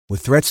With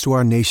threats to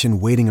our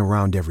nation waiting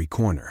around every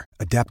corner,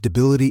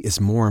 adaptability is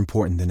more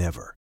important than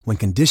ever. When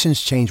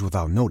conditions change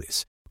without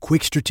notice,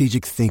 quick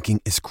strategic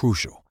thinking is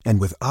crucial.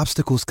 And with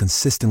obstacles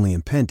consistently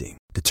impending,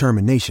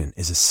 determination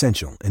is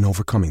essential in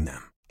overcoming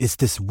them. It's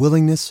this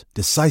willingness,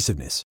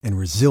 decisiveness, and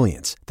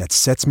resilience that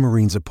sets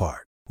Marines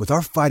apart. With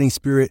our fighting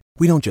spirit,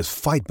 we don't just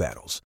fight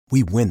battles,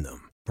 we win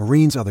them.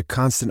 Marines are the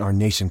constant our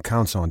nation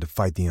counts on to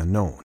fight the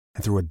unknown.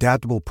 And through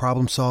adaptable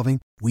problem solving,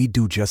 we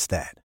do just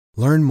that.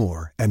 Learn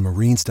more at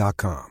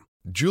marines.com.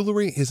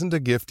 Jewelry isn't a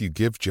gift you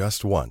give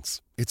just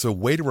once. It's a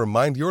way to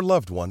remind your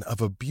loved one of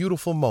a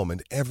beautiful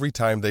moment every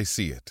time they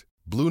see it.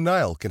 Blue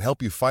Nile can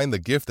help you find the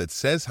gift that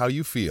says how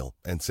you feel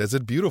and says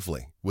it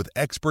beautifully, with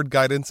expert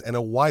guidance and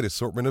a wide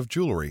assortment of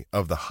jewelry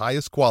of the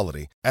highest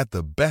quality at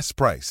the best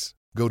price.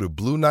 Go to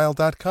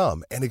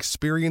BlueNile.com and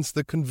experience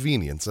the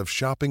convenience of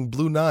shopping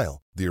Blue Nile,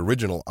 the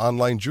original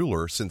online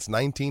jeweler since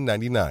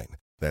 1999.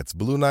 That's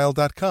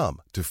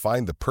BlueNile.com to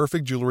find the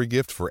perfect jewelry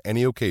gift for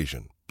any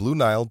occasion.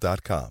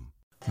 BlueNile.com.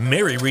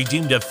 Mary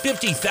redeemed a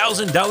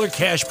 $50,000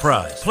 cash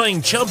prize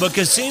playing Chumba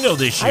Casino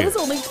this year. I was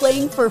only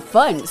playing for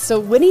fun, so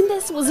winning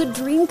this was a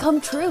dream come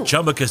true.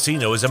 Chumba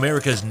Casino is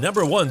America's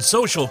 #1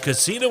 social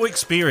casino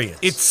experience.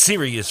 It's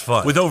serious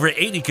fun. With over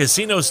 80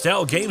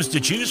 casino-style games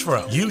to choose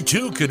from, you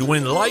too could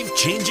win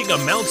life-changing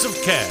amounts of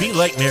cash. Be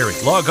like Mary.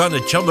 Log on to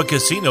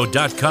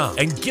ChumbaCasino.com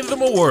and give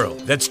them a whirl.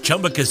 That's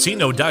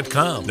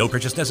ChumbaCasino.com. No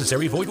purchase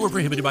necessary. Void or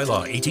prohibited by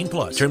law.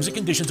 18+. Terms and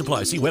conditions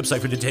apply. See website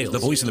for details. The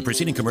voice in the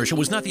preceding commercial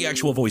was not the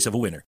actual voice of a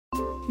winner.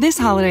 This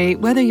holiday,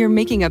 whether you're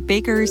making a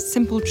Baker's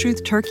Simple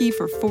Truth turkey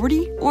for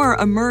 40 or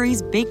a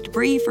Murray's Baked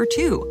Brie for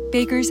 2,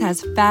 Baker's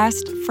has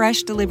fast,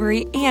 fresh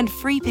delivery and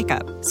free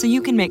pickup, so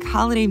you can make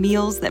holiday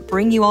meals that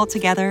bring you all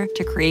together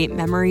to create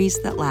memories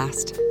that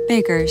last.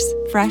 Baker's,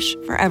 fresh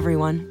for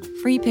everyone.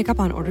 Free pickup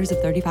on orders of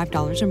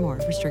 $35 or more.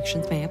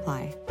 Restrictions may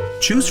apply.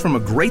 Choose from a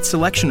great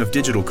selection of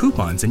digital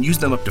coupons and use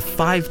them up to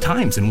 5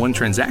 times in one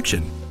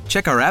transaction.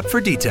 Check our app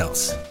for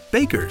details.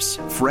 Baker's,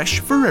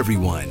 fresh for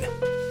everyone.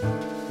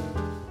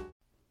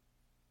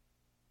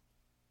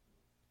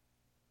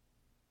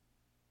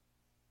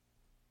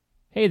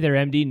 Hey there,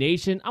 MD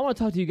Nation. I want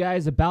to talk to you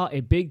guys about a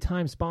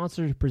big-time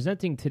sponsor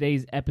presenting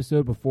today's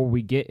episode before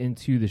we get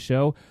into the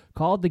show,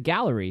 called The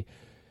Gallery.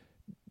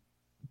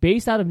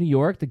 Based out of New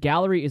York, The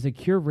Gallery is a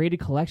curated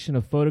collection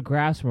of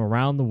photographs from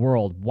around the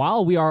world.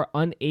 While we are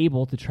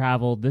unable to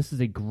travel, this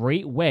is a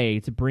great way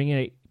to bring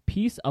a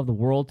piece of the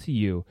world to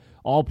you.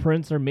 All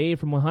prints are made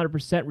from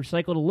 100%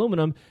 recycled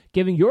aluminum,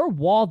 giving your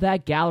wall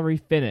that gallery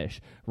finish.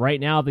 Right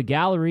now, The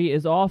Gallery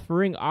is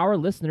offering our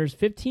listeners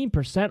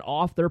 15%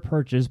 off their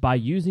purchase by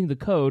using the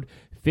code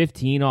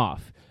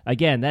 15OFF.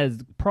 Again, that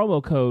is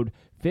promo code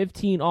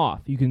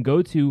 15OFF. You can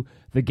go to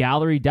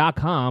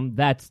thegallery.com.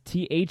 That's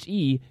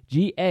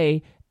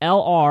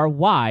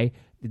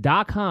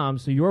TheGallery.com,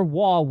 so your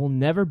wall will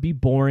never be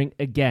boring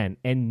again.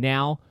 And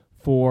now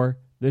for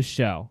the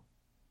show.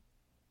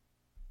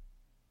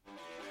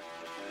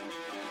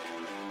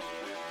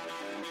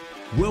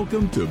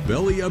 Welcome to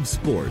Belly Up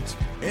Sports,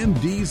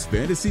 MD's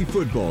Fantasy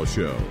Football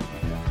Show.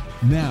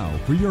 Now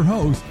for your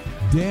host,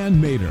 Dan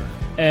Mater.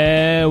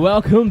 And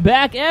welcome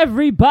back,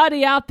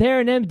 everybody out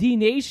there in MD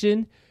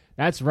Nation.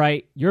 That's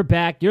right, you're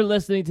back. You're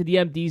listening to the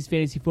MD's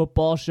Fantasy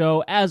Football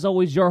Show. As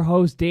always, your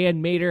host,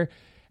 Dan Mater,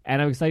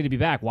 and I'm excited to be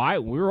back. Why?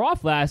 We were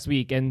off last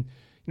week, and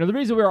the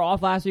reason we were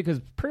off last week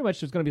is pretty much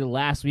just going to be the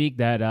last week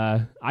that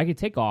I could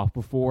take off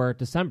before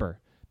December.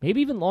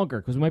 Maybe even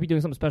longer, because we might be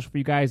doing something special for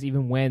you guys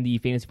even when the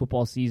fantasy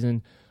football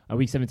season,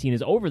 Week 17,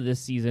 is over this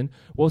season.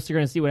 We're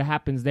going to see what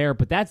happens there,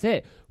 but that's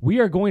it. We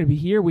are going to be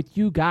here with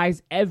you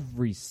guys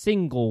every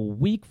single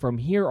week from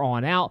here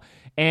on out,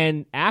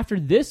 and after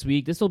this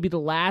week, this will be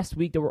the last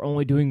week that we're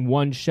only doing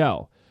one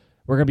show.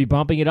 We're going to be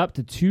bumping it up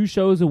to 2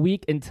 shows a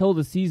week until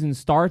the season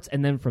starts,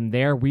 and then from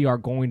there, we are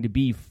going to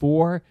be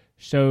 4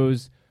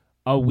 shows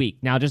a week.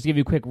 Now, just to give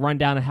you a quick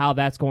rundown of how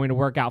that's going to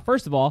work out.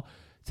 First of all,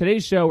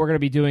 today's show, we're going to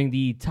be doing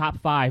the top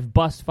 5,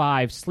 bust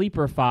 5,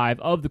 sleeper 5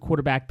 of the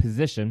quarterback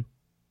position.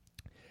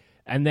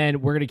 And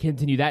then we're going to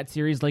continue that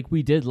series like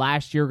we did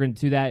last year. We're going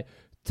to do that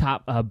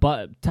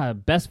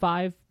best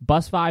 5,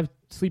 bust 5,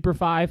 sleeper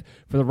 5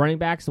 for the running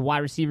backs, the wide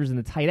receivers, and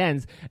the tight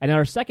ends. And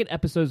our second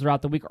episodes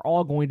throughout the week are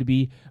all going to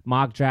be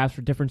mock drafts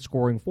for different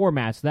scoring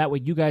formats. So that way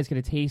you guys get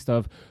a taste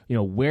of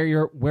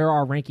where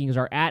our rankings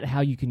are at,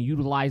 how you can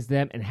utilize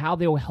them, and how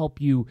they will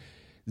help you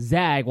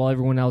zag while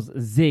everyone else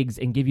zigs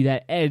and give you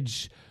that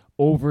edge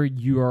over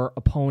your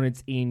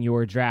opponents in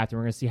your draft. And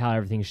we're going to see how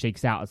everything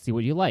shakes out and see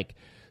what you like.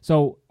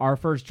 So our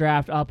first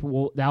draft up,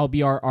 that will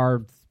be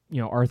our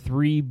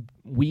 3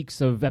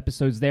 weeks of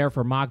episodes there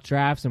for mock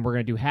drafts, and we're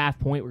going to do half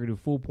point, we're going to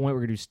do full point,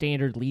 we're going to do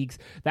standard leagues.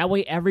 That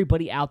way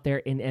everybody out there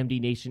in MD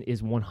Nation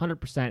is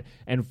 100%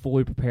 and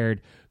fully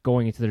prepared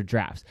going into their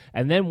drafts.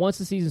 And then once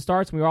the season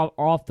starts, we're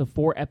off the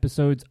 4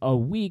 episodes a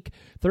week.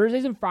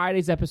 Thursdays and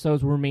Fridays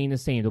episodes will remain the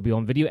same. They'll be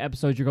on video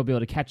episodes. You're going to be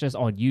able to catch us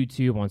on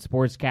YouTube, on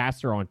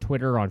Sportscaster, on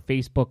Twitter, on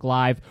Facebook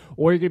Live,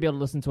 or you're going to be able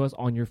to listen to us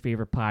on your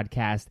favorite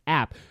podcast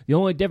app. The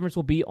only difference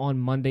will be on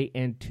Monday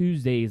and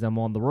Tuesdays. I'm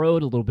on the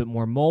road, a little bit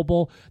more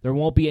mobile. There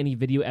won't be any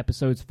video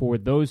episodes for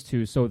those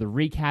two, so the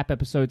recap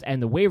episodes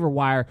and the waiver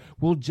wire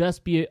will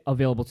just be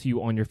available to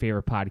you on your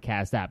favorite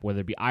podcast app, whether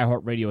it be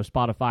iHeartRadio,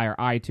 Spotify, or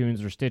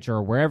iTunes, or Stitcher,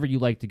 or wherever you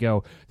like to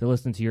go to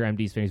listen to your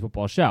MD's Fantasy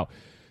Football show.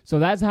 So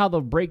that's how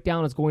the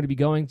breakdown is going to be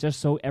going, just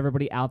so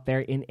everybody out there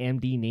in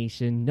MD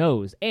Nation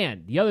knows.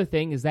 And the other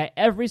thing is that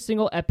every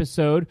single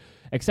episode,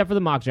 except for the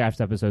mock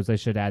draft episodes, I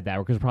should add that,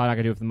 because we're probably not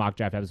going to do it for the mock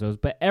draft episodes,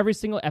 but every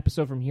single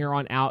episode from here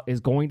on out is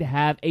going to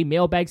have a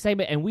mailbag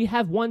segment, and we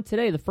have one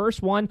today, the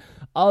first one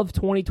of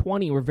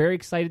 2020. We're very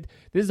excited.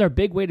 This is our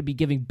big way to be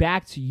giving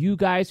back to you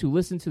guys who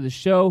listen to the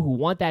show, who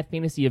want that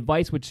fantasy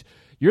advice, which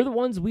you're the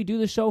ones we do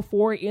the show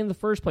for in the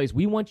first place.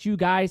 We want you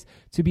guys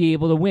to be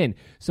able to win.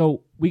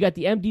 So we got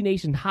the MD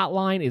Nation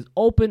hotline is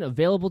open,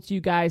 available to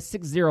you guys,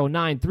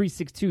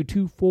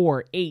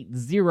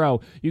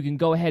 609-362-2480. You can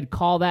go ahead,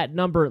 call that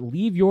number,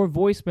 leave your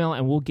voicemail,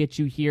 and we'll get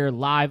you here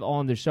live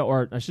on the show.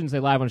 Or I shouldn't say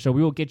live on the show.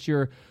 We will get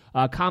your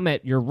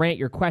comment, your rant,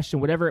 your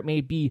question, whatever it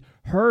may be,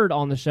 heard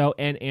on the show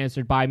and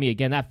answered by me.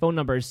 Again, that phone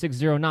number is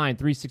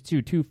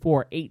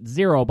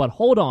 609-362-2480. But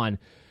hold on.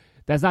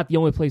 That's not the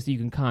only place that you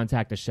can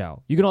contact the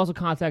show. You can also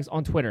contact us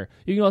on Twitter.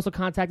 You can also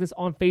contact us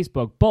on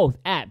Facebook, both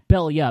at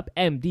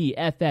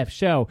BellyUpMDFF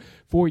Show,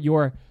 for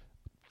your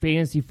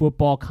fantasy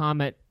football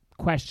comment,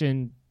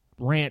 question,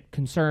 rant,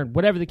 concern,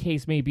 whatever the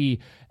case may be,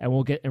 and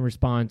we'll get and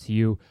respond to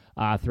you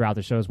throughout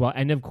the show as well.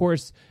 And of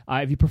course,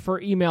 if you prefer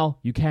email,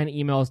 you can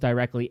email us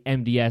directly,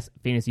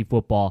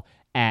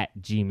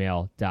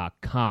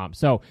 mdsfantasyfootball@gmail.com.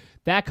 So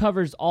that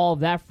covers all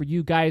of that for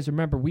you guys.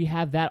 Remember, we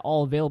have that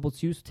all available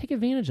to you, so take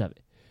advantage of it.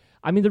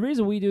 I mean, the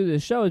reason we do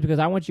this show is because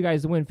I want you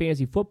guys to win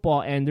fantasy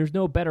football, and there's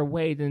no better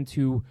way than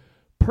to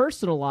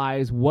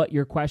personalize what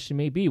your question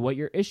may be, what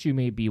your issue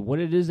may be, what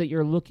it is that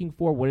you're looking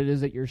for, what it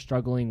is that you're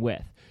struggling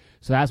with.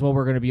 So that's what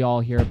we're going to be all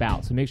here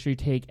about. So make sure you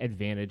take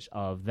advantage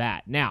of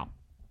that. Now,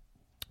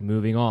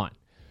 moving on.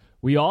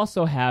 We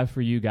also have for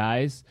you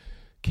guys,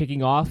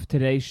 kicking off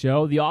today's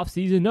show, the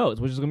off-season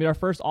notes, which is going to be our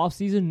first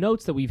off-season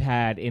notes that we've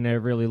had in a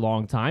really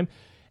long time.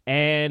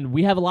 And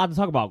we have a lot to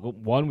talk about.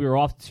 One, we were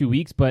off 2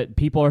 weeks, but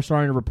people are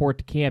starting to report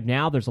to camp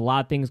now. There's a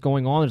lot of things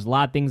going on. There's a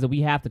lot of things that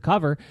we have to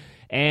cover.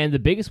 And the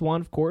biggest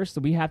one, of course,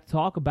 that we have to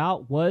talk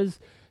about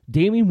was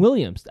Damien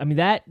Williams. I mean,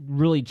 that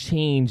really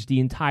changed the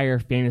entire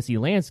fantasy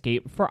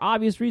landscape for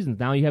obvious reasons.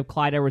 Now you have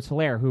Clyde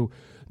Edwards-Helaire, who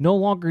no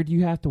longer do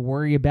you have to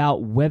worry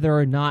about whether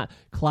or not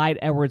Clyde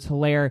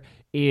Edwards-Helaire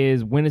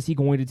when is he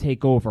going to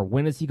take over?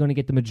 When is he going to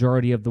get the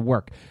majority of the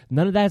work?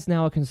 None of that's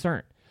now a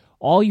concern.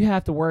 All you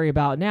have to worry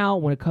about now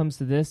when it comes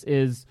to this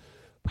is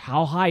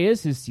how high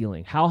is his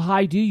ceiling? How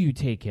high do you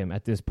take him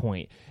at this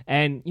point?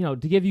 And, to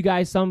give you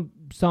guys some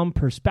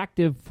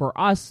perspective for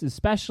us,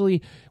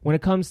 especially when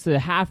it comes to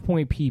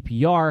half-point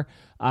PPR,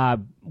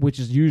 which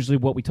is usually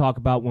what we talk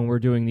about when we're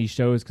doing these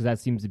shows because that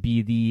seems to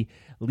be the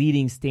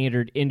leading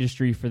standard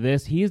industry for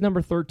this. He is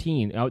number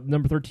 13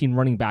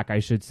 running back, I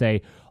should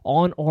say,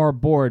 on our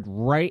board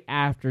right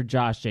after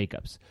Josh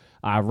Jacobs.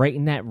 Right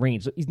in that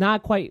range. He's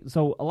not quite,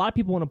 so a lot of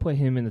people want to put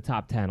him in the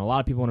top 10. A lot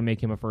of people want to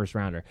make him a first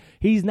rounder.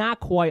 He's not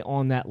quite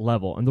on that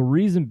level. And the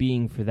reason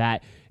being for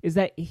that is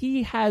that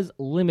he has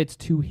limits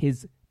to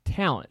his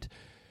talent.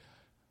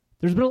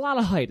 There's been a lot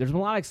of hype. There's been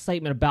a lot of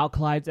excitement about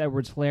Clyde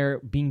Edwards-Helaire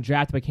being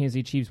drafted by Kansas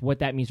City Chiefs, what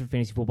that means for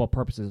fantasy football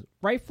purposes.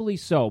 Rightfully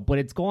so, but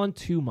it's gone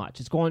too much.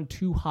 It's gone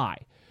too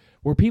high,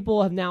 where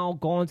people have now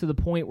gone to the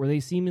point where they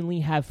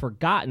seemingly have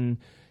forgotten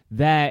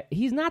that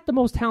he's not the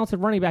most talented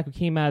running back who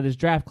came out of this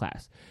draft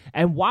class.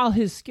 And while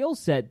his skill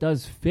set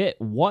does fit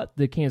what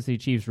the Kansas City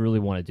Chiefs really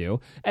want to do,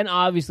 and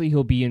obviously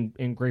he'll be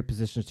in great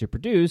positions to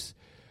produce,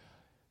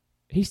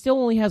 he still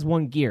only has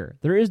one gear.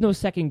 There is no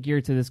second gear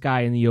to this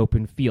guy in the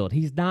open field.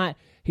 He's not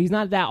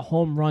that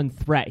home run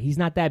threat. He's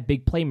not that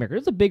big playmaker.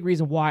 There's a big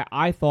reason why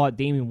I thought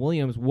Damien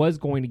Williams was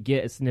going to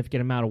get a significant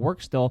amount of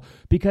work still,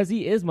 because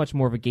he is much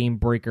more of a game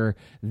breaker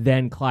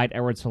than Clyde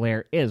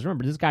Edwards-Helaire is.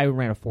 Remember, this guy who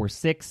ran a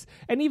 4.6,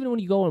 and even when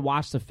you go and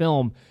watch the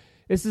film,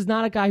 this is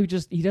not a guy who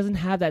he doesn't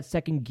have that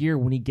second gear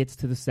when he gets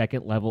to the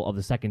second level of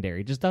the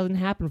secondary. It just doesn't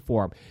happen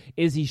for him.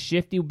 Is he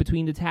shifty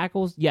between the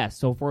tackles? Yes.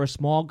 So for a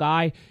small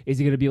guy, is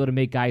he going to be able to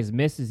make guys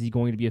miss? Is he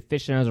going to be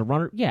efficient as a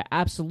runner? Yeah,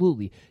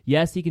 absolutely.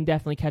 Yes, he can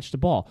definitely catch the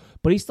ball,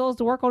 but he still has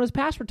to work on his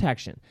pass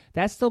protection.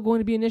 That's still going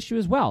to be an issue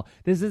as well.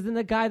 This isn't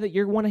a guy that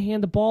you're going to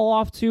hand the ball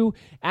off to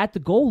at the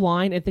goal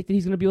line and think that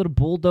he's going to be able to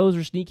bulldoze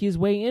or sneak his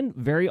way in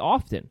very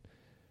often.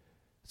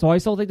 So I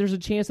still think there's a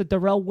chance that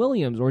Darrell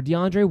Williams or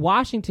DeAndre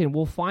Washington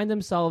will find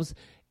themselves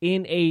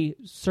in a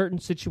certain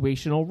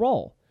situational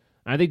role.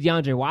 And I think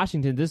DeAndre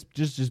Washington, this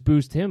just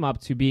boosts him up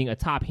to being a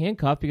top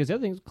handcuff, because the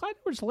other thing is Clyde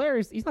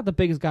Edwards-Helaire, he's not the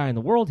biggest guy in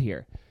the world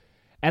here.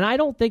 And I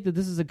don't think that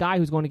this is a guy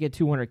who's going to get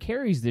 200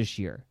 carries this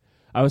year.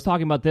 I was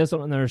talking about this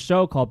on another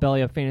show called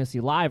Belly Up Fantasy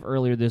Live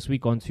earlier this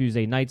week on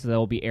Tuesday nights that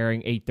will be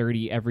airing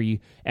 8:30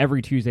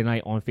 every Tuesday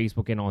night on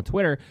Facebook and on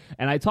Twitter.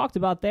 And I talked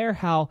about there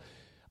how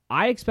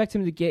I expect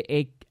him to get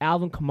a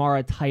Alvin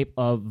Kamara type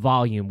of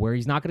volume where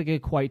he's not going to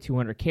get quite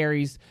 200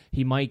 carries.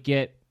 He might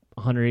get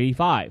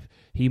 185.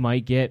 He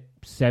might get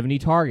 70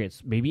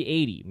 targets, maybe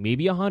 80,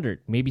 maybe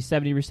 100, maybe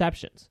 70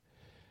 receptions.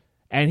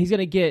 And he's going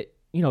to get,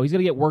 he's going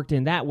to get worked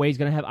in that way. He's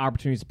going to have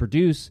opportunities to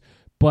produce,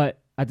 but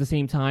at the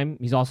same time,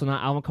 he's also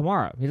not Alvin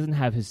Kamara. He doesn't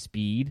have his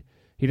speed.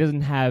 He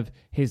doesn't have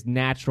his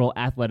natural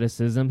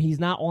athleticism. He's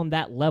not on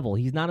that level.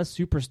 He's not a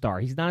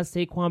superstar. He's not a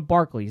Saquon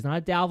Barkley. He's not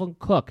a Dalvin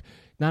Cook.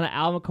 Not an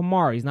Alvin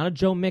Kamara. He's not a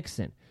Joe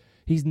Mixon.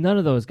 He's none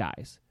of those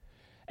guys.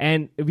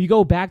 And if you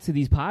go back to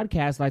these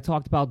podcasts that I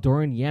talked about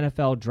during the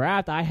NFL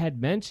draft, I had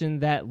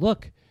mentioned that,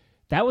 look,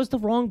 that was the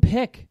wrong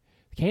pick.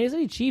 The Kansas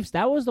City Chiefs,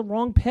 that was the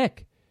wrong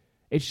pick.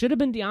 It should have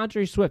been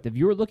DeAndre Swift. If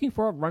you were looking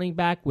for a running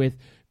back with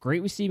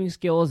great receiving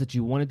skills that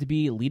you wanted to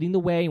be leading the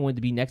way and wanted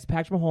to be next to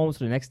Patrick Mahomes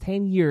for the next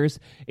 10 years,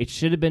 it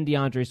should have been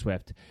DeAndre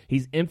Swift.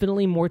 He's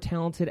infinitely more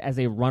talented as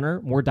a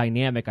runner, more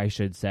dynamic, I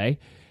should say,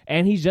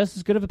 and he's just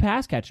as good of a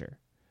pass catcher.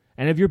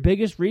 And if your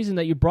biggest reason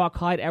that you brought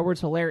Clyde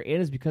Edwards-Helaire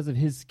in is because of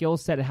his skill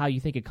set and how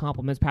you think it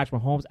complements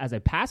Patrick Mahomes as a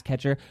pass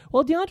catcher,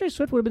 well, DeAndre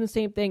Swift would have been the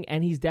same thing,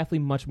 and he's definitely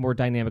much more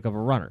dynamic of a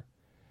runner.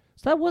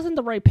 So that wasn't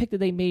the right pick that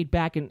they made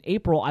back in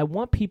April. I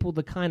want people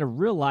to kind of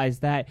realize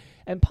that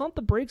and pump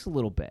the brakes a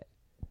little bit.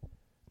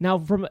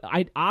 Now,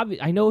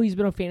 I know he's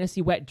been a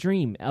fantasy wet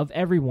dream of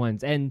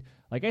everyone's, and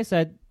like I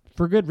said,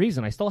 for good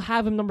reason. I still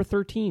have him number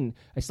 13.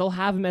 I still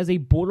have him as a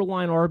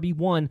borderline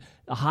RB1,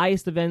 the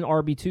highest of end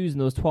RB2s in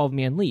those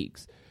 12-man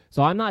leagues.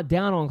 So I'm not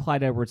down on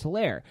Clyde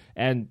Edwards-Helaire.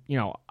 And,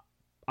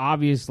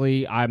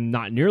 obviously I'm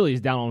not nearly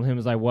as down on him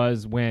as I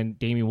was when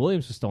Damian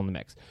Williams was still in the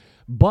mix.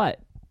 But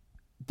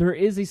there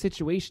is a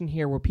situation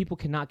here where people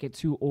cannot get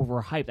too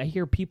overhyped. I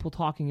hear people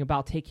talking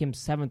about take him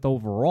 7th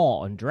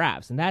overall in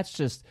drafts, and that's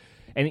just,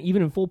 and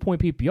even in full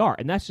point PPR,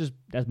 and that's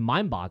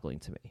mind-boggling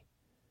to me.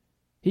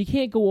 He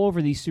can't go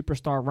over these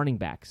superstar running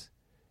backs.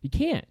 He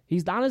can't.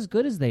 He's not as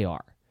good as they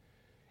are.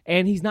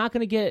 And he's not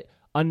going to get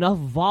enough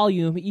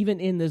volume, even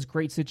in this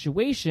great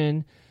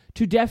situation,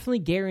 to definitely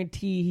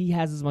guarantee he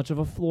has as much of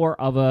a floor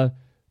of a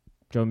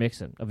Joe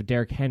Mixon, of a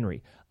Derrick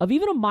Henry, of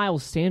even a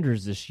Miles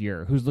Sanders this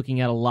year, who's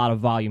looking at a lot of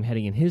volume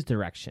heading in his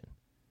direction.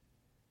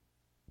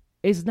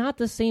 It's not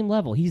the same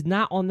level. He's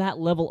not on that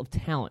level of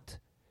talent.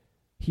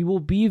 He will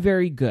be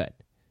very good.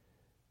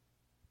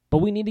 But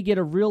we need to get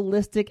a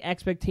realistic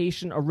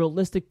expectation, a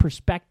realistic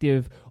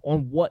perspective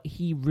on what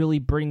he really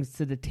brings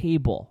to the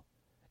table.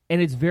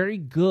 And it's very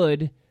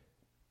good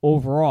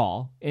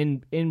overall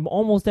in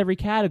almost every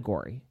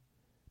category.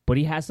 But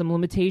he has some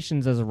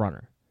limitations as a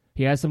runner.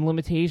 He has some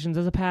limitations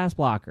as a pass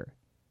blocker.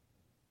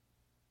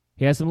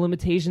 He has some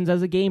limitations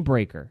as a game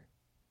breaker.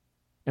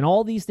 And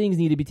all these things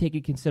need to be taken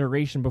into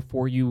consideration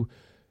before you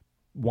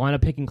wind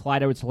up picking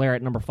Clyde Edwards-Helaire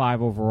at number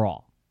 5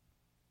 overall.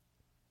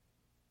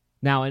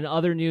 Now, in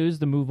other news,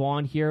 to move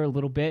on here a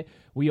little bit,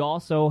 we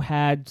also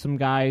had some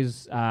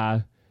guys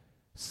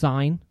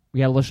sign.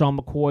 We had LaShawn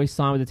McCoy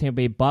sign with the Tampa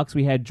Bay Bucks.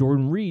 We had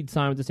Jordan Reed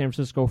sign with the San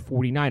Francisco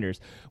 49ers.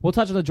 We'll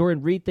touch on the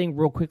Jordan Reed thing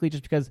real quickly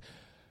just because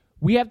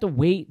we have to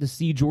wait to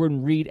see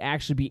Jordan Reed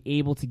actually be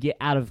able to get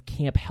out of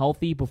camp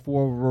healthy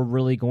before we're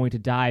really going to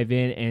dive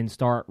in and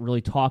start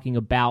really talking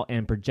about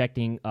and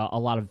projecting a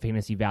lot of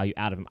fantasy value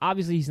out of him.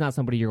 Obviously, he's not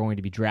somebody you're going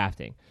to be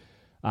drafting,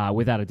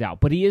 without a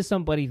doubt. But he is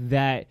somebody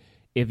that,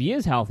 if he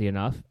is healthy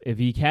enough, if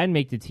he can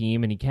make the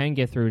team and he can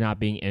get through not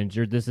being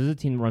injured, this is a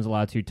team that runs a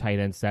lot of 2 tight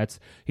end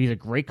sets. He's a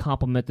great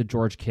complement to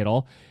George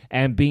Kittle.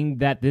 And being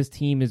that this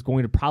team is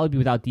going to probably be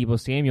without Deebo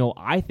Samuel,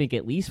 I think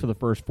at least for the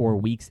first 4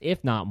 weeks,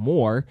 if not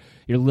more,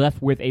 you're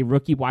left with a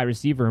rookie wide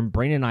receiver in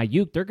Brandon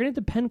Ayuk. They're going to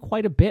depend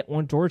quite a bit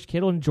on George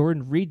Kittle and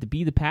Jordan Reed to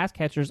be the pass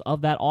catchers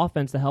of that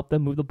offense to help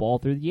them move the ball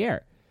through the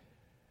air.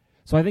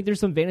 So I think there's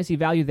some fantasy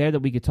value there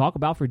that we could talk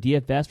about for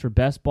DFS, for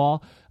best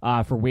ball,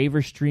 for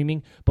waiver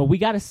streaming. But we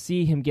got to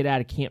see him get out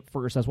of camp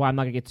first. That's why I'm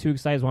not going to get too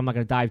excited. That's why I'm not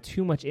going to dive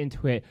too much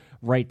into it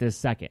right this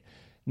second.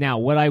 Now,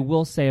 what I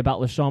will say about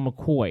LaShawn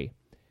McCoy,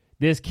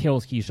 this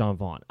kills Keyshawn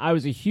Vaughn. I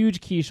was a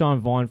huge Keyshawn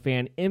Vaughn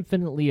fan,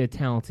 infinitely a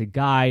talented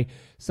guy,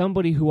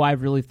 somebody who I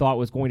really thought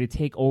was going to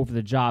take over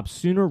the job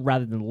sooner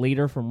rather than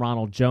later from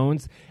Ronald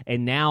Jones.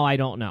 And now I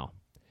don't know.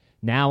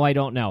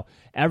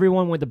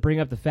 Everyone went to bring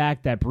up the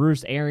fact that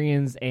Bruce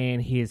Arians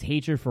and his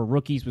hatred for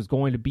rookies was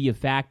going to be a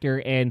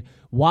factor. And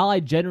while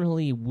I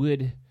generally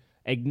would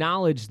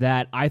acknowledge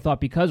that, I thought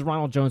because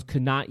Ronald Jones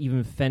could not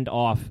even fend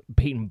off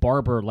Peyton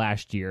Barber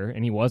last year,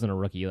 and he wasn't a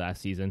rookie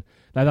last season,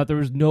 I thought there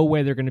was no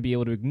way they're going to be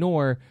able to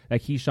ignore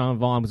that Keyshawn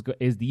Vaughn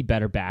is the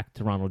better back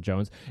to Ronald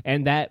Jones,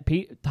 and that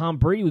Tom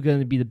Brady was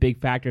going to be the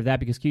big factor of that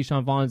because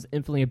Keyshawn Vaughn is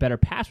infinitely a better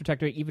pass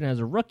protector even as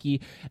a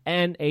rookie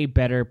and a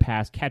better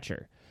pass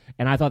catcher.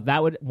 And I thought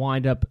that would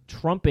wind up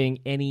trumping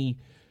any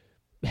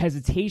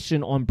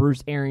hesitation on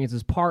Bruce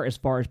Arians' part as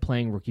far as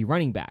playing rookie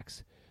running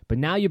backs. But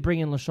now you bring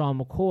in LaShawn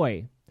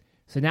McCoy.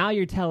 So now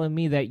you're telling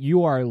me that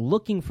you are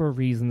looking for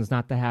reasons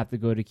not to have to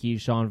go to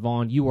Keyshawn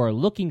Vaughn. You are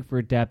looking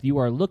for depth. You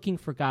are looking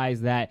for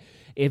guys that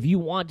if you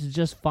want to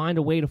just find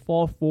a way to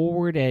fall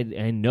forward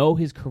and know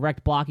his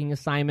correct blocking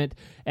assignment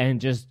and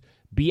just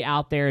be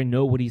out there and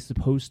know what he's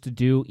supposed to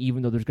do,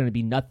 even though there's going to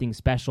be nothing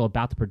special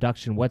about the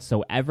production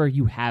whatsoever,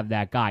 you have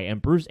that guy.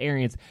 And Bruce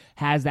Arians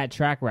has that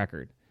track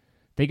record.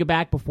 Think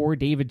back before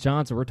David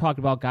Johnson. We're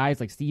talking about guys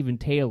like Stephen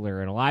Taylor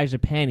and Elijah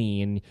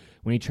Penny, and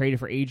when he traded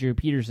for Adrian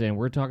Peterson,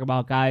 we're talking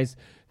about guys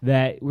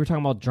we're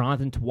talking about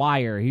Jonathan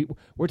Dwyer.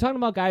 We're talking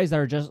about guys that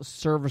are just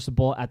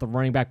serviceable at the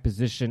running back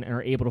position and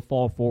are able to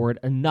fall forward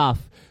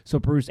enough so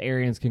Bruce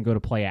Arians can go to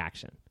play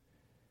action.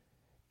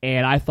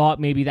 And I thought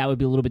maybe that would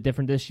be a little bit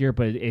different this year,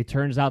 but it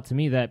turns out to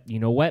me that, you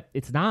know what?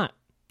 It's not.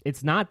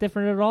 It's not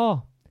different at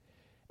all.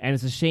 And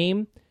it's a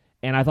shame.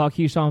 And I thought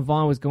Keyshawn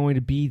Vaughn was going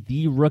to be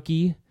the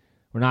rookie.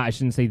 Or not, I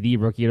shouldn't say the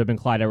rookie. It would have been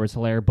Clyde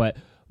Edwards-Helaire, but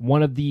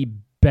one of the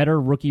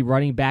better rookie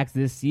running backs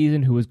this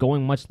season who was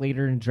going much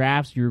later in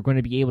drafts. You're going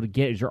to be able to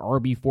get as your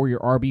RB4, your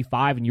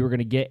RB5, and you were going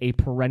to get a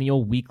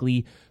perennial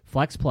weekly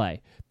flex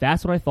play.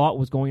 That's what I thought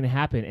was going to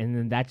happen, and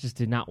then that just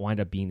did not wind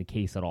up being the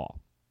case at all.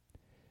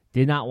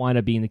 Did not wind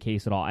up being the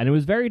case at all. And it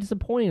was very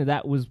disappointing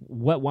that was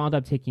what wound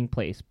up taking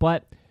place.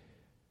 But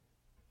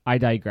I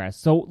digress.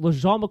 So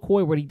LaShawn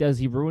McCoy, what he does,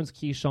 he ruins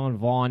Keyshawn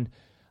Vaughn.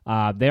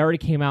 They already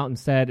came out and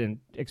said, and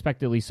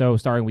expectedly so,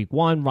 starting week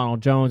 1,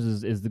 Ronald Jones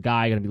is the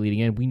guy going to be leading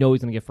in. We know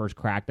he's going to get first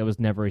crack. That was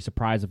never a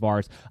surprise of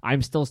ours.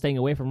 I'm still staying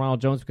away from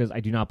Ronald Jones because I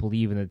do not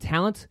believe in the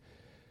talent.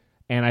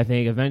 And I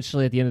think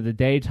eventually at the end of the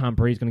day, Tom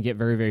Brady's going to get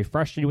very, very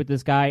frustrated with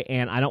this guy.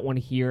 And I don't want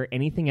to hear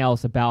anything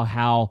else about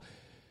how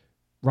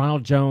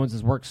Ronald Jones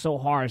has worked so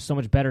hard, so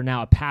much better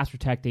now at pass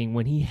protecting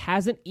when he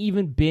hasn't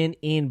even been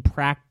in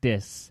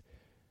practice.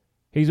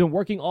 He's been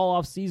working all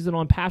off season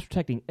on pass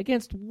protecting.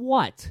 Against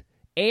what?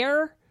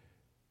 Air?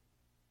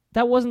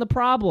 That wasn't the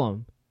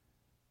problem.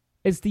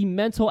 It's the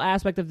mental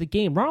aspect of the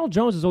game. Ronald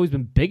Jones has always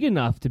been big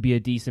enough to be a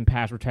decent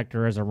pass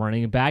protector as a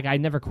running back. I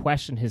never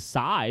questioned his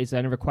size.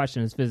 I never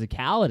questioned his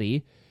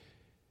physicality.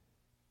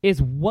 It's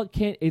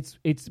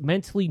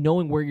mentally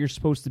knowing where you're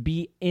supposed to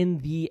be in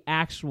the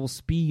actual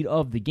speed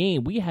of the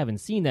game. We haven't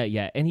seen that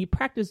yet, and he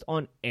practiced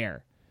on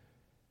air.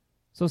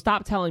 So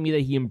stop telling me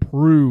that he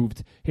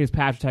improved his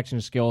pass protection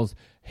skills,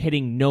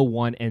 hitting no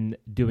one and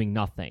doing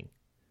nothing.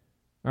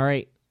 All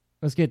right,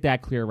 let's get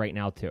that clear right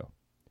now too.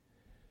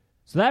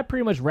 So that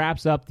pretty much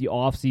wraps up the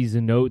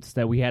offseason notes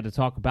that we had to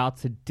talk about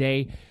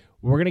today.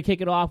 We're going to kick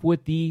it off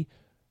with the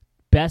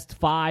best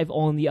 5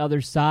 on the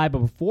other side. But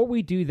before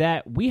we do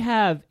that, we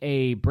have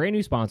a brand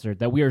new sponsor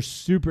that we are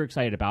super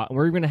excited about. And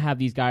we're going to have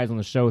these guys on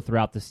the show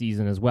throughout the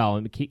season as well.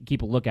 And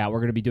keep a lookout. We're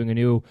going to be doing a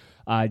new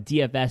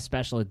DFS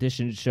special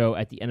edition show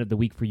at the end of the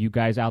week for you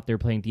guys out there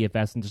playing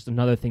DFS. And just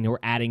another thing that we're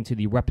adding to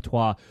the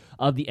repertoire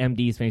of the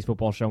MD's Fantasy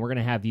Football Show. And we're going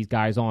to have these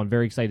guys on.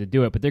 Very excited to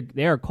do it. But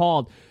they are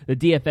called the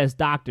DFS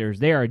Doctors.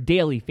 They are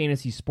daily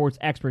fantasy sports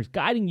experts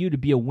guiding you to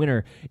be a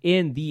winner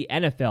in the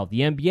NFL,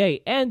 the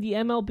NBA, and the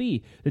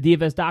MLB. The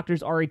DFS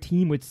Doctors are a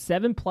team with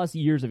 7+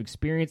 years of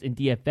experience in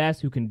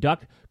DFS who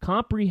conduct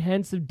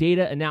comprehensive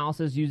data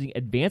analysis using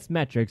advanced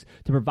metrics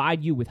to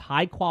provide you with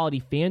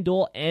high-quality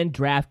FanDuel and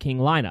DraftKings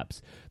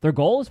lineups. Their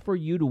goal is for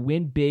you to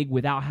win big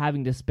without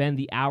having to spend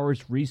the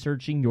hours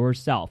researching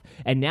yourself.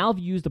 And now if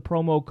you use the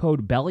promo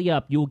code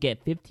BELLYUP, you'll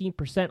get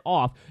 15%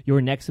 off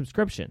your next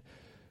subscription.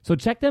 So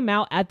check them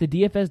out at the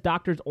DFS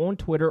Doctors on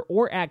Twitter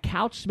or at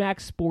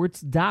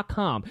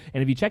CouchSmackSports.com.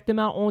 And if you check them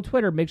out on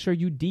Twitter, make sure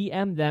you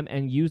DM them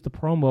and use the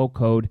promo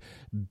code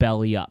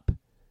BELLYUP.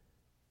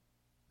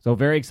 So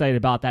very excited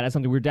about that. That's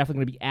something we're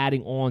definitely going to be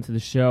adding on to the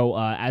show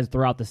as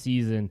throughout the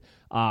season.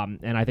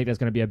 And I think that's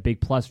going to be a big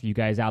plus for you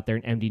guys out there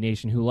in MD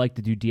Nation who like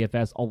to do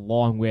DFS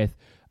along with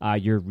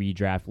your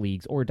redraft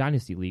leagues or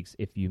dynasty leagues,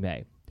 if you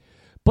may.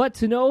 But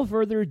to no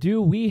further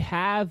ado, we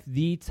have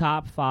the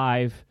top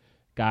 5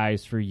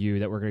 guys for you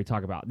that we're going to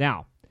talk about.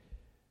 Now,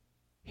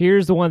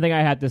 here's the one thing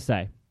I have to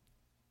say.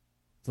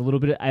 It's a little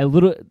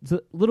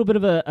bit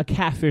of a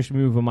catfish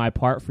move on my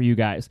part for you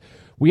guys.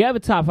 We have a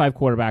top 5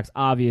 quarterbacks,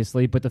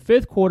 obviously, but the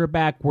 5th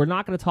quarterback we're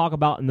not going to talk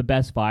about in the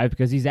best 5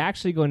 because he's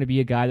actually going to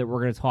be a guy that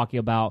we're going to talk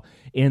about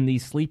in the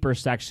sleeper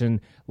section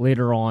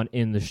later on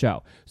in the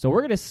show. So we're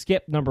going to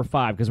skip number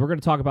 5 because we're going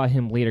to talk about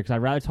him later because I'd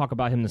rather talk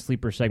about him in the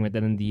sleeper segment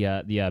than in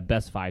the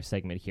best 5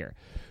 segment here.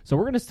 So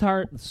we're going to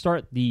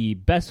start the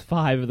best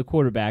 5 of the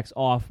quarterbacks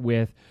off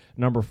with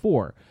number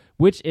 4.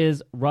 Which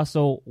is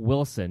Russell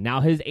Wilson.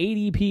 Now, his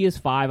ADP is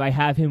 5. I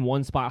have him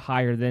one spot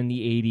higher than the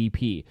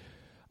ADP.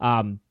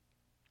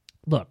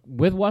 Look,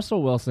 with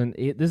Russell Wilson,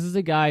 this is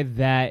a guy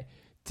that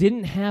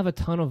didn't have a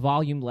ton of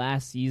volume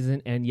last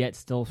season and yet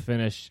still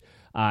finished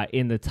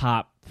in the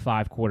top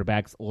 5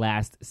 quarterbacks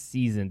last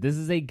season. This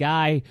is a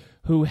guy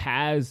who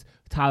has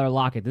Tyler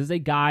Lockett. This is a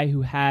guy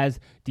who has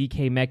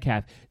DK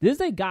Metcalf. This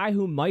is a guy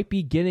who might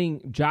be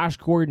getting Josh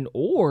Gordon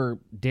or,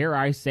 dare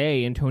I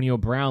say, Antonio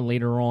Brown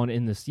later on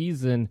in the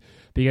season,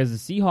 because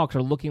the Seahawks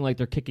are looking like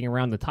they're kicking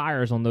around the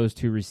tires on those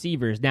 2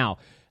 receivers. Now,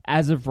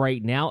 as of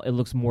right now, it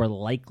looks more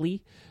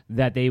likely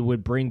that they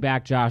would bring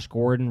back Josh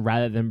Gordon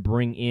rather than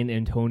bring in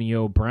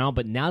Antonio Brown.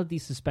 But now that the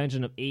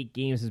suspension of 8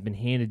 games has been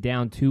handed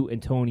down to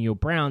Antonio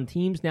Brown,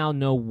 teams now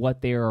know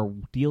what they are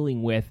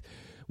dealing with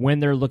when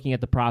they're looking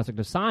at the prospect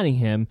of signing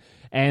him,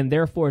 and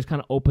therefore it's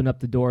kind of opened up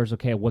the doors.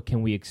 Okay, what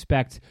can we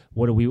expect?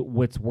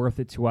 What's worth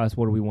it to us?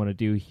 What do we want to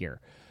do here?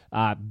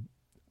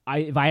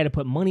 If I had to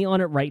put money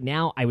on it right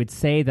now, I would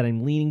say that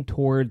I'm leaning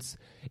towards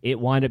it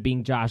wind up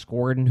being Josh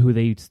Gordon, who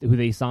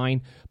they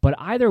sign. But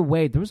either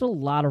way, there's a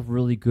lot of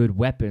really good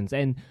weapons.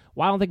 And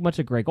while I don't think much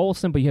of Greg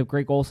Olsen, but you have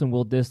Greg Olsen,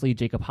 Will Dissly,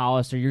 Jacob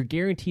Hollister, you're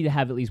guaranteed to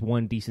have at least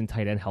one decent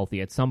tight end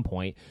healthy at some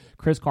point.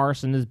 Chris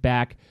Carson is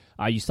back.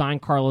 You sign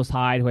Carlos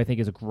Hyde, who I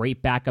think is a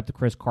great backup to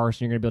Chris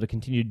Carson. You're going to be able to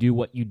continue to do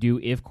what you do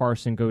if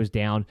Carson goes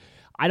down.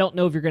 I don't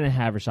know if you're going to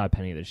have Rashad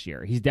Penny this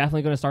year. He's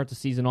definitely going to start the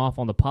season off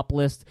on the PUP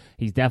list.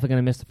 He's definitely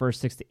going to miss the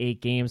first 6 to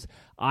 8 games.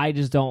 I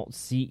just don't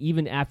see,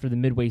 even after the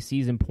midway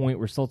season point,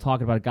 we're still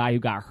talking about a guy who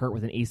got hurt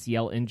with an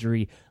ACL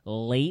injury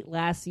late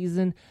last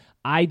season.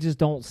 I just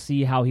don't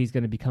see how he's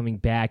going to be coming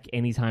back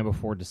anytime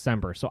before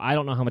December. So I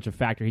don't know how much of a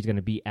factor he's going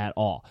to be at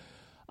all.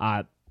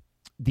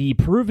 The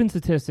proven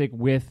statistic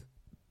with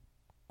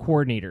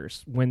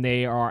coordinators when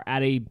they are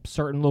at a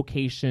certain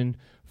location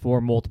for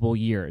multiple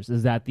years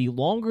is that the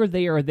longer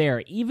they are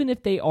there, even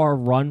if they are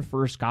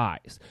run-first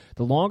guys,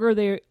 the longer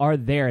they are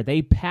there,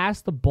 they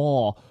pass the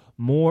ball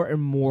more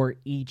and more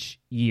each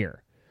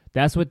year.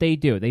 That's what they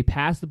do. They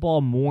pass the ball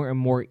more and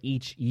more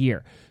each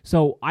year.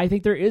 So I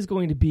think there is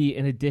going to be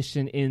an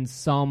addition in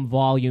some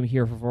volume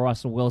here for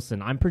Russell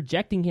Wilson. I'm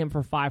projecting him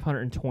for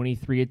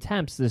 523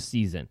 attempts this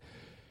season.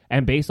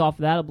 And based off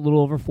of that, a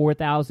little over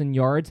 4,000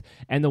 yards.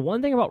 And the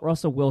one thing about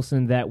Russell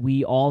Wilson that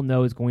we all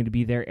know is going to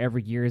be there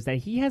every year is that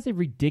he has a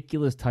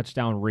ridiculous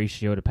touchdown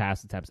ratio to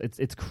pass attempts.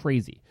 It's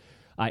crazy.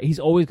 He's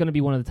always going to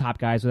be one of the top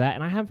guys with that.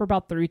 And I have him for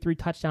about 33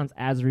 touchdowns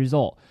as a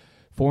result.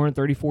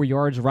 434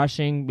 yards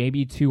rushing,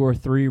 maybe 2 or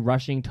 3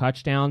 rushing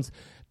touchdowns.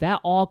 That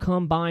all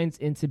combines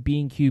into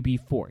being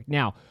QB4.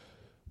 Now,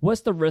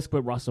 what's the risk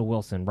with Russell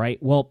Wilson, right?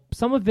 Well,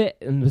 some of it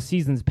in the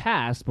seasons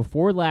past,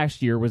 before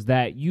last year, was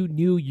that you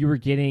knew you were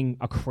getting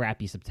a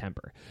crappy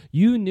September.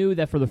 You knew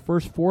that for the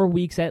first 4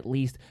 weeks at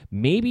least,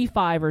 maybe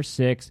 5 or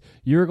 6,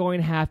 you're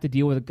going to have to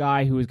deal with a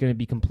guy who is going to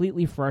be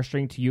completely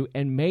frustrating to you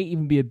and may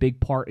even be a big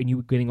part in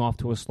you getting off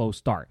to a slow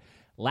start.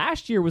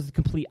 Last year was the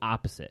complete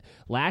opposite.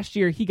 Last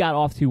year, he got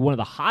off to one of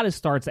the hottest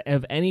starts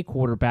of any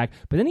quarterback,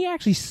 but then he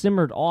actually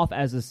simmered off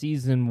as the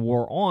season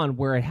wore on,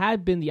 where it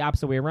had been the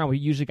opposite way around, where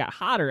he usually got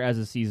hotter as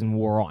the season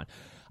wore on.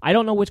 I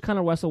don't know which kind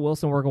of Russell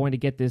Wilson we're going to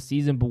get this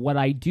season, but what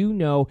I do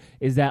know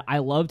is that I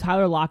love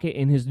Tyler Lockett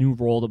in his new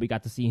role that we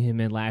got to see him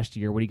in last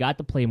year, when he got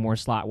to play more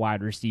slot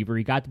wide receiver.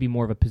 He got to be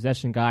more of a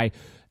possession guy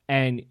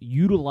and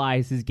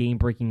utilize his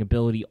game-breaking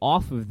ability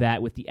off of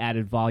that with the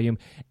added volume.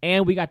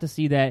 And we got to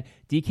see that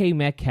DK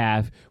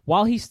Metcalf,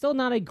 while he's still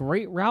not a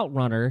great route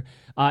runner,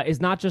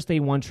 is not just a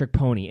one-trick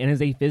pony and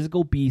is a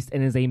physical beast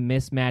and is a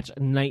mismatch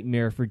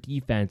nightmare for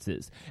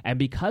defenses. And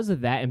because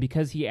of that, and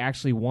because he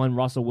actually won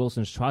Russell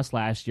Wilson's trust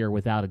last year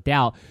without a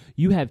doubt,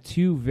 you have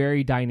 2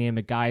 very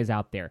dynamic guys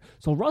out there.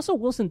 So Russell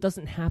Wilson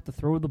doesn't have to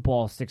throw the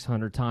ball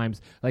 600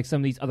 times like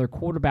some of these other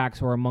quarterbacks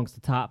who are amongst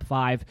the top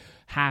 5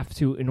 have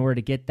to in order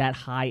to get that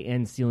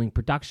high-end ceiling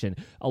production,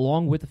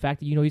 along with the fact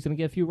that he's going to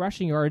get a few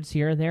rushing yards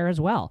here and there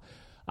as well.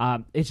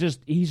 It's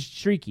just, he's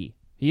streaky.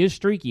 He is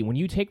streaky. When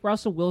you take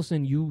Russell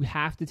Wilson, you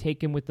have to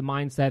take him with the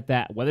mindset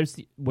that whether it's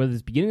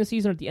beginning of the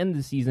season or at the end of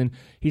the season,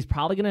 he's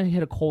probably going to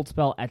hit a cold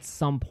spell at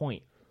some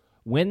point.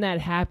 When that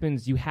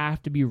happens, you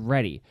have to be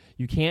ready.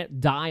 You can't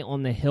die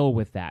on the hill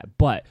with that.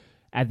 But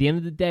at the end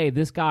of the day,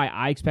 this guy,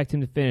 I expect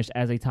him to finish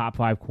as a top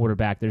 5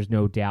 quarterback. There's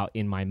no doubt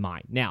in my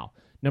mind. Now,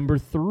 number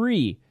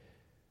 3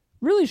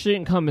 really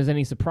shouldn't come as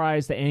any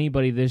surprise to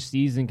anybody this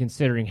season,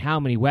 considering how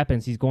many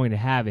weapons he's going to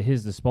have at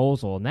his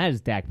disposal, and that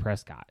is Dak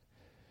Prescott.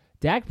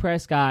 Dak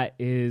Prescott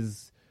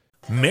is...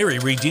 Mary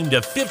redeemed a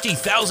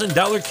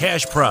 $50,000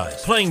 cash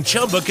prize playing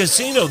Chumba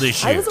Casino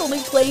this year. I was only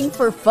playing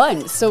for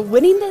fun, so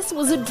winning this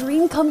was a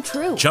dream come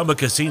true. Chumba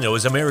Casino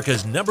is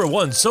America's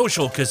 #1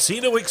 social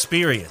casino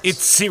experience.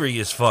 It's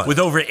serious fun. With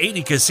over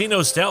 80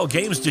 casino-style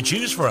games to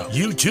choose from,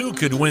 you too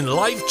could win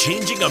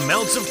life-changing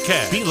amounts of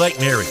cash. Be like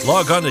Mary.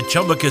 Log on to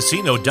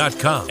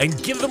ChumbaCasino.com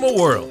and give them a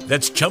whirl.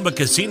 That's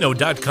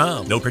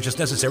ChumbaCasino.com. No purchase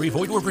necessary.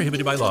 Void or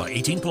prohibited by law.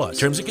 18+.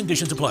 Terms and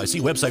conditions apply. See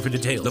website for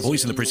details. The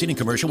voice in the preceding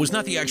commercial was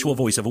not the actual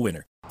voice of a winner.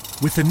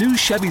 With the new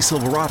Chevy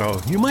Silverado,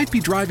 you might be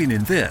driving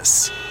in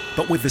this.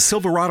 But with the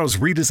Silverado's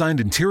redesigned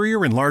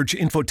interior and large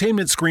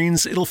infotainment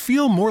screens, it'll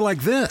feel more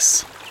like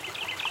this.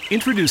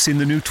 Introducing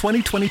the new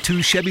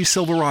 2022 Chevy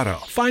Silverado.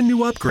 Find new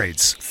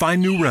upgrades.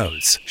 Find new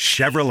roads.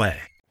 Chevrolet.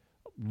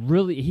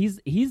 really,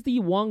 he's the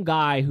one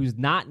guy who's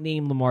not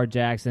named Lamar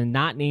Jackson,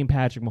 not named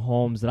Patrick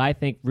Mahomes, that I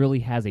think really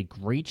has a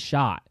great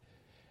shot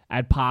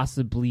at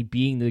possibly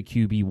being the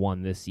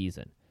QB1 this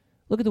season.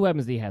 Look at the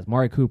weapons that he has.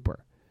 Mari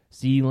Cooper,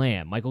 CeeDee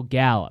Lamb, Michael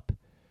Gallup,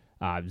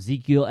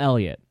 Ezekiel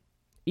Elliott.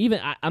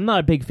 Even I'm not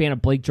a big fan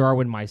of Blake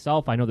Jarwin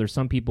myself. I know there's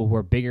some people who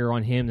are bigger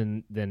on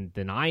him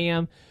than I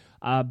am.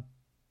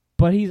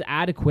 But he's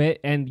adequate,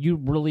 and you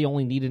really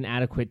only need an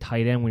adequate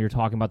tight end when you're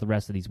talking about the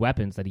rest of these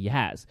weapons that he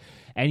has.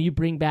 And you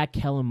bring back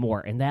Kellen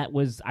Moore, and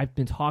I've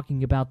been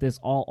talking about this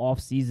all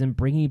offseason.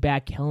 Bringing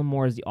back Kellen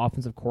Moore as the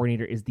offensive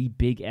coordinator is the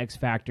big X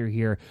factor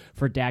here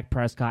for Dak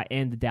Prescott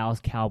and the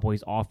Dallas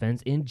Cowboys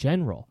offense in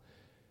general.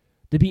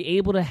 To be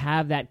able to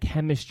have that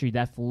chemistry,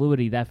 that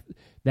fluidity,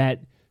 that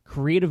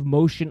creative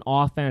motion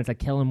offense that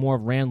Kellen Moore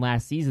ran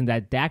last season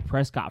that Dak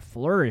Prescott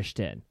flourished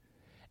in,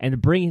 and to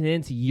bring it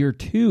into year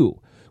 2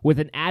 with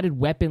an added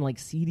weapon like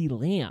CeeDee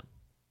Lamb.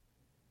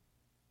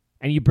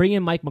 And you bring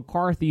in Mike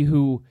McCarthy,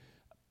 who,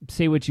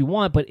 say what you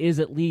want, but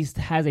at least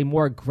has a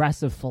more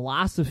aggressive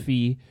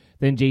philosophy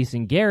than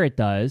Jason Garrett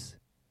does.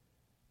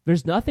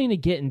 There's nothing to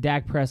get in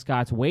Dak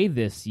Prescott's way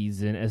this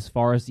season as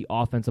far as the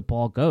offensive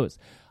ball goes.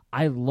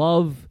 I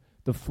love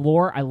the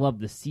floor. I love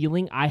the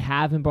ceiling. I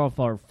have him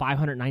for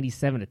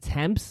 597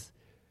 attempts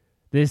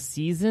this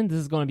season. This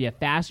is going to be a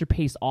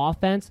faster-paced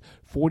offense,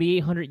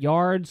 4,800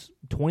 yards,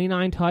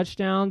 29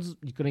 touchdowns.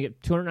 You're going to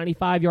get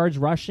 295 yards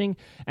rushing.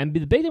 And the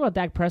big thing about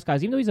Dak Prescott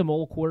is even though he's a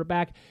mobile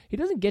quarterback, he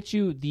doesn't get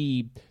you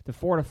the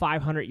 400 to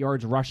 500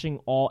 yards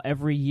rushing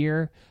every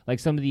year like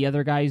some of the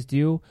other guys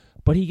do,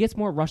 but he gets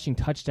more rushing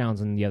touchdowns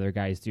than the other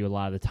guys do a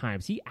lot of the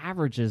times. He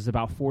averages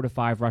about 4 to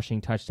 5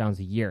 rushing touchdowns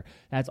a year.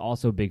 That's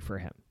also big for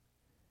him.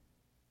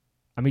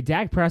 I mean,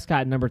 Dak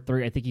Prescott at number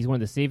 3, I think he's one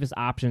of the safest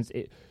options.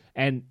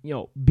 And,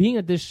 being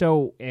at this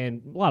show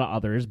and a lot of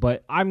others,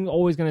 but I'm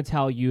always going to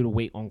tell you to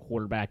wait on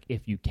quarterback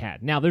if you can.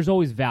 Now, there's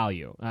always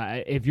value.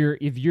 If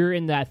you're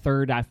in that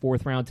 3rd, that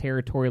 4th round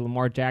territory,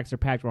 Lamar Jackson or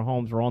Patrick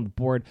Mahomes are on the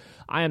board,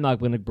 I am not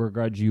going to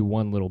begrudge you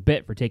one little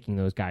bit for taking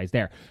those guys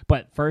there.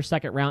 But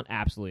 1st, 2nd round,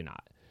 absolutely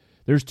not.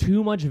 There's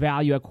too much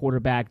value at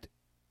quarterback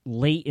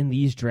late in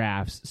these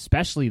drafts,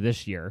 especially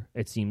this year,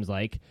 it seems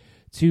like,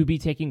 to be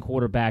taking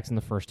quarterbacks in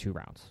the first 2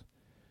 rounds.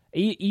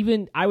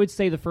 Even, I would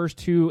say the first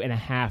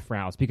 2.5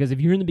 rounds, because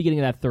if you're in the beginning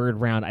of that 3rd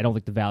round, I don't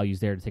think the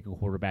value's there to take a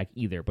quarterback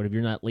either. But if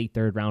you're not late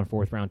 3rd round,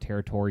 4th round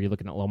territory, you're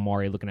looking at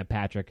Lamar, you're looking at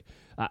Patrick,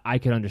 I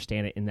can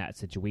understand it in that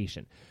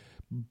situation.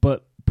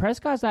 But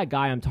Prescott's that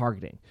guy I'm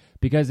targeting,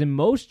 because in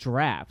most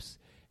drafts,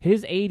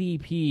 his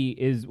ADP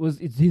is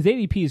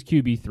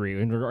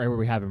QB3, and where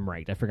we have him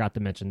ranked. I forgot to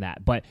mention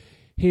that. But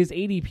his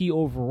ADP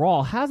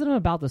overall has him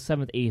about the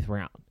 7th, 8th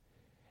round.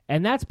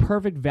 And that's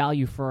perfect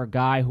value for a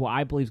guy who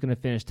I believe is going to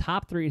finish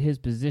top 3 at his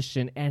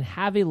position and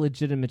have a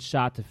legitimate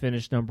shot to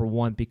finish number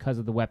 1 because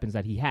of the weapons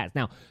that he has.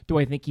 Now, do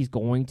I think he's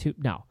going to?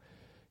 No.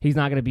 He's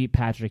not going to beat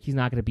Patrick. He's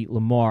not going to beat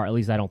Lamar. At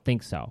least I don't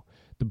think so,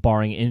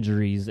 barring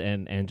injuries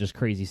and just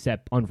crazy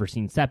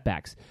unforeseen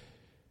setbacks.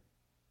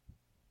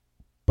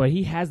 But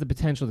he has the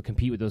potential to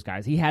compete with those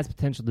guys. He has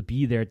potential to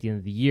be there at the end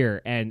of the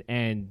year.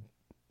 And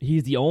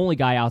he's the only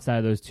guy outside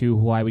of those 2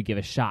 who I would give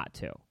a shot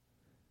to.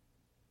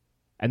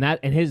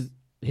 And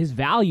his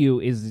value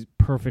is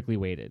perfectly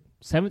weighted.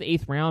 7th,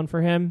 8th round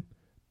for him,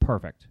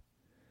 perfect.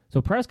 So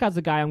Prescott's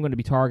the guy I'm going to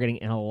be targeting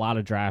in a lot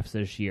of drafts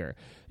this year.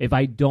 If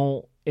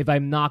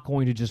I'm not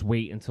going to just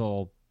wait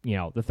until, the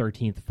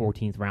 13th,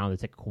 14th round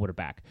to take a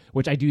quarterback,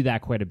 which I do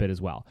that quite a bit as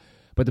well.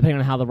 But depending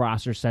on how the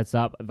roster sets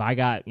up, if I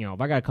got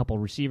a couple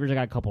receivers, I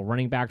got a couple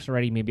running backs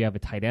already, maybe I have a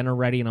tight end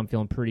already, and I'm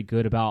feeling pretty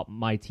good about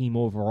my team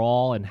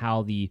overall and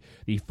how the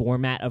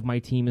format of my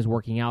team is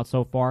working out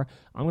so far,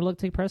 I'm going to look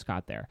to take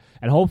Prescott there.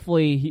 And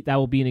hopefully that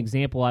will be an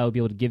example I will be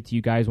able to give to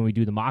you guys when we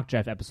do the mock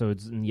draft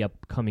episodes in the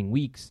upcoming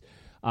weeks,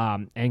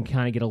 and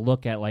kind of get a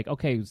look at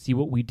see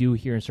what we do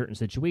here in certain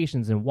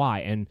situations and why,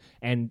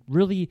 and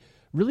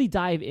really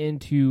dive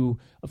into,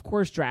 of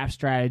course, draft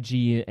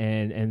strategy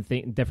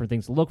and different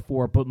things to look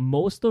for, but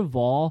most of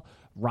all,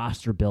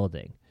 roster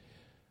building.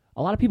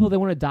 A lot of people, they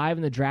want to dive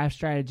into draft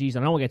strategies,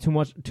 and I don't want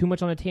to get too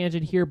much on a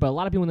tangent here, but a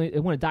lot of people, they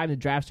want to dive into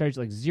draft strategies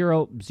like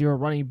zero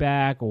running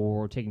back,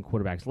 or taking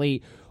quarterbacks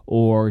late,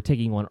 or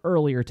taking one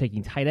early, or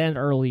taking tight end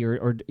early,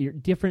 or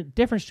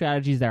different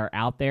strategies that are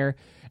out there.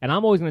 And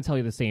I'm always going to tell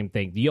you the same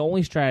thing. The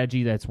only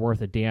strategy that's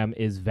worth a damn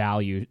is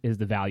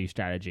the value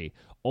strategy.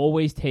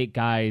 Always take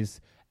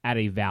guys at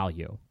a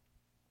value.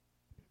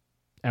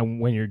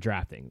 And when you're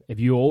drafting, if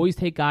you always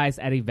take guys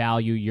at a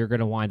value, you're going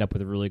to wind up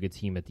with a really good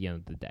team at the end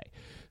of the day.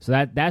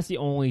 So that's the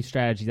only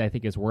strategy that I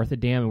think is worth a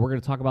damn, and we're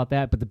going to talk about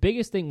that. But the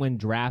biggest thing when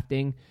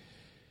drafting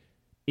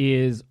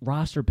is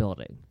roster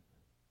building.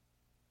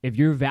 If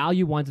your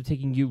value winds up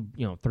taking you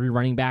 3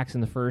 running backs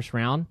in the first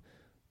round,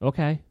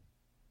 okay.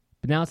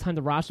 But now it's time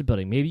to roster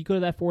building. Maybe you go to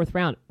that 4th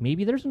round.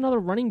 Maybe there's another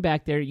running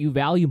back there you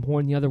value more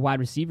than the other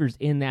wide receivers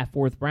in that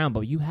 4th round,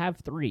 but you have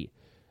 3.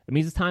 It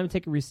means it's time to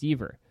take a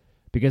receiver,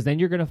 because then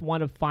you're going to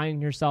want to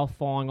find yourself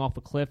falling off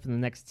a cliff in the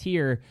next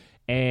tier,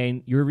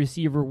 and your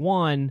receiver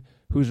 1,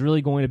 who's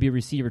really going to be a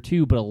receiver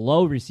 2, but a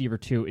low receiver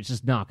 2, it's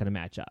just not going to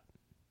match up.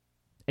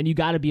 And you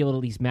got to be able to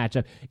at least match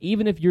up.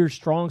 Even if your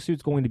strong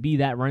suit's going to be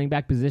that running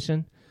back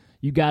position,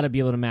 you got to be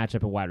able to match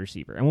up a wide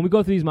receiver. And when we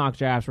go through these mock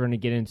drafts, we're going to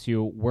get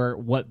into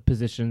what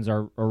positions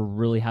are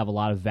really have a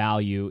lot of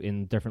value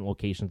in different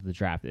locations of the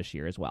draft this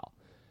year as well.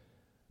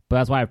 But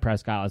that's why I have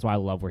Prescott. That's why I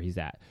love where he's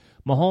at.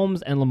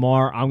 Mahomes and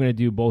Lamar, I'm going to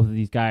do both of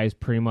these guys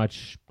pretty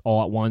much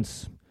all at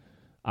once.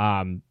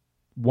 1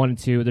 and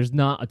 2. There's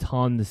not a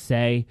ton to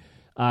say.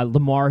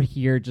 Lamar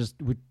here,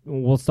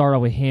 we'll start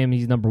off with him.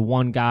 He's number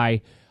 1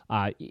 guy.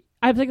 I've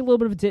taken a little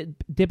bit of a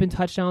dip in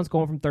touchdowns,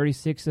 going from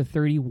 36 to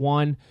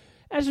 31.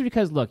 That's just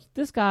because, look,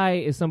 this guy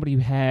is somebody who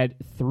had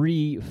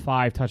 3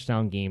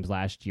 5-touchdown games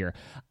last year.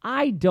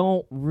 I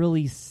don't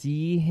really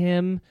see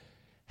him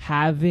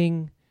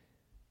having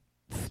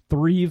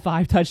 3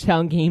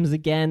 5-touchdown games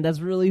again. That's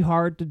really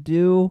hard to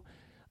do.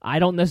 I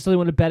don't necessarily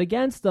want to bet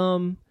against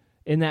him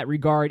in that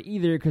regard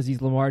either, because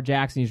he's Lamar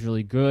Jackson. He's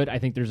really good. I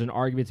think there's an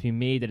argument to be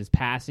made that his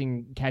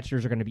passing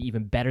catchers are going to be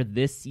even better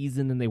this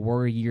season than they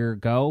were a year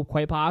ago,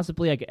 quite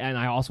possibly. And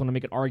I also want to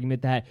make an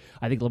argument that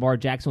I think Lamar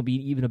Jackson will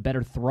be even a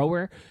better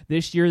thrower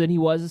this year than he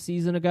was a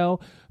season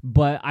ago.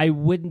 But I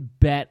wouldn't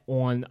bet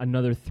on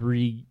another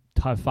 3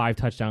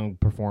 5-touchdown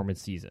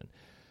performance season.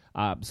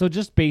 So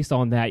just based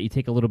on that, you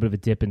take a little bit of a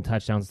dip in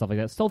touchdowns and stuff like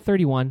that. Still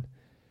 31.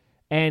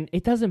 And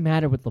it doesn't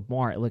matter with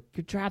Lamar. Like,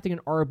 you're drafting an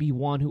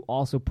RB1 who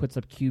also puts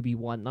up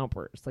QB1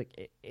 numbers.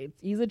 Like,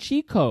 he's a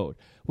cheat code.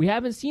 We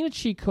haven't seen a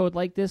cheat code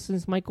like this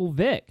since Michael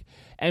Vick.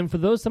 And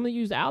for some of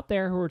you out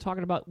there who are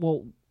talking about,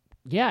 well,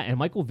 yeah, and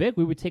Michael Vick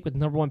we would take with the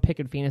number 1 pick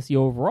in fantasy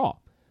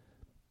overall.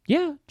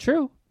 Yeah,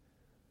 true.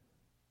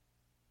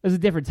 There's a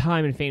different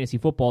time in fantasy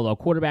football, though.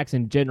 Quarterbacks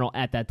in general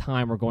at that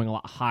time were going a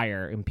lot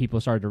higher, and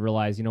people started to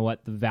realize, you know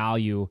what, the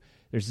value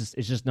it's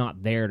just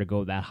not there to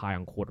go that high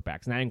on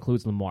quarterbacks, and that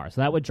includes Lamar.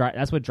 So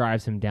that's what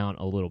drives him down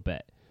a little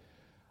bit.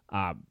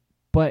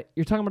 But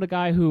you're talking about a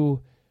guy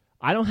who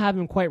I don't have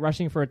him quite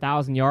rushing for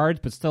 1,000 yards,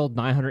 but still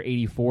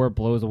 984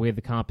 blows away the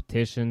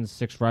competition,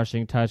 6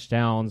 rushing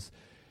touchdowns,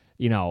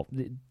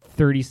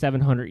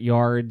 3,700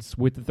 yards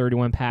with the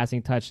 31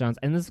 passing touchdowns.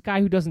 And this is a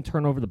guy who doesn't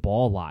turn over the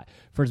ball a lot.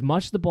 For as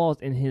much as the ball is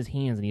in his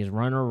hands and he's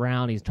running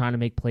around, he's trying to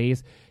make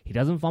plays, he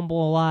doesn't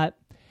fumble a lot.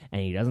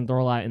 And he doesn't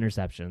throw a lot of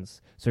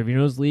interceptions. So if you're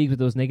in those leagues with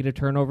those negative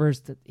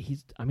turnovers,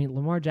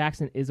 Lamar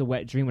Jackson is a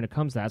wet dream when it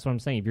comes to that. That's what I'm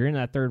saying. If you're in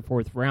that 3rd,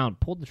 4th round,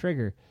 pull the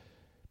trigger.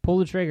 Pull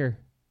the trigger.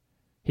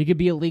 He could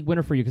be a league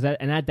winner for you,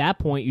 and at that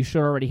point, you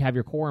should already have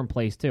your core in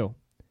place too.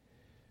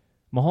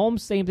 Mahomes,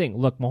 same thing.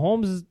 Look,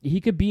 Mahomes,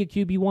 he could be a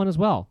QB1 as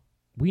well.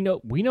 We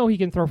know he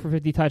can throw for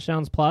 50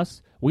 touchdowns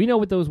plus. We know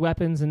with those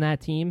weapons in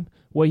that team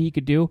what he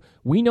could do.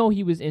 We know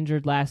he was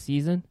injured last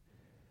season.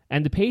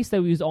 And the pace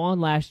that he was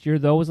on last year,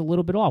 though, was a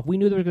little bit off. We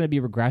knew there was going to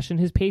be regression.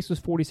 His pace was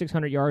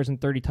 4,600 yards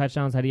and 30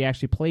 touchdowns had he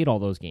actually played all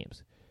those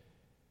games.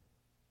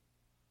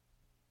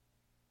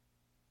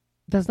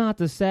 That's not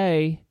to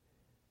say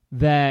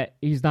that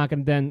he's not going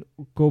to then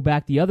go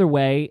back the other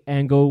way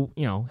and go,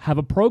 have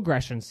a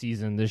progression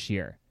season this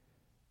year,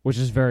 which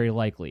is very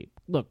likely.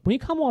 Look, when you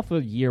come off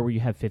a year where you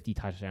have 50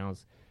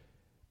 touchdowns,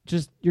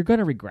 you're going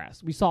to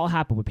regress. We saw it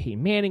happen with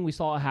Peyton Manning. We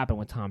saw it happen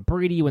with Tom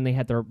Brady when they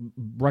had their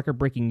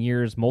record-breaking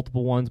years,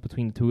 multiple ones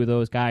between the two of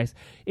those guys.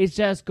 It's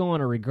just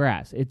going to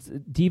regress.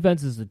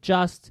 Defenses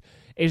adjust.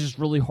 It's just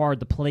really hard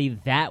to play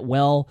that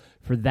well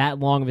for that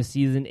long of a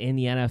season in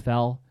the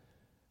NFL.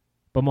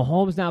 But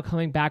Mahomes now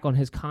coming back on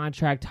his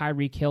contract.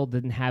 Tyreek Hill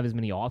didn't have as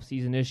many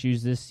offseason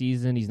issues this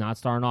season. He's not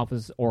starting off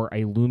or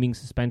a looming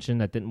suspension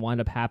that didn't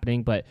wind up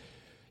happening, but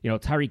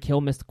Tyreek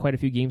Hill missed quite a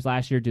few games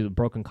last year due to a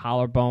broken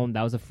collarbone.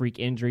 That was a freak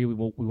injury. We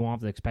won't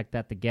have to expect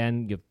that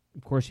again.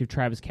 Of course, you have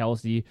Travis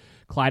Kelce,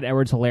 Clyde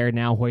Edwards-Helaire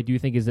now, who I do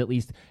think is at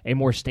least a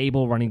more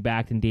stable running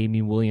back than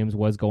Damian Williams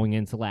was going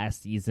into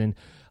last season.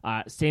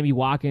 Sammy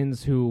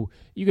Watkins, who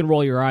you can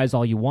roll your eyes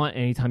all you want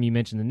anytime you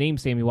mention the name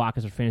Sammy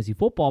Watkins for fantasy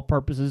football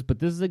purposes, but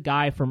this is a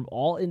guy from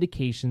all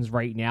indications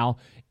right now,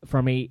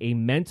 from a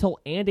mental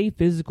and a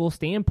physical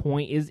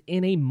standpoint, is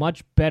in a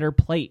much better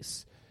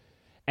place.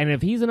 And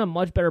if he's in a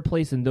much better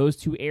place in those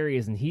two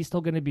areas, and he's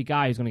still going to be a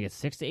guy who's going to get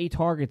 6 to 8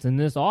 targets in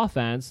this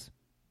offense,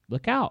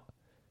 look out.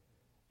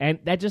 And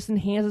that just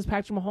enhances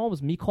Patrick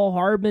Mahomes. Mecole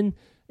Hardman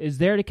is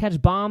there to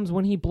catch bombs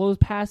when he blows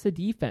past the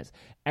defense.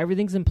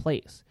 Everything's in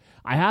place.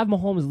 I have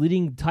Mahomes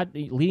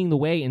leading the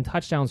way in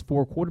touchdowns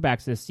for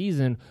quarterbacks this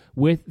season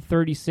with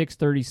 36,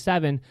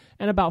 37,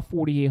 and about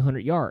 4,800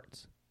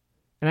 yards.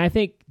 And I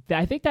think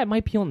that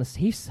might be on the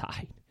safe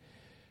side.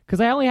 Because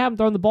I only have him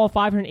throwing the ball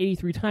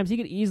 583 times. He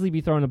could easily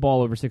be throwing the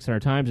ball over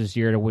 600 times this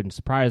year, and it wouldn't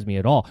surprise me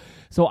at all.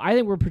 So I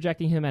think we're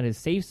projecting him at his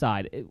safe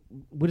side.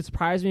 Would it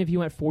surprise me if he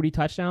went 40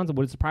 touchdowns? Or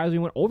would it surprise me if he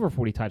went over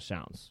 40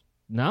 touchdowns?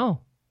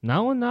 No.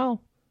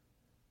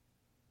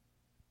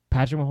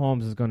 Patrick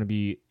Mahomes is going to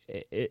be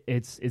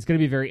it's going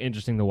to be very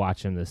interesting to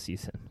watch him this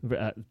season,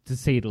 to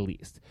say the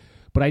least.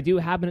 But I do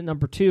have him at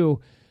number 2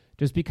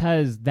 just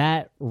because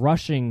that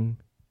rushing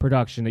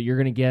production that you're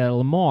going to get at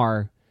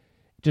Lamar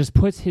just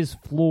puts his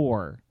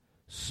floor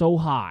so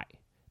high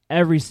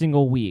every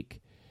single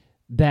week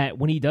that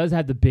when he does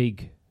have the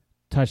big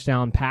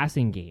touchdown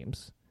passing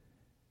games,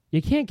 you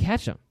can't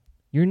catch him.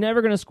 You're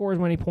never going to score as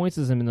many points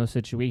as him in those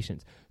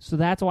situations. So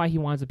that's why he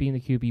winds up being the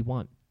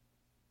QB1.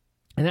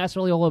 And that's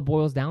really all it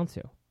boils down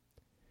to.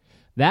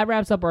 That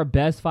wraps up our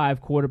best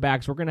 5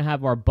 quarterbacks. We're going to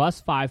have our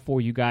bust 5 for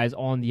you guys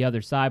on the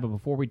other side. But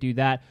before we do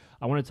that,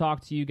 I want to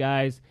talk to you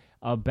guys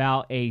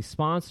about a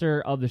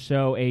sponsor of the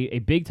show, a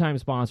big-time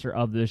sponsor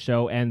of the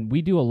show. And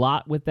we do a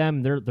lot with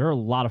them. They're a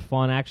lot of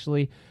fun,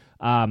 actually.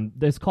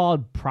 It's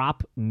called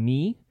Prop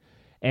Me.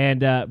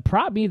 And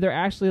Prop Me, they're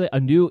actually a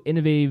new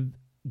innovative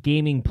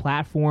gaming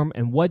platform.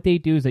 And what they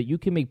do is that you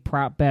can make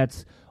prop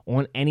bets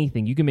on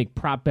anything. You can make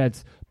prop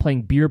bets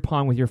playing beer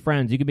pong with your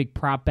friends. You can make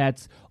prop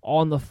bets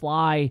on the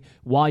fly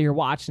while you're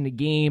watching the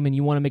game and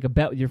you want to make a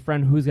bet with your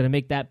friend who's going to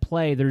make that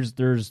play.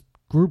 There's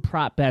group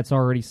prop bets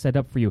already set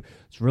up for you.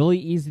 It's really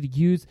easy to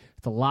use.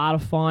 It's a lot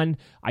of fun.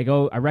 I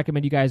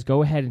recommend you guys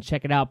go ahead and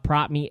check it out,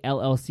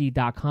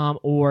 propmellc.com,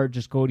 or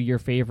just go to your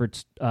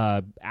favorite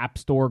app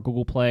store,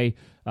 Google Play,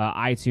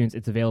 iTunes.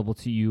 It's available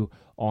to you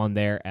on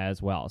there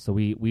as well. So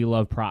we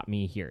love Prop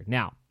Me here.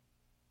 Now,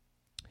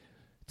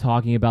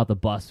 talking about the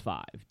Bust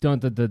 5. Dun,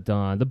 dun, dun,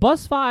 dun. The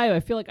Bust 5, I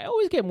feel like I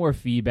always get more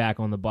feedback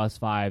on the Bust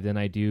 5 than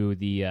I do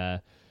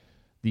the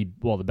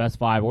Best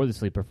 5 or the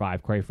Sleeper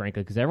 5, quite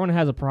frankly, because everyone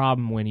has a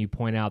problem when you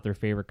point out their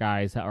favorite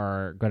guys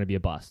are going to be a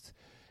bust.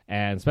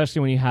 And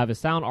especially when you have a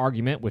sound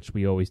argument, which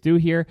we always do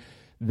here,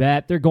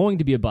 that they're going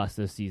to be a bust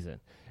this season.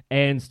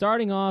 And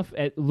starting off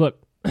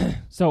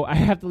so I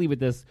have to leave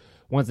with this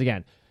once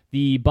again.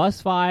 The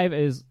Bust 5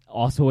 is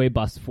also a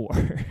Bust 4.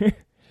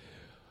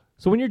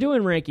 So when you're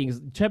doing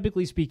rankings,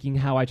 typically speaking,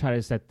 how I try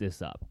to set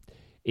this up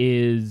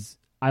is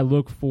I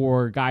look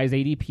for guys'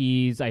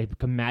 ADPs, I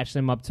can match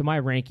them up to my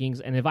rankings,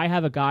 and if I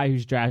have a guy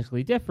who's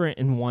drastically different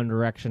in one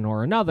direction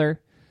or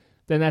another,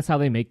 then that's how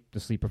they make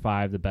the Sleeper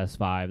 5, the Best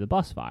 5, the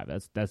Bust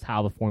 5. That's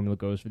how the formula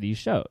goes for these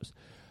shows.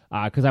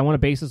 Because I want to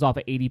base this off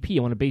of ADP.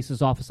 I want to base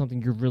this off of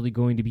something you're really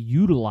going to be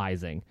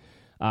utilizing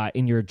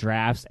in your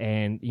drafts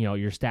and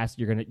your stats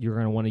you're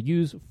gonna want to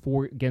use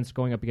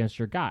going up against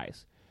your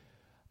guys.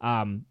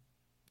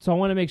 So I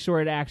want to make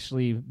sure it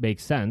actually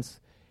makes sense.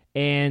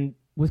 And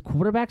with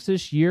quarterbacks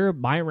this year,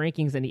 my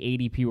rankings and the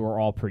ADP were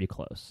all pretty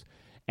close.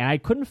 And I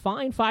couldn't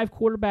find 5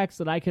 quarterbacks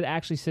that I could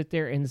actually sit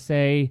there and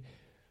say,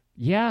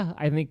 yeah,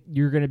 I think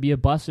you're going to be a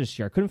bust this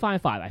year. I couldn't find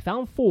 5. I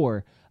found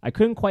 4. I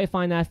couldn't quite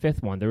find that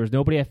 5th one. There was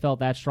nobody I felt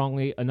that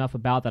strongly enough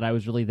about that I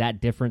was really that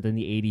different than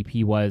the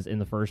ADP was in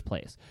the first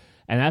place.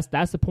 And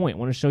that's the point. I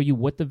want to show you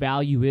what the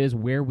value is,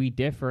 where we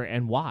differ,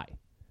 and why.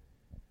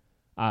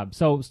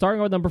 So starting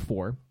with number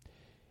 4.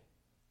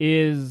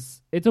 I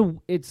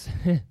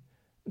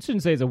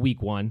shouldn't say it's a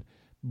weak one,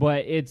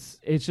 but it's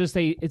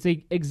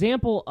a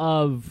example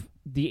of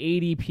the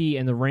ADP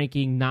and the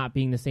ranking not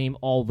being the same,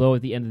 although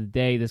at the end of the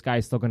day, this guy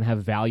is still going to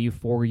have value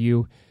for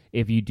you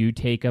if you do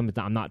take him.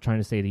 I'm not trying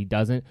to say that he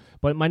doesn't,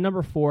 but my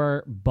number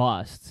 4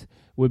 bust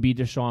would be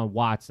Deshaun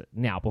Watson.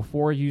 Now,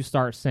 before you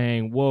start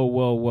saying,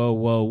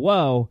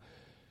 whoa,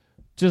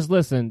 just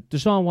listen,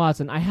 Deshaun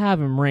Watson, I have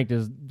him ranked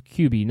as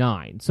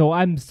QB9, so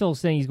I'm still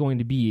saying he's going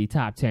to be a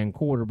top 10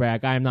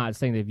 quarterback. I'm not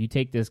saying that if you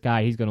take this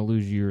guy, he's going to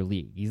lose you your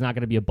league. He's not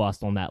going to be a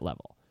bust on that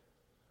level.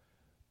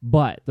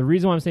 But the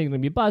reason why I'm saying he's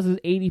going to be a bust is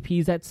ADP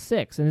is at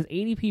 6, and his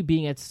ADP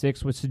being at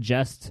 6 would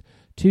suggest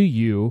to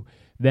you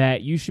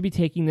that you should be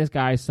taking this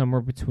guy somewhere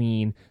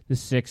between the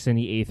 6th and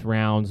the 8th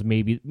rounds,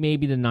 maybe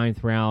the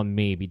 9th round,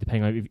 maybe,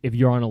 depending on if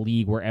you're on a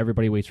league where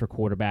everybody waits for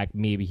quarterback,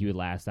 maybe he would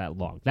last that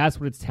long. That's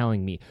what it's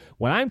telling me.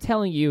 What I'm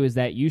telling you is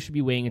that you should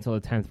be waiting until the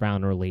 10th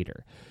round or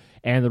later.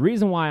 And the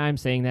reason why I'm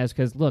saying that is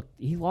because, look,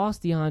 he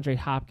lost DeAndre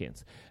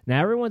Hopkins.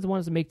 Now, everyone's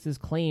wants to make this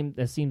claim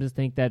that seems to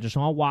think that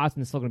Deshaun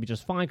Watson is still going to be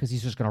just fine because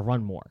he's just going to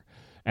run more.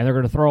 And they're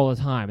going to throw all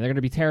the time. They're going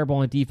to be terrible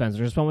on defense.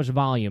 There's so much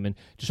volume. And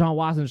Deshaun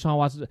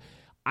Watson.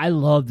 I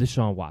love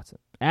Deshaun Watson.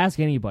 Ask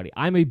anybody.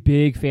 I'm a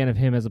big fan of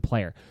him as a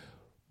player.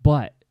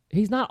 But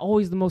he's not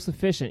always the most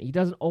efficient. He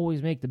doesn't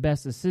always make the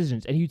best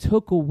decisions. And you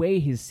took away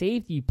his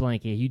safety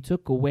blanket. You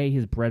took away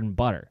his bread and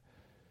butter.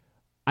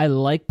 I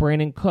like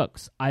Brandon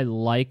Cooks. I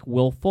like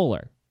Will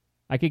Fuller.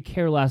 I could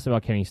care less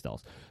about Kenny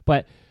Stills.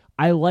 But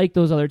I like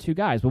those other 2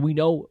 guys. But we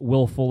know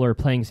Will Fuller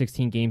playing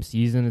 16-game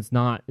season. It's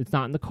not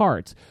in the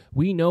cards.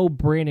 We know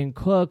Brandon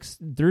Cooks.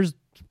 There's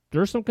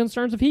some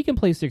concerns if he can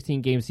play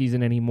 16-game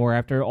season anymore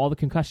after all the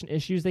concussion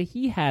issues that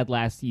he had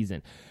last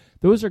season.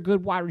 Those are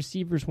good wide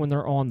receivers when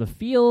they're on the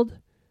field.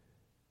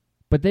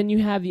 But then you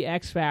have the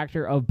X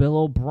factor of Bill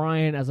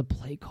O'Brien as a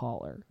play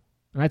caller.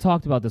 And I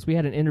talked about this. We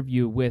had an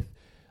interview with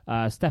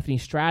Stephanie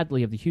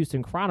Stradley of the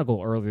Houston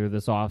Chronicle earlier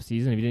this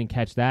offseason. If you didn't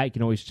catch that, you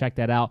can always check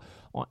that out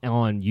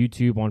on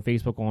YouTube, on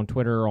Facebook, on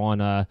Twitter,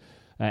 on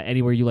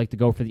anywhere you like to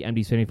go for the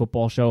MD's Fantasy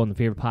Football Show on the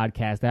favorite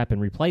podcast app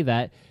and replay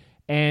that.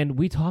 And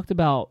we talked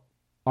about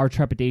our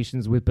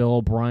trepidations with Bill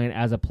O'Brien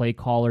as a play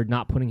caller,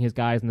 not putting his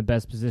guys in the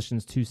best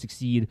positions to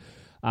succeed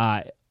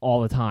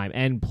all the time,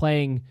 and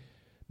playing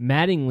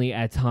maddeningly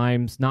at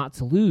times not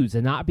to lose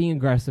and not being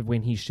aggressive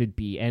when he should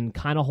be, and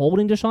kind of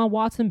holding Deshaun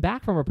Watson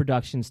back from a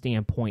production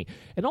standpoint.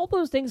 And all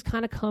those things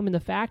kind of come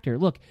into factor.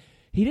 Look,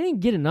 he didn't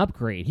get an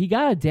upgrade. He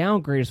got a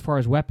downgrade as far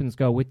as weapons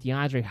go with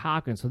DeAndre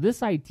Hopkins. So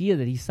this idea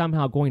that he's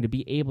somehow going to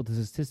be able to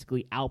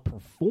statistically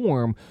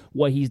outperform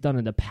what he's done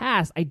in the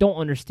past, I don't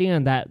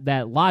understand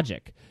that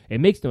logic.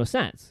 It makes no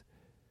sense.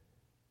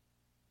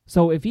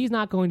 So if he's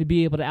not going to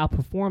be able to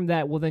outperform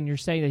that, well, then you're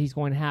saying that he's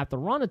going to have to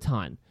run a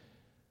ton.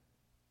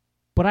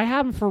 But I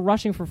have him for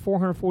rushing for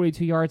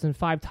 442 yards and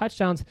 5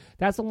 touchdowns.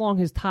 That's along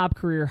his top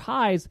career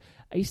highs.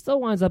 He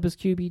still winds up as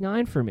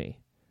QB9 for me.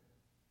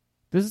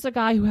 This is a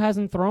guy who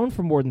hasn't thrown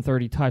for more than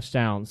 30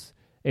 touchdowns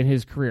in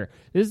his career.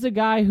 This is a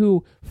guy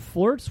who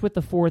flirts with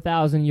the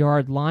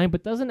 4,000-yard line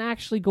but doesn't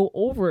actually go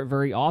over it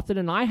very often,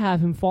 and I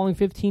have him falling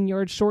 15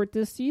 yards short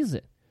this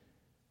season.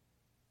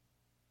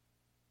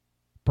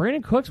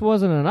 Brandon Cooks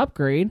wasn't an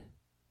upgrade.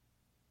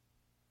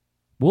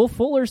 Will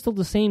Fuller's still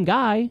the same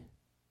guy.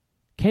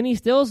 Kenny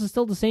Stills is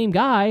still the same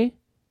guy.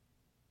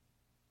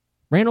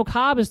 Randall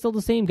Cobb is still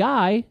the same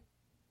guy.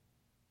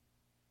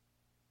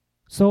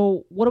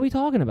 So what are we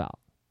talking about?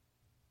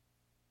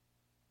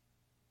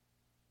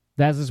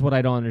 That's just what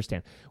I don't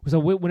understand. So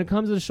when it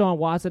comes to Deshaun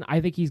Watson,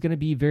 I think he's going to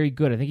be very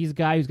good. I think he's a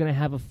guy who's going to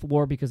have a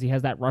floor because he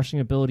has that rushing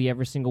ability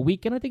every single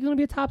week, and I think he's going to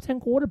be a top 10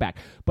 quarterback.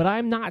 But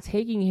I'm not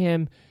taking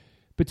him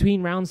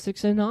between rounds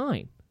 6 and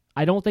 9.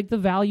 I don't think the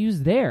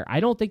value's there. I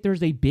don't think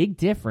there's a big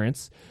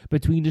difference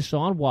between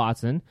Deshaun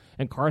Watson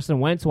and Carson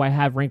Wentz, who I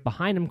have ranked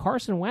behind him.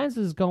 Carson Wentz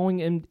is going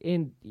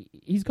in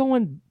he's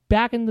going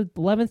back in the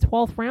 11th,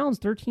 12th rounds,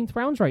 13th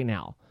rounds right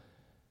now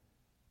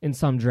in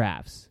some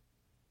drafts.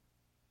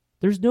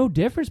 There's no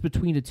difference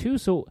between the two.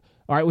 So,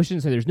 all right, we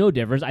shouldn't say there's no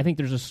difference. I think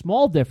there's a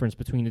small difference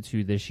between the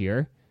two this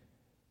year.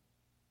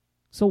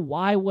 So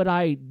why would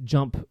I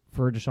jump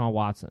for Deshaun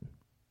Watson?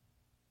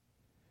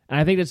 And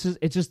I think it's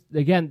just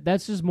again,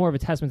 that's just more of a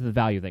testament to the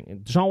value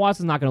thing. Deshaun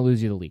Watson's not going to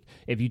lose you the league.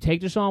 If you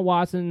take Deshaun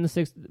Watson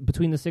in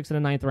between the 6th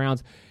and the 9th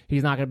rounds,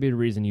 he's not going to be the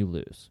reason you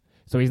lose.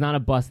 So he's not a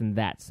bust in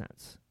that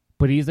sense.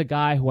 But he's a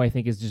guy who I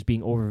think is just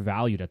being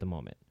overvalued at the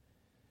moment.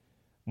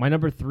 My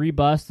number 3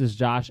 bust is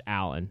Josh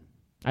Allen.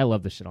 I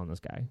love the shit on this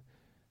guy.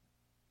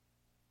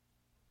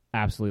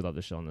 Absolutely love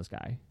the shit on this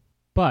guy.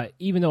 But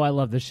even though I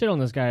love the shit on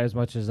this guy as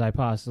much as I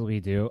possibly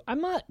do, I'm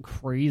not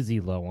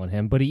crazy low on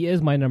him, but he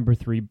is my number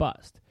 3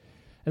 bust.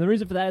 And the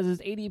reason for that is his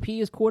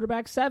ADP is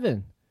quarterback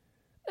 7.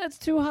 That's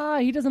too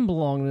high. He doesn't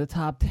belong in the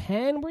top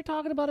 10. We're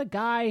talking about a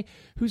guy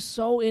who's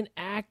so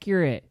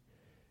inaccurate.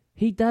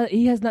 He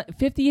has not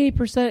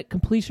 58%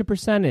 completion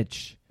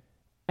percentage.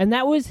 And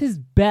that was his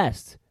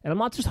best. And I'm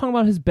not just talking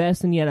about his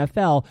best in the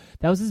NFL.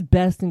 That was his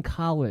best in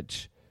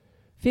college.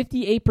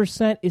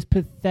 58% is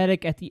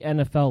pathetic at the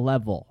NFL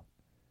level.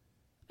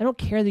 I don't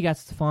care that he got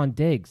Stephon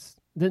Diggs.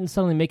 It didn't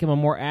suddenly make him a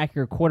more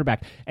accurate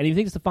quarterback. And if you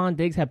think Stephon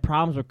Diggs had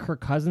problems with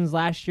Kirk Cousins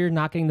last year,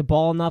 not getting the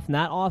ball enough in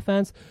that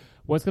offense,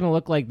 what's going to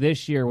look like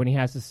this year when he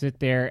has to sit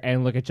there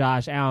and look at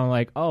Josh Allen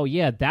like, oh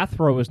yeah, that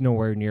throw was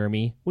nowhere near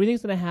me. What do you think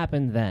is going to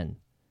happen then?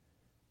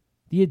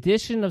 The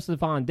addition of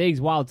Stephon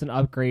Diggs, while it's an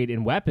upgrade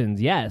in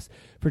weapons, yes.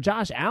 For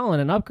Josh Allen,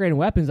 an upgrade in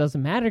weapons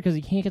doesn't matter because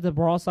he can't get the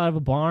ball side of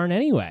a barn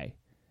anyway.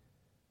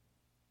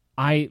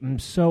 I am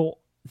so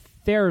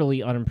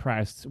thoroughly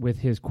unimpressed with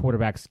his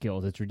quarterback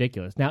skills. It's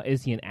ridiculous. Now,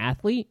 is he an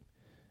athlete?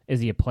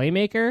 Is he a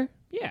playmaker?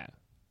 Yeah.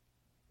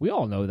 We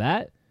all know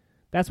that.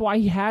 That's why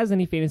he has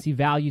any fantasy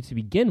value to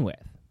begin with.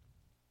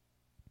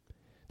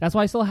 That's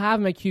why I still have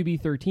him at QB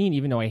 13,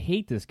 even though I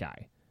hate this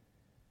guy.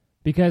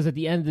 Because at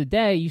the end of the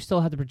day, you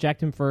still have to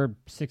project him for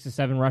 6 to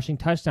 7 rushing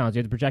touchdowns. You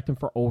have to project him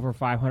for over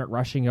 500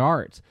 rushing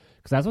yards.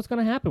 Because that's what's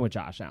going to happen with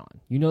Josh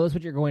Allen. You know that's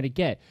what you're going to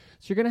get.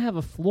 So you're going to have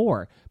a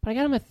floor. But I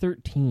got him at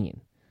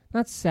 13,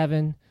 not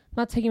 7.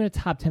 I'm not taking him to the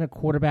top 10 of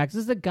quarterbacks.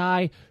 This is a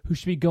guy who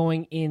should be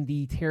going in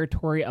the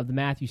territory of the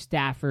Matthew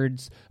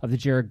Staffords, of the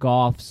Jared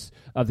Goffs,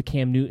 of the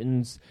Cam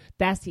Newtons.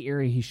 That's the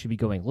area he should be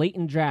going. Late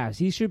in drafts,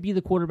 he should be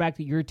the quarterback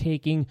that you're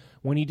taking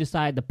when you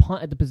decide to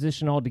punt at the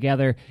position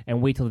altogether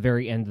and wait till the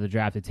very end of the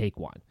draft to take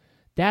one.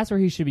 That's where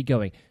he should be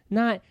going.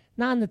 Not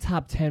in the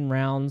top 10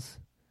 rounds.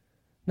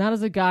 Not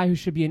as a guy who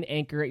should be an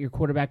anchor at your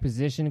quarterback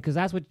position, because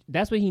that's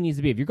what he needs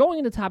to be. If you're going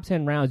in the top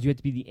 10 rounds, you have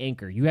to be the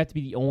anchor. You have to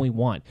be the only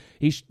one.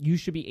 You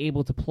should be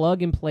able to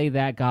plug and play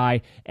that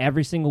guy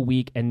every single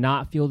week and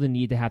not feel the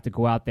need to have to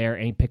go out there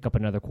and pick up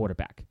another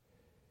quarterback.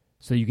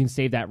 So you can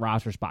save that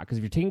roster spot. Because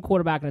if you're taking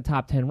quarterback in the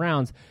top 10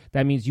 rounds,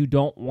 that means you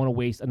don't want to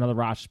waste another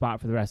roster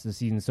spot for the rest of the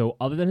season. So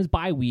other than his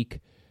bye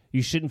week,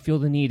 you shouldn't feel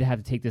the need to have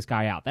to take this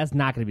guy out. That's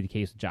not going to be the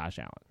case with Josh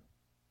Allen.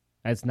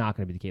 That's not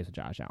going to be the case with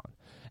Josh Allen.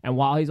 And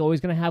while he's always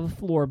going to have a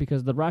floor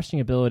because of the rushing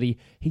ability,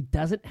 he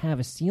doesn't have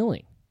a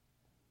ceiling.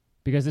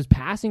 Because his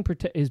passing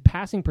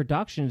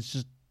production is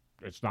just,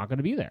 it's not going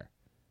to be there.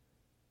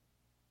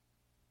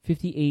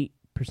 58%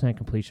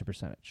 completion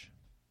percentage.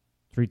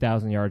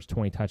 3,000 yards,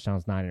 20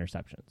 touchdowns, 9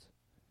 interceptions.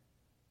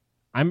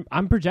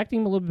 I'm projecting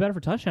him a little bit better for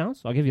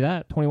touchdowns. I'll give you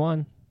that.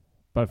 21.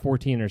 But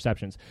 14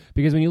 interceptions.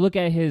 Because when you look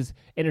at his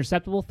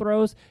interceptable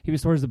throws, he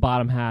was towards the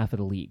bottom half of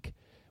the league.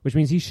 Which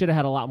means he should have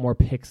had a lot more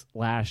picks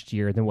last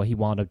year than what he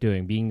wound up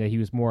doing, being that he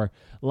was more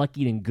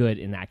lucky than good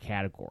in that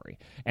category.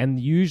 And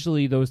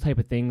usually those type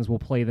of things will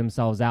play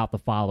themselves out the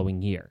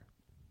following year.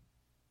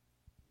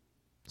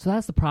 So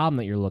that's the problem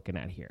that you're looking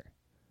at here.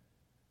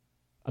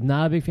 I'm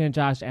not a big fan of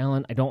Josh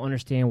Allen. I don't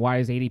understand why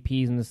his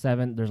ADP is in the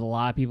 7th. There's a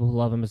lot of people who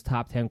love him as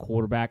top 10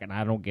 quarterback, and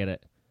I don't get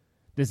it.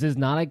 This is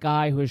not a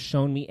guy who has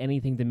shown me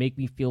anything to make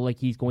me feel like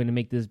he's going to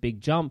make this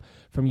big jump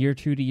from year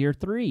 2 to year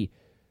 3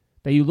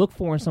 that you look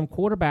for in some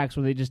quarterbacks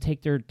where they just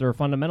take their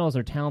fundamentals,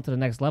 their talent to the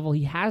next level.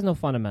 He has no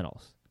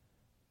fundamentals.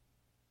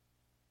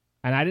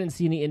 And I didn't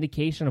see any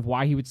indication of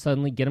why he would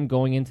suddenly get him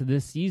going into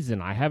this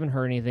season. I haven't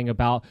heard anything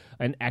about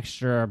an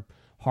extra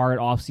hard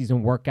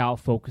offseason workout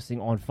focusing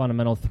on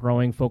fundamental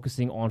throwing,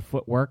 focusing on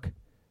footwork.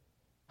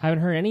 Haven't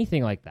heard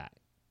anything like that.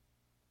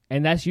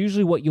 And that's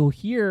usually what you'll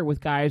hear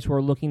with guys who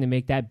are looking to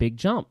make that big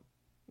jump.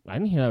 I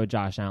didn't hear that with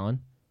Josh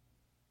Allen.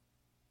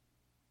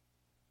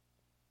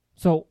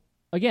 So,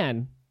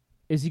 again,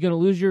 is he going to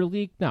lose your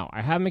league? No.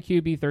 I have him at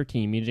QB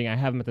 13, meaning I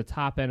have him at the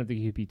top end of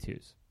the QB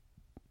 2s.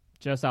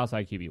 Just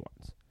outside QB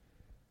 1s.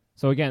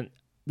 So, again,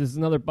 this is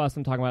another bust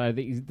I'm talking about. I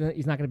think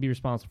he's not going to be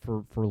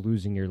responsible for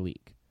losing your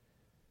league.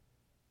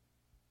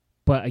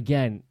 But,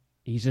 again,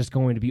 he's just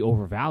going to be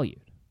overvalued.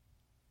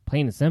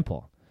 Plain and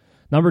simple.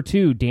 Number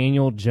 2,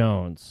 Daniel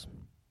Jones.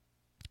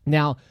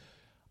 Now,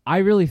 I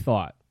really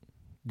thought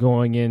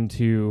going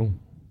into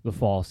the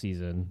fall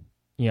season,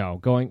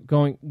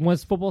 going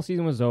once football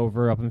season was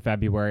over up in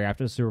February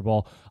after the Super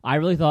Bowl, I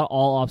really thought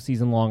all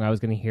offseason long I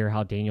was going to hear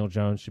how Daniel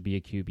Jones should be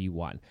a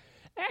QB1.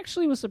 I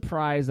actually was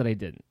surprised that I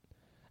didn't,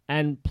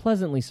 and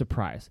pleasantly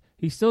surprised.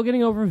 He's still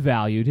getting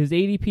overvalued. His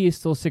ADP is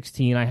still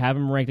 16. I have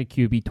him ranked at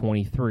QB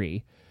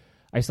 23.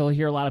 I still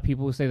hear a lot of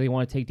people who say they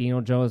want to take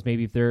Daniel Jones,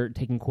 maybe if they're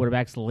taking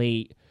quarterbacks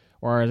late,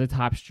 or as a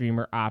top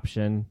streamer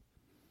option.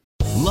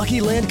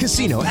 Lucky Land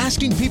Casino,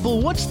 asking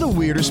people, what's the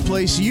weirdest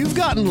place you've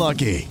gotten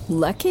lucky?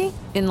 Lucky?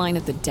 In line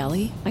at the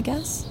deli, I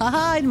guess?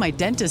 Aha, in my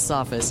dentist's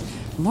office.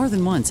 More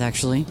than once,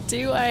 actually.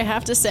 Do I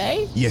have to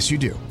say? Yes, you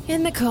do.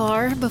 In the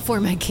car,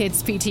 before my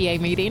kids' PTA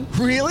meeting.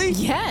 Really?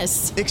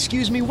 Yes.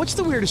 Excuse me, what's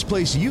the weirdest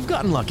place you've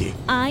gotten lucky?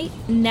 I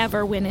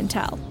never win and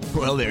tell.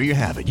 Well, there you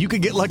have it. You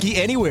can get lucky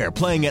anywhere,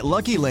 playing at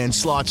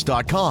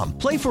LuckyLandSlots.com.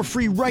 Play for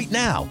free right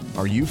now.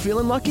 Are you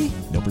feeling lucky?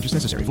 No purchase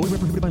necessary. Void where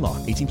prohibited by law.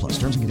 18+.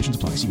 Terms and conditions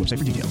apply. See website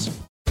for details.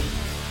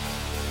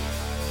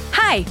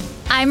 Hi,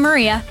 I'm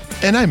Maria.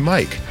 And I'm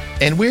Mike.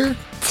 And we're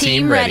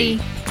Team Ready.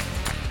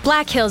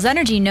 Black Hills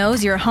Energy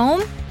knows your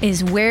home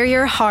is where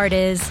your heart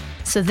is,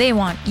 so they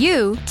want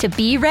you to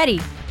be ready.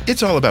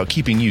 It's all about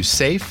keeping you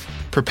safe,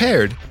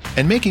 prepared,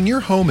 and making your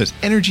home as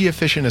energy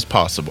efficient as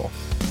possible.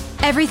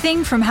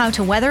 Everything from how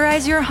to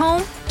weatherize your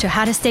home to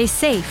how to stay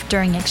safe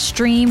during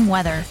extreme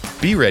weather.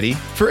 Be ready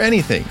for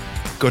anything.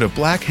 Go to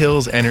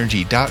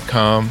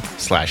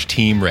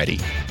blackhillsenergy.com/team ready.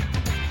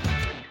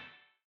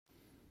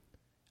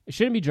 I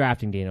shouldn't be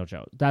drafting Daniel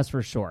Jones, that's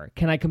for sure.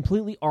 Can I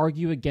completely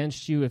argue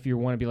against you if you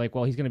want to be like,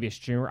 well, he's going to be a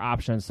streamer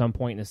option at some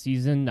point in the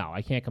season? No,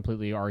 I can't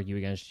completely argue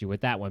against you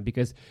with that one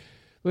because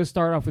let's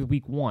start off with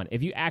week 1.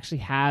 If you actually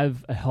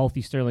have a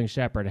healthy Sterling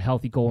Shepard, a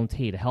healthy Golden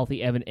Tate, a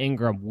healthy Evan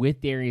Ingram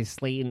with Darius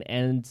Slayton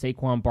and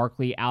Saquon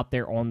Barkley out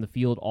there on the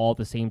field all at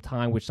the same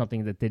time, which is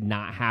something that did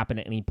not happen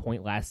at any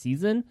point last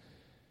season,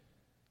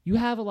 you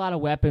have a lot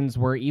of weapons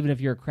where even if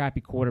you're a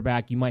crappy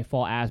quarterback, you might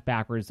fall ass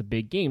backwards to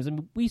big games.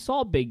 And we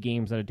saw big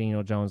games out of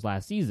Daniel Jones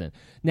last season.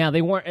 Now,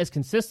 they weren't as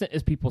consistent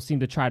as people seem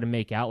to try to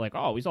make out, like,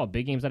 oh, we saw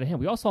big games out of him.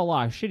 We also saw a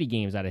lot of shitty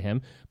games out of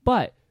him.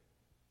 But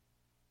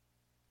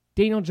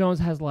Daniel Jones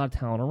has a lot of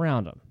talent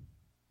around him.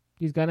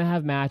 He's going to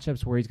have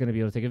matchups where he's going to be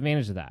able to take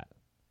advantage of that.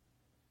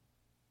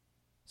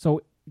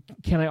 So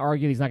can I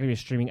argue that he's not going to be a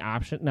streaming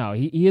option? No,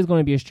 he is going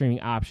to be a streaming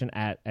option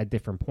at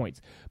different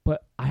points.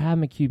 But I have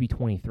him at QB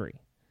 23.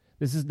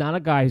 This is not a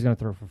guy who's going to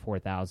throw for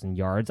 4,000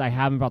 yards. I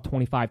have him about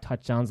 25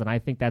 touchdowns, and I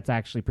think that's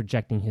actually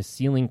projecting his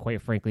ceiling,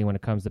 quite frankly, when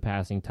it comes to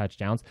passing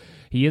touchdowns.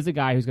 He is a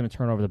guy who's going to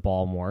turn over the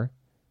ball more.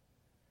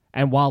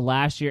 And while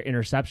last year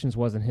interceptions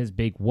wasn't his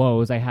big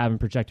woes, I have him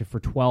projected for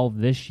 12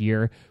 this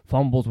year.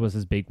 Fumbles was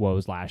his big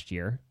woes last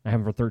year. I have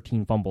him for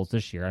 13 fumbles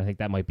this year. I think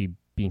that might be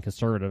being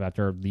conservative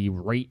after the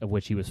rate of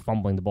which he was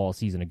fumbling the ball a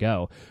season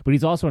ago. But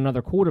he's also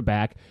another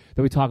quarterback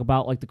that we talk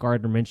about, like the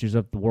Gardner Minshews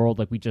of the world,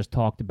 like we just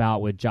talked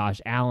about with Josh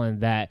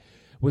Allen, that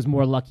was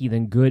more lucky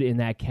than good in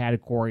that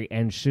category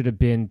and should have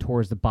been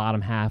towards the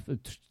bottom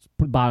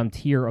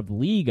tier of the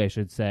league, I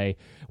should say,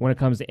 when it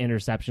comes to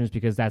interceptions,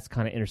 because that's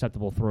kind of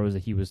interceptable throws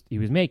that he was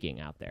making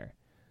out there.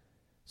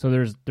 So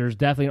there's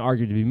definitely an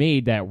argument to be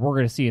made that we're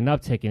going to see an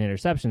uptick in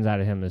interceptions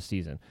out of him this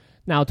season.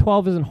 Now,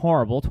 12 isn't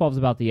horrible. 12 is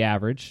about the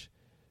average.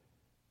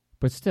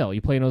 But still, you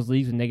play in those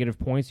leagues with negative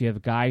points, you have a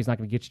guy who's not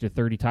going to get you to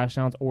 30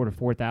 touchdowns or to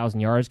 4,000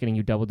 yards, getting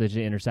you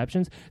double-digit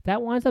interceptions.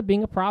 That winds up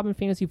being a problem in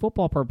fantasy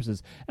football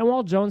purposes. And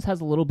while Jones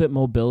has a little bit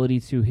mobility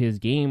to his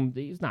game,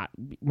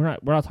 we're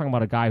not talking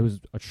about a guy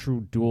who's a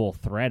true dual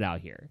threat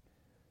out here.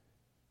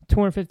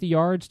 250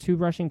 yards, 2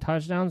 rushing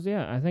touchdowns,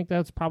 yeah, I think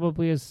that's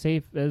probably as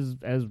safe, as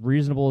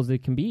reasonable as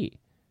it can be.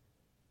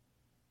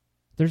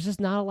 There's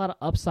just not a lot of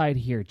upside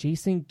here.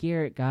 Jason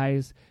Garrett,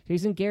 guys.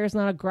 Jason Garrett's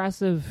not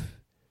aggressive.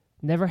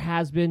 Never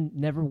has been,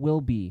 never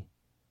will be.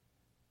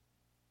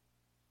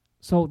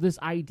 So this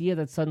idea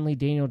that suddenly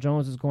Daniel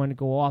Jones is going to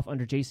go off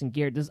under Jason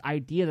Garrett, this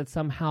idea that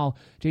somehow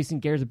Jason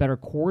Garrett is a better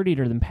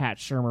coordinator than Pat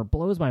Shurmur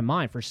blows my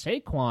mind. For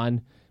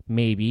Saquon,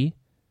 maybe,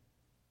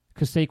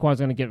 because Saquon's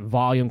going to get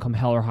volume come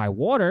hell or high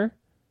water.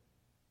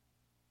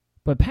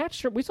 But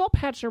we saw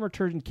Pat Shurmur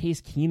turn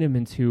Case Keenum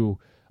into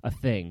a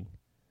thing.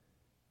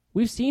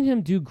 We've seen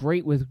him do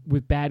great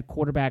with bad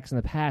quarterbacks in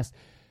the past.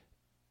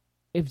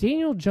 If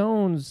Daniel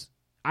Jones...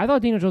 I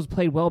thought Daniel Jones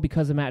played well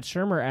because of Matt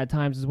Shurmur at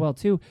times as well,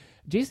 too.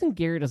 Jason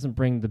Garrett doesn't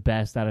bring the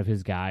best out of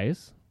his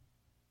guys.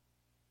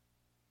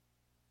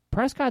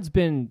 Prescott's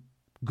been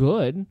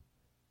good,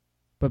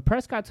 but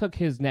Prescott took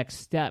his next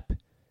step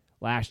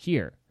last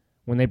year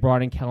when they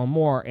brought in Kellen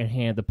Moore and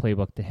handed the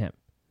playbook to him.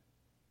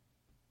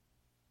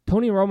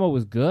 Tony Romo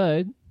was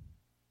good.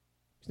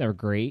 He's never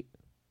great.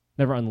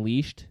 Never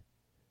unleashed.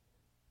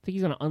 Think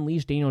he's going to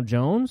unleash Daniel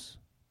Jones?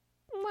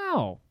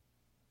 No.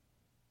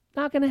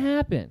 Not going to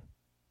happen.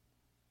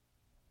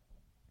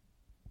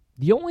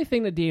 The only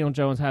thing that Daniel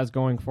Jones has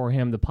going for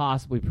him to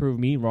possibly prove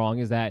me wrong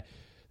is that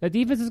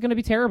defense is going to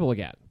be terrible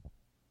again.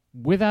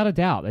 Without a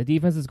doubt. That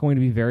defense is going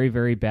to be very,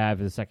 very bad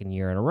for the second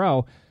year in a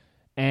row.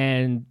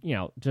 And,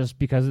 just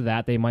because of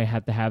that, they might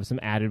have to have some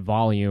added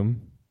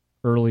volume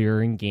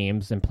earlier in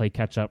games and play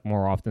catch-up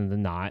more often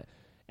than not.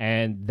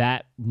 And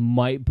that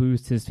might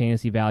boost his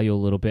fantasy value a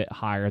little bit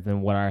higher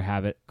than what I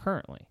have it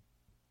currently.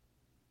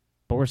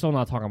 But we're still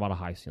not talking about a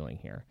high ceiling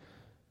here.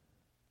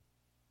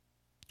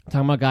 We're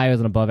talking about a guy who has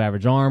an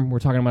above-average arm. We're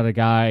talking about a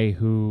guy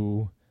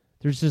who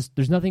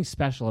there's nothing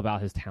special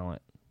about his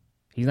talent.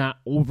 He's not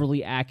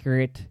overly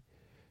accurate.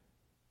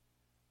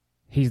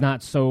 He's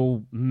not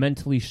so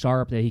mentally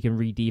sharp that he can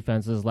read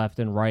defenses left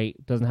and right.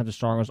 Doesn't have the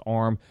strongest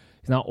arm.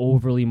 He's not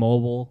overly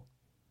mobile.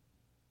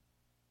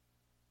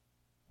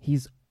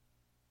 He's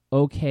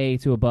okay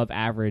to above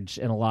average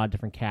in a lot of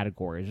different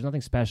categories. There's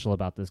nothing special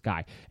about this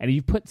guy. And if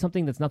you put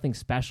something that's nothing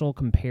special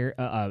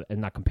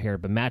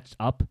but matched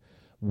up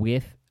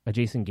with a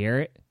Jason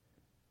Garrett,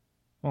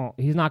 well,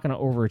 he's not going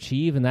to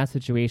overachieve in that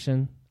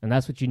situation, and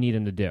that's what you need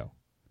him to do.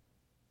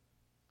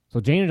 So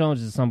Daniel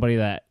Jones is somebody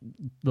that,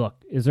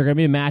 look, is there going to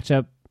be a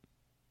matchup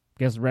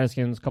against the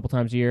Redskins a couple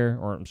times a year,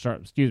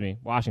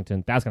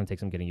 Washington, that's going to take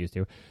some getting used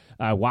to,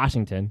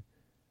 Washington,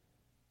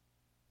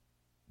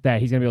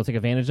 that he's going to be able to take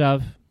advantage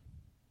of?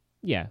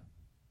 Yeah,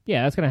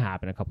 that's going to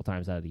happen a couple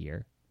times out of the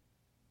year.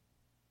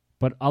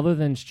 But other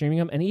than streaming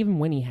him, and even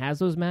when he has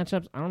those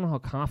matchups, I don't know how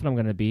confident I'm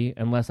going to be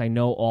unless I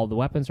know all the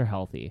weapons are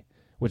healthy,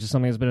 which is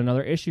something that's been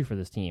another issue for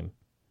this team,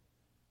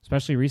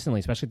 especially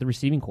recently, especially the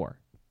receiving core.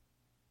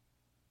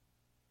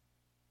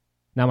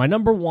 Now, my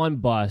number one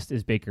bust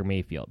is Baker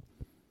Mayfield.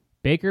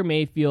 Baker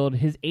Mayfield,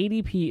 his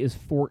ADP is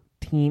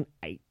 14.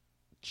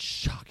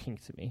 Shocking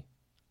to me.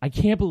 I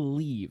can't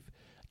believe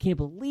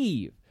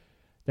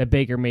that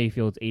Baker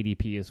Mayfield's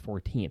ADP is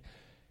 14.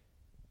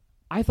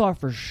 I thought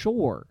for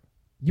sure.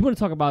 You want to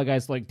talk about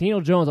guys like Daniel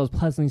Jones, I was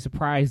pleasantly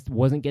surprised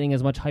wasn't getting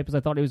as much hype as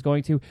I thought he was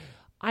going to.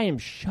 I am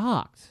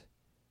shocked.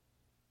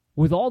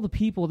 With all the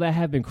people that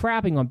have been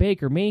crapping on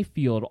Baker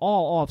Mayfield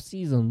all off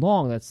season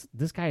long,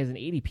 this guy has an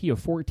ADP of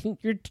 14.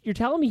 You're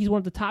telling me he's one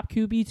of the top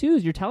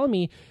QB2s. You're telling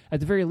me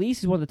at the very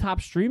least he's one of the top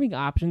streaming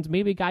options,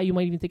 maybe a guy you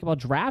might even think about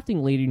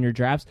drafting later in your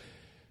drafts.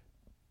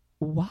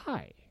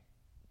 Why?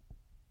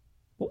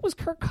 What was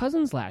Kirk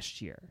Cousins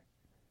last year?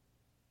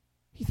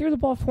 He threw the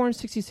ball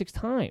 466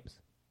 times.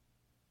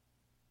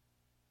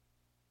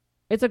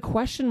 It's a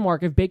question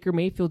mark if Baker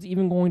Mayfield's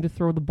even going to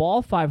throw the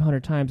ball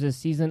 500 times this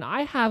season.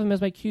 I have him as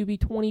my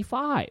QB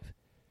 25,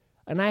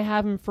 and I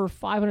have him for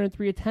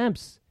 503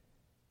 attempts.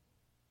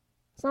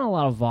 It's not a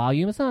lot of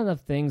volume. It's not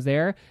enough things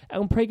there.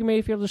 And Baker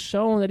Mayfield has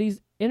shown that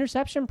he's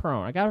interception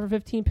prone. I got him for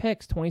 15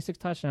 picks, 26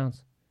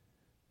 touchdowns.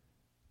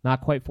 Not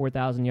quite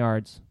 4,000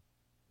 yards.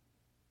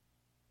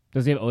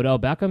 Does he have Odell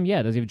Beckham?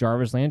 Yeah. Does he have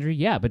Jarvis Landry?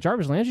 Yeah. But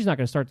Jarvis Landry's not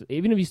going to start.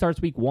 Even if he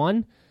starts week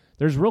 1,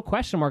 there's a real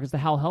question mark as to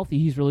how healthy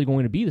he's really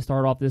going to be to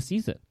start off this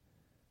season.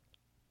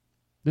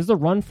 This is a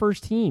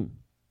run-first team.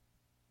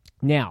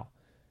 Now,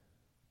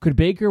 could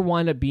Baker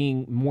wind up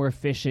being more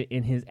efficient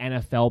in his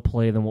NFL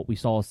play than what we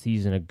saw a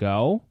season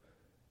ago?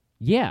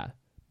 Yeah.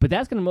 But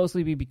that's going to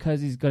mostly be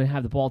because he's going to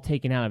have the ball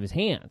taken out of his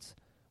hands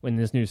in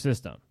this new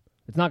system.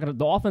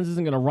 The offense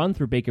isn't going to run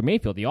through Baker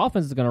Mayfield. The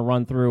offense is going to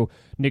run through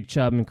Nick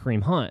Chubb and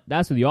Kareem Hunt.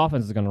 That's who the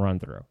offense is going to run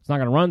through. It's not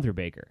going to run through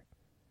Baker.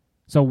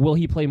 So will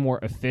he play more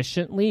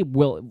efficiently?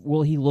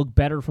 Will he look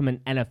better from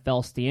an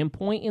NFL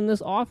standpoint in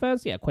this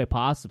offense? Yeah, quite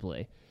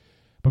possibly.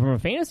 But from a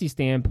fantasy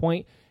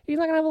standpoint, he's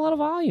not going to have a lot of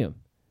volume.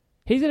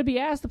 He's going to be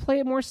asked to play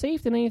it more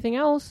safe than anything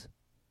else.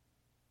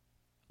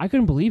 I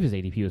couldn't believe his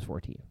ADP was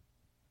 14.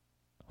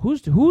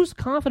 Who's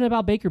confident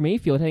about Baker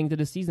Mayfield heading into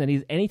the season that he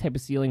has any type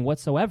of ceiling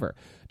whatsoever?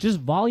 Just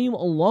volume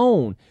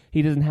alone,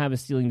 he doesn't have a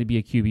ceiling to be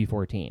a QB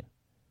 14.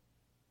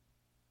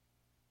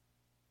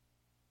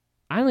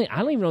 I don't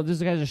even know if this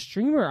guy's a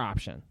streamer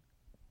option.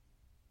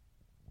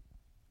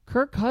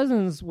 Kirk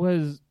Cousins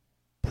was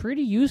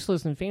pretty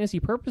useless in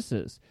fantasy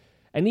purposes.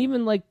 And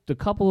even like the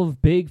couple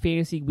of big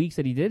fantasy weeks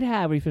that he did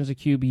have when he finished a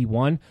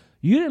QB1,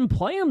 you didn't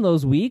play him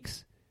those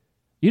weeks.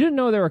 You didn't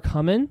know they were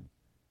coming.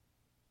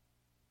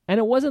 And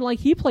it wasn't like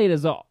he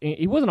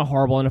wasn't a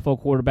horrible NFL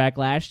quarterback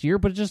last year,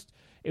 but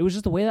it was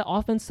just the way that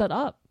offense set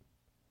up.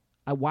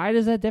 Why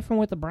is that different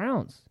with the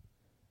Browns?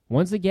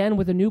 Once again,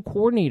 with a new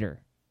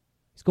coordinator.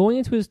 He's going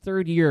into his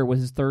third year with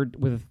his third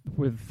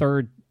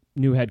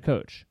new head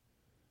coach.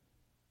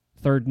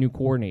 Third new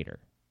coordinator.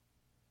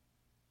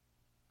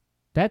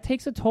 That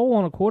takes a toll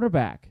on a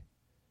quarterback.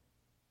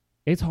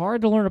 It's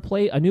hard to learn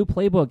a new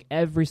playbook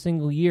every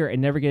single year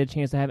and never get a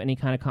chance to have any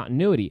kind of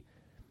continuity.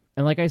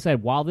 And like I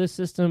said, while this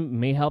system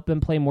may help them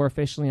play more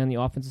efficiently on the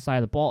offensive side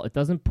of the ball, it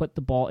doesn't put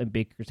the ball in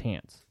Baker's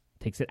hands.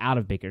 It takes it out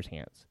of Baker's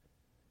hands.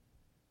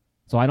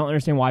 So I don't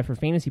understand why, for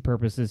fantasy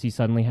purposes, he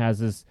suddenly has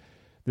this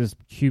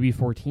QB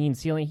 14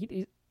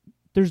 ceiling.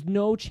 There's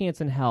no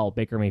chance in hell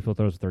Baker Mayfield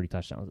throws 30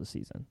 touchdowns this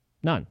season.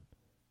 None.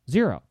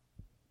 0.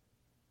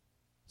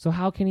 So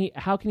how can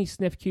he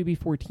sniff QB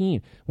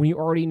 14 when you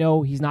already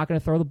know he's not going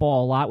to throw the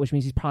ball a lot, which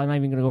means he's probably not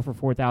even going to go for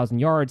 4,000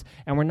 yards,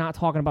 and we're not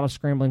talking about a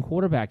scrambling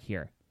quarterback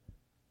here.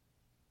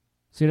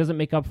 So he doesn't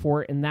make up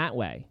for it in that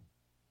way.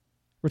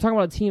 We're talking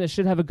about a team that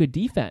should have a good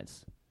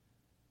defense.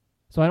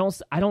 So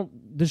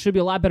there should be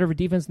a lot better of a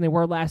defense than they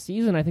were last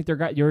season. I think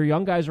your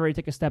young guys are ready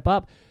to take a step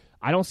up.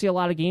 I don't see a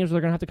lot of games where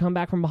they're going to have to come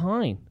back from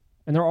behind.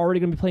 And they're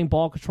already going to be playing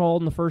ball control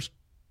in the first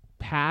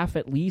half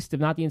at least, if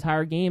not the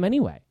entire game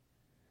anyway.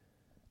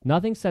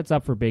 Nothing sets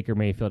up for Baker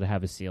Mayfield to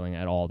have a ceiling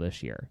at all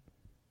this year.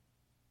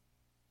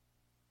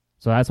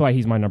 So that's why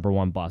he's my number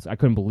one bust. I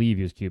couldn't believe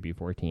he was QB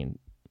 14.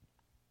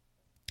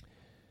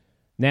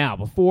 Now,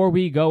 before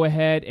we go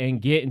ahead and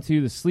get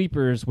into the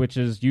sleepers, which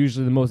is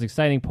usually the most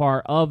exciting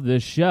part of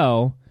this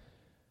show,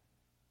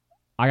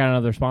 I got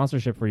another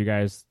sponsorship for you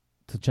guys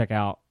to check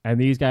out. And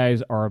these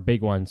guys are a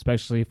big one,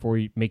 especially for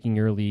making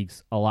your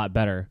leagues a lot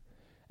better.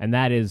 And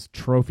that is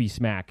Trophy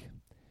Smack.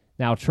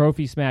 Now,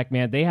 Trophy Smack,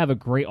 man, they have a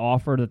great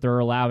offer that they're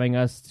allowing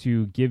us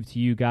to give to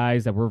you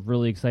guys that we're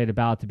really excited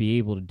about to be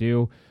able to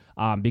do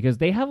because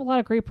they have a lot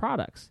of great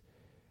products.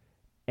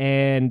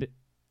 And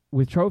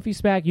with Trophy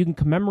Smack, you can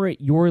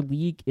commemorate your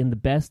league in the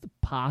best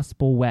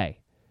possible way.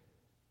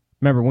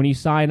 Remember, when you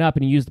sign up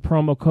and you use the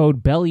promo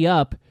code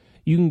BELLYUP,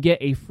 you can get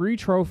a free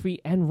trophy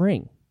and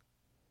ring.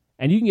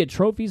 And you can get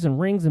trophies and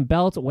rings and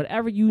belts,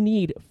 whatever you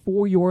need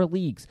for your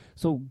leagues.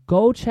 So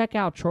go check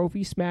out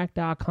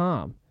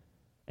TrophySmack.com.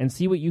 and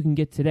see what you can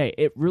get today.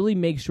 It really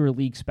makes your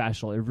league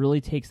special. It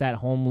really takes that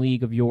home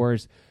league of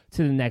yours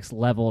to the next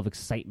level of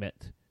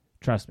excitement.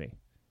 Trust me.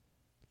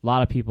 A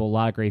lot of people, a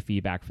lot of great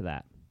feedback for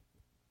that.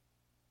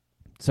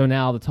 So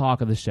now the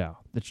talk of the show,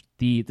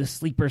 the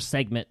sleeper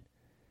segment.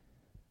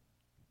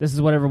 This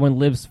is what everyone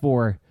lives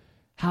for.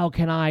 How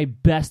can I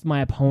best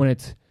my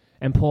opponent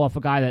and pull off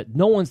a guy that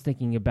no one's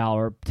thinking about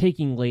or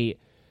taking late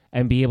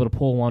and be able to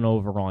pull one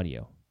over on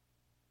you?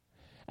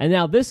 And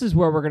now this is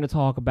where we're going to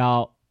talk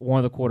about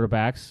one of the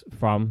quarterbacks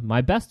from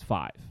my best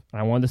 5.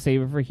 I wanted to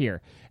save it for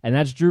here. And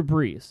that's Drew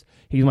Brees.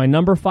 He's my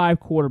number 5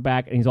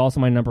 quarterback, and he's also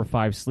my number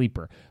 5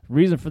 sleeper. The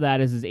reason for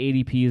that is his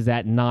ADP is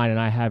at 9, and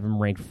I have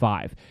him ranked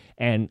 5.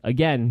 And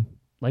again,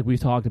 like we've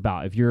talked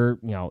about, if you're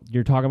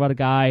talking about a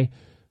guy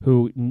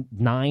who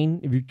 9,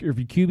 if you're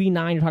QB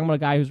 9, you're talking about a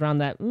guy who's around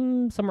that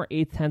somewhere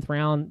 8th, 10th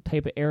round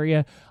type of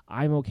area,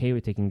 I'm okay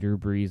with taking Drew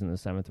Brees in the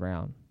 7th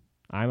round.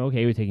 I'm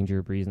okay with taking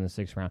Drew Brees in the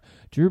 6th round.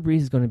 Drew Brees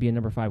is going to be a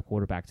number 5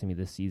 quarterback to me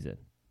this season.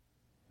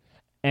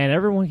 And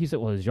everyone keeps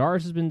saying, well, his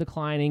yards has been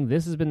declining.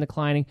 This has been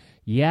declining.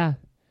 Yeah.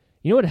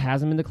 You know what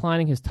hasn't been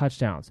declining? His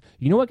touchdowns.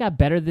 You know what got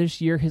better this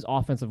year? His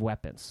offensive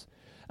weapons.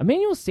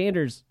 Emmanuel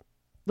Sanders.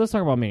 Let's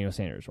talk about Emmanuel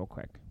Sanders real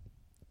quick.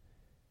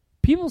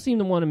 People seem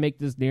to want to make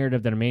this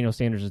narrative that Emmanuel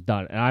Sanders is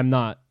done, and I'm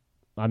not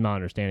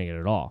understanding it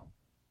at all.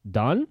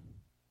 Done?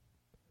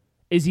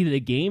 Is he the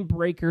game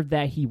breaker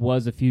that he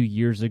was a few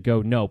years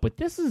ago? No, but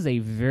this is a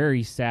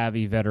very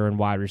savvy veteran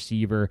wide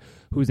receiver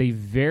who's a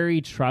very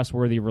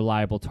trustworthy,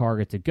 reliable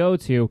target to go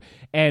to,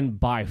 and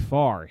by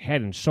far,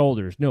 head and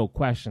shoulders, no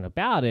question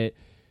about it,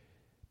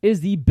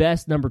 is the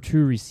best number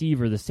 2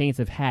 receiver the Saints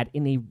have had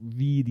in a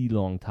really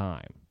long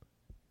time.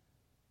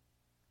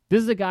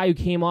 This is a guy who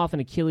came off an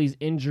Achilles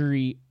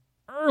injury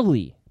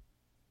early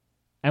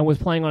and was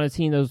playing on a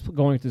team that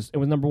was it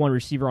was number 1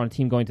 receiver on a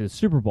team going to the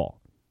Super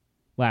Bowl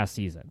last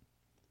season.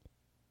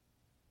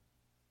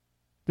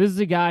 This is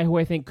a guy who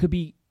I think could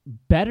be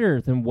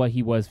better than what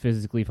he was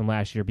physically from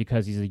last year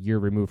because he's a year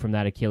removed from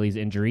that Achilles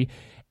injury.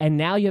 And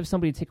now you have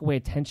somebody to take away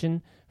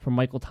attention from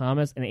Michael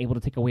Thomas and able to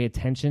take away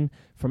attention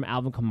from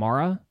Alvin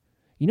Kamara.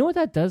 You know what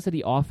that does to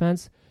the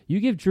offense?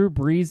 You give Drew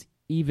Brees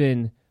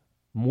even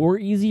more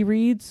easy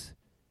reads.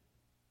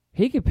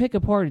 He could pick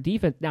apart a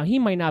defense. Now, he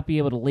might not be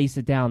able to lace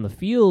it down the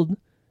field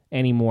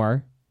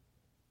anymore.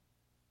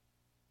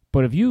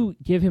 But if you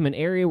give him an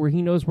area where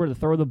he knows where to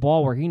throw the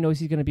ball, where he knows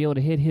he's going to be able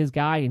to hit his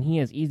guy and he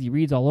has easy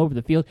reads all over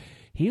the field,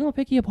 he don't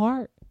pick you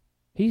apart.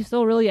 He's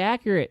still really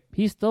accurate.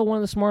 He's still one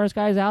of the smartest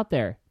guys out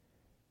there.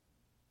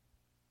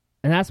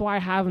 And that's why I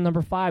have him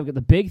number 5. The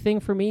big thing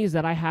for me is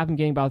that I have him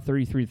getting about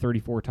 33 to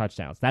 34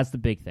 touchdowns. That's the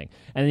big thing.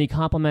 And then you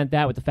complement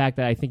that with the fact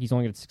that I think he's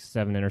only got 6 to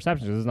 7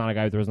 interceptions. This is not a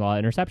guy who throws a lot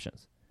of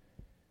interceptions.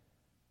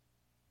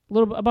 a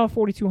little bit, about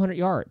 4,200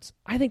 yards.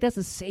 I think that's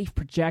a safe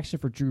projection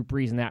for Drew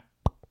Brees, and that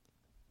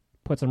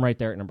puts him right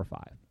there at number 5.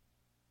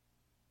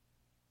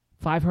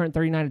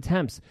 539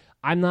 attempts.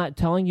 I'm not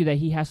telling you that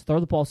he has to throw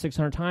the ball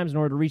 600 times in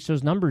order to reach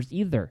those numbers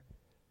either.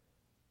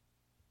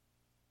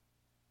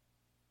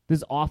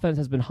 This offense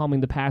has been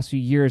humming the past few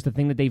years. The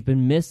thing that they've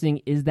been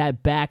missing is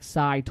that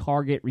backside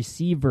target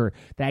receiver,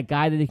 that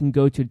guy that they can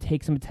go to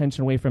take some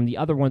attention away from the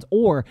other ones.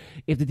 Or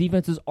if the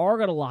defenses are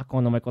going to lock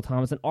on the Michael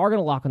Thomas and are going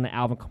to lock on the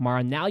Alvin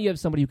Kamara, now you have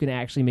somebody who can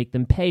actually make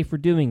them pay for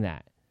doing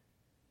that.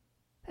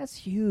 That's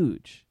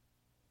huge.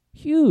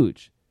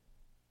 Huge.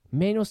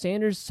 Emmanuel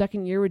Sanders,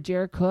 second year with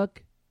Jared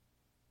Cook.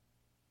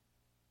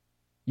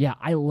 Yeah,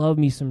 I love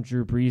me some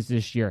Drew Brees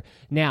this year.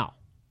 Now,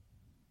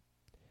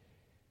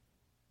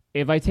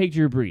 if I take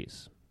Drew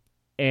Brees,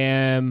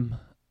 am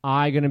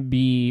I going to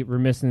be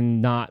remiss in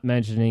not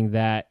mentioning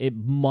that it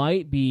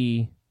might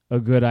be a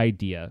good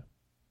idea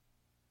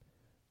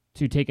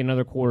to take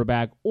another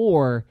quarterback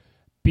or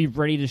be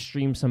ready to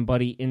stream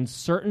somebody in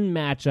certain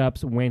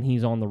matchups when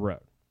he's on the road?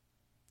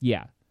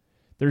 Yeah,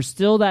 there's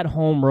still that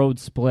home road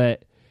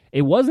split.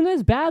 It wasn't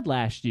as bad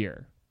last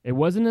year. It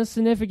wasn't as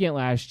significant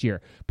last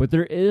year, but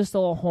there is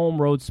still a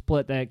home road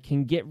split that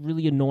can get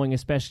really annoying,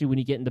 especially when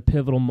you get into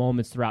pivotal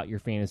moments throughout your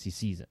fantasy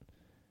season.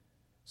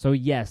 So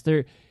yes,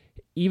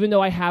 even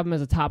though I have him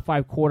as a top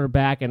 5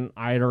 quarterback, and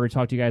I had already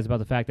talked to you guys about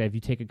the fact that if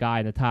you take a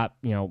guy in the top,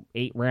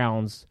 8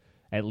 rounds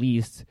at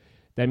least,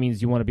 that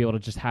means you want to be able to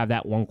just have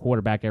that one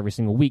quarterback every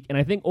single week. And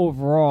I think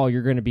overall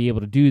you're going to be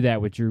able to do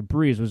that with Drew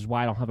Brees, which is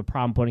why I don't have a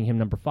problem putting him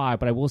number 5.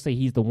 But I will say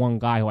he's the one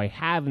guy who I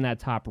have in that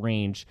top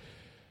range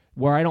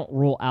where I don't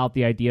rule out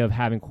the idea of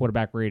having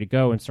quarterback ready to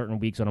go in certain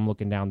weeks when I'm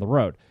looking down the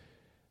road.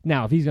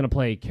 Now, if he's going to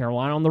play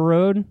Carolina on the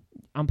road,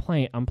 I'm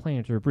playing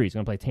Drew Brees.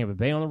 I'm going to play Tampa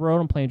Bay on the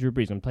road, I'm playing Drew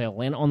Brees. I'm going to play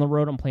Atlanta on the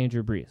road, I'm playing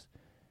Drew Brees.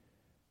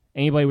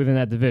 Anybody within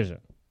that division,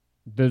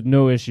 there's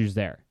no issues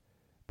there.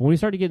 But when we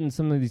start to get in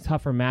some of these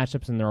tougher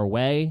matchups and they're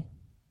away,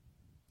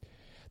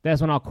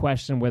 that's when I'll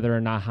question whether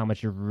or not how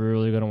much you're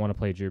really going to want to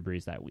play Drew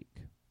Brees that week.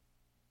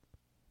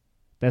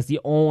 That's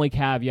the only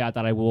caveat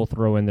that I will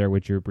throw in there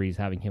with Drew Brees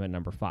having him at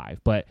number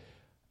 5. But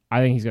I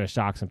think he's going to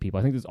shock some people.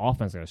 I think this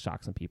offense is going to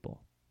shock some people.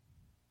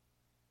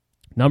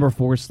 Number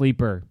 4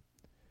 sleeper.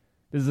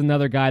 This is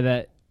another guy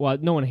that, well,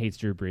 no one hates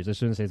Drew Brees. I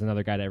shouldn't say it's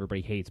another guy that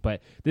everybody hates,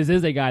 but this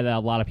is a guy that a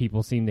lot of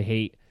people seem to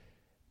hate.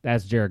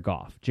 That's Jared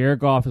Goff. Jared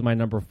Goff is my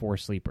number 4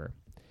 sleeper.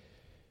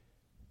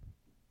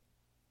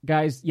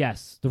 Guys,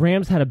 yes, the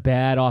Rams had a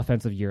bad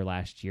offensive year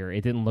last year.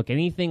 It didn't look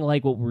anything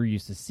like what we're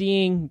used to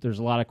seeing. There's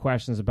a lot of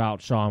questions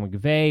about Sean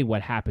McVay,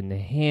 what happened to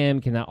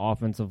him. Can that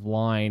offensive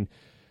line,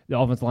 the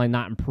offensive line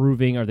not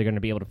improving? Are they going to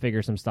be able to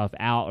figure some stuff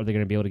out? Are they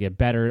going to be able to get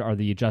better? Are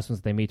the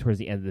adjustments they made towards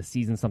the end of the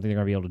season something they're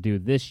going to be able to do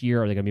this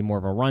year? Are they going to be more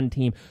of a run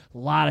team? A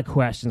lot of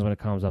questions when it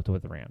comes up to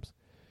with the Rams.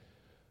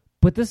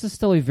 But this is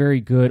still a very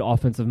good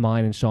offensive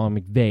mind in Sean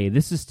McVay.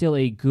 This is still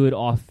a good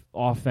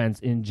offense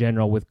in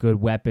general with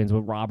good weapons,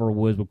 with Robert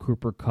Woods, with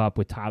Cooper Kupp,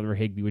 with Tyler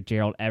Higbee, with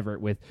Gerald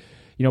Everett, with,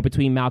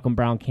 between Malcolm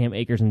Brown, Cam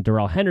Akers, and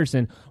Darrell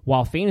Henderson.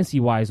 While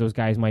fantasy-wise those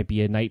guys might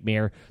be a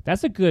nightmare,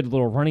 that's a good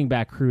little running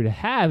back crew to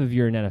have if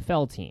you're an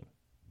NFL team.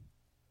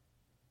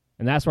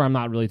 And that's where I'm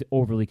not really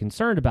overly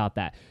concerned about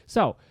that.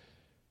 So,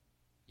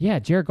 yeah,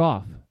 Jared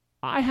Goff.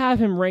 I have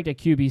him ranked at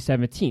QB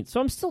 17th,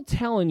 so I'm still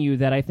telling you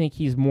that I think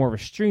he's more of a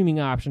streaming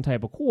option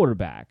type of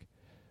quarterback.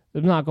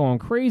 I'm not going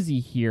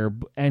crazy here,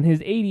 and his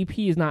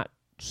ADP is not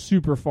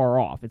super far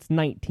off. It's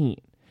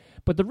 19.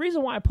 But the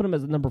reason why I put him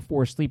as a number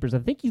 4 sleeper is I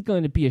think he's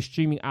going to be a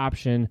streaming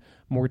option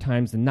more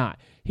times than not.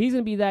 He's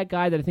going to be that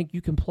guy that I think you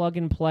can plug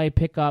and play,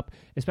 pick up,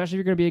 especially if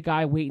you're going to be a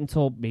guy wait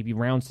until maybe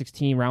round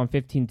 16, round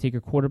 15 to take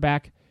your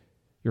quarterback,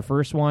 your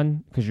first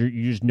one, because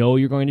you just know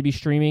you're going to be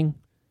streaming.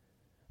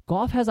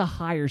 Goff has a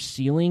higher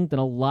ceiling than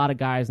a lot of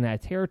guys in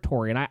that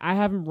territory, and I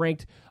have him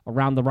ranked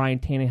around the Ryan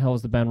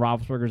Tannehills, the Ben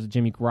Roethlisbergers, the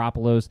Jimmy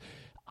Garoppolos.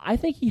 I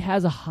think he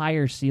has a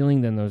higher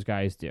ceiling than those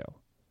guys do.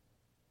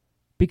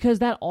 Because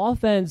that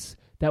offense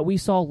that we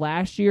saw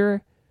last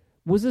year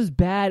was as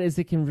bad as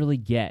it can really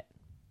get.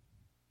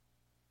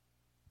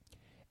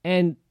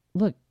 And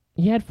look,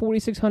 he had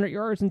 4,600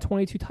 yards and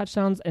 22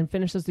 touchdowns and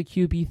finished as the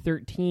QB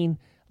 13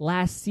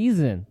 last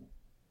season.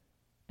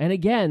 And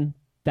again,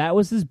 that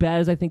was as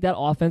bad as I think that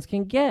offense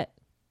can get.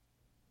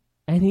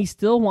 And he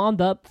still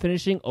wound up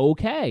finishing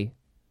okay.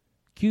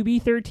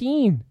 QB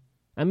 13.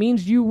 That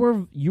means you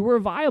were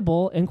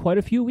viable in quite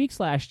a few weeks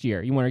last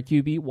year. You weren't a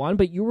QB1,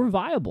 but you were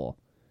viable.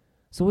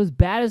 So as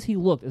bad as he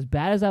looked, as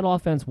bad as that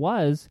offense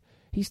was,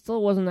 he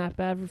still wasn't that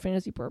bad for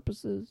fantasy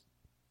purposes.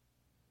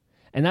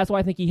 And that's why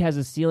I think he has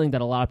a ceiling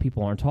that a lot of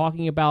people aren't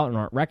talking about and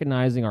aren't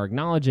recognizing or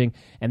acknowledging.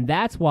 And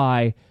that's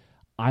why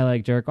I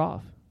like Jared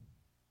Goff,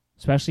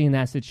 especially in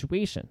that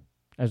situation.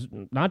 As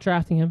not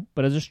drafting him,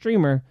 but as a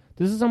streamer,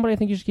 this is somebody I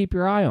think you should keep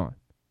your eye on.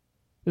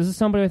 This is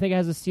somebody I think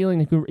has a ceiling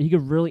that he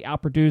could really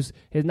outproduce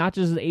his, not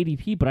just his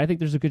ADP, but I think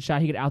there's a good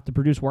shot he could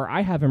outproduce where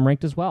I have him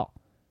ranked as well.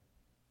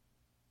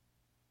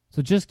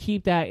 So just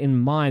keep that in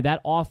mind.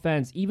 That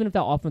offense, even if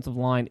that offensive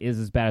line is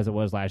as bad as it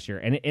was last year,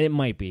 and it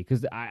might be,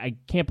 because I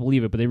can't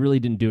believe it, but they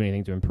really didn't do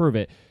anything to improve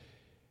it.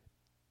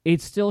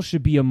 it still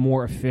should be a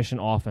more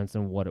efficient offense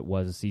than what it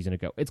was a season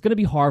ago. It's going to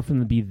be hard for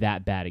them to be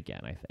that bad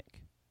again, I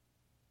think.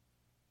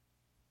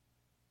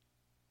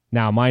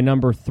 Now, my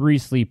number 3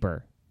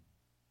 sleeper.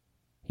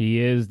 He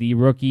is the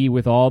rookie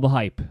with all the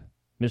hype,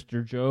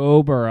 Mr.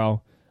 Joe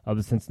Burrow of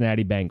the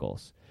Cincinnati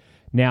Bengals.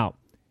 Now,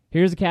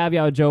 here's a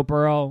caveat with Joe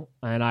Burrow,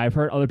 and I've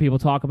heard other people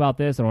talk about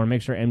this, and I want to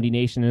make sure MD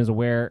Nation is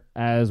aware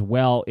as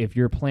well. If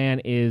your plan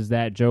is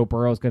that Joe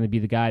Burrow is going to be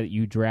the guy that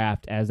you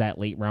draft as that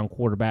late-round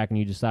quarterback and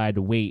you decide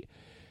to wait,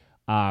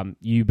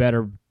 you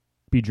better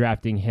be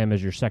drafting him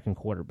as your second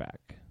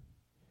quarterback.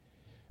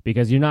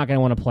 Because you're not going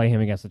to want to play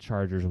him against the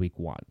Chargers week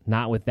 1.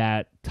 Not with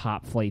that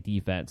top-flight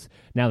defense.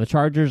 Now, the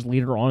Chargers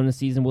later on in the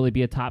season, will they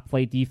be a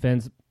top-flight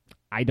defense?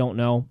 I don't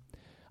know.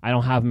 I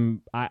don't have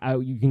them.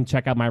 You can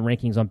check out my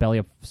rankings on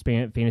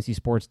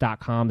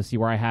bellyupfantasysports.com to see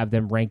where I have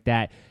them ranked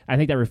at. I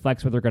think that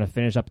reflects where they're going to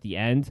finish up at the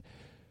end.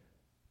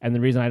 And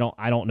the reason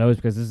I don't know is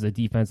because this is a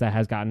defense that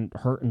has gotten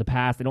hurt in the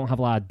past. They don't have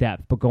a lot of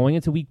depth. But going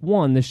into week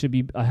 1, this should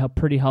be a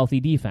pretty healthy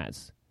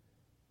defense.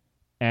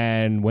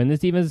 And when this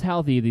defense is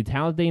healthy, the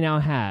talent they now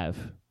have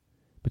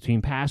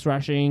between pass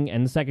rushing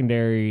and the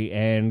secondary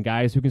and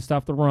guys who can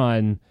stuff the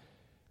run,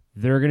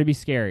 they're going to be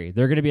scary.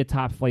 They're going to be a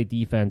top-flight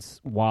defense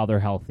while they're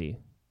healthy.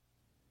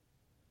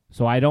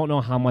 So I don't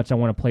know how much I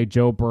want to play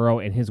Joe Burrow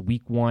in his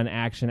week 1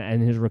 action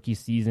and his rookie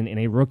season in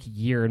a rookie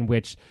year in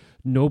which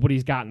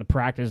nobody's gotten to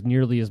practice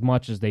nearly as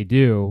much as they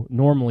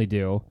normally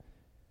do.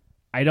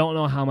 I don't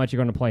know how much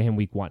you're going to play him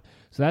week 1.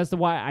 So that's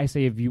why I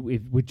say if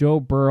with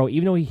Joe Burrow,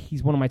 even though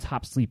he's one of my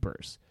top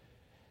sleepers,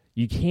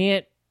 you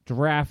can't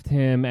draft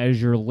him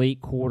as your late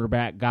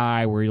quarterback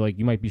guy where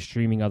you might be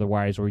streaming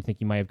otherwise, or you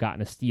think you might have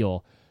gotten a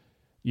steal.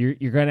 You're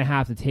going to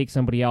have to take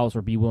somebody else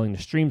or be willing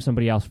to stream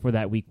somebody else for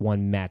that week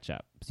 1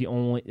 matchup. It's the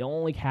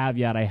only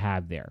caveat I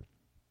have there.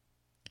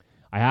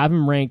 I have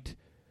him ranked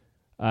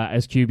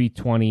as QB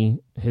 20.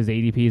 His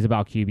ADP is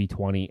about QB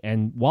 20.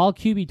 And while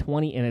QB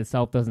 20 in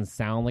itself doesn't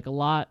sound like a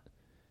lot,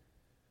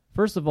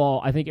 first of all,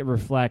 I think it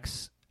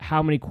reflects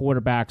how many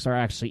quarterbacks are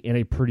actually in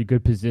a pretty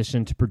good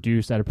position to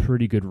produce at a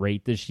pretty good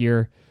rate this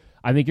year.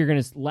 I think you're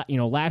going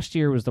to, last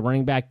year was the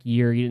running back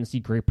year. You didn't see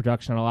great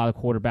production on a lot of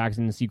quarterbacks.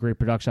 You didn't see great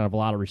production out of a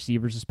lot of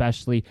receivers,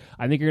 especially.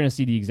 I think you're going to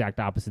see the exact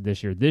opposite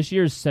this year. This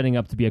year is setting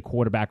up to be a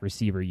quarterback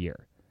receiver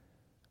year,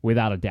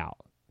 without a doubt.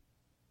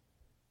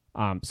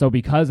 So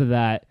because of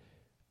that,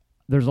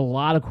 there's a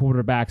lot of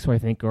quarterbacks who I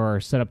think are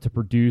set up to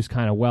produce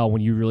kind of well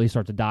when you really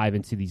start to dive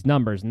into these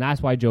numbers. And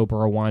that's why Joe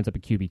Burrow winds up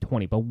at QB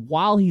 20. But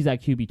while he's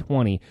at QB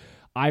 20,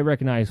 I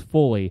recognize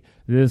fully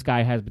that this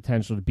guy has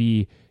potential to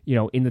be,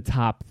 in the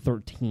top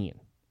 13,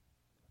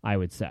 I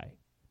would say.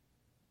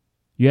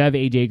 You have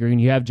A.J. Green,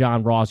 you have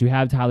John Ross, you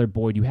have Tyler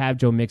Boyd, you have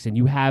Joe Mixon,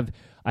 you have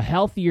a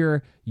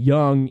healthier,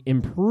 young,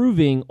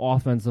 improving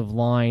offensive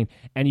line,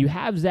 and you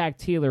have Zach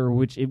Taylor,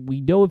 which we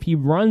know if he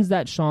runs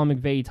that Sean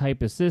McVay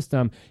type of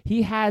system,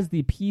 he has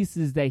the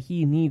pieces that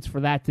he needs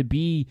for that to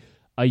be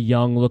a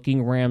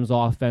young-looking Rams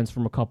offense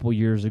from a couple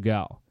years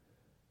ago.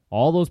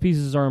 All those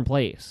pieces are in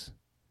place.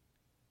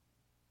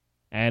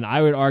 And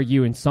I would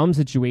argue in some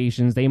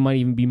situations, they might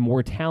even be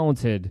more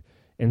talented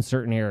in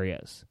certain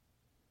areas.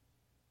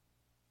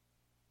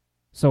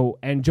 So,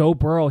 and Joe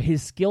Burrow,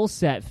 his skill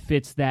set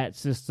fits that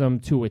system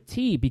to a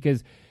T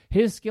because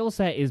his skill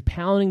set is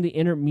pounding the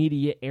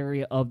intermediate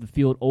area of the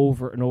field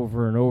over and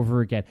over and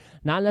over again.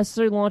 Not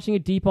necessarily launching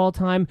it deep all the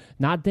time,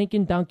 not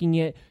dunking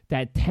it.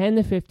 That 10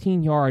 to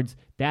 15 yards,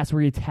 that's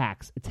where he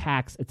attacks.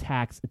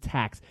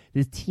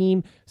 This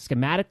team,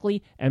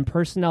 schematically and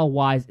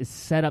personnel-wise, is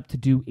set up to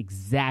do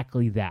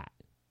exactly that.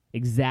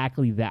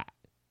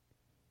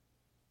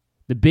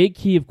 The big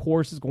key, of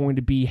course, is going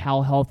to be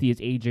how healthy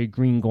is A.J.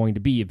 Green going to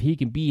be. If he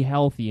can be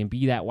healthy and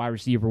be that wide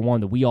receiver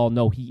 1 that we all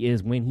know he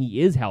is when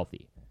he is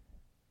healthy,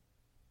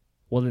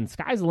 well, then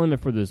sky's the limit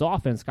for this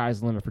offense,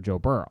 sky's the limit for Joe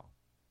Burrow.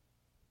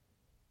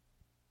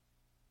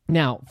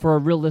 Now, for a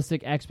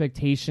realistic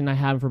expectation, I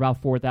have him for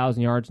about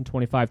 4,000 yards and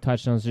 25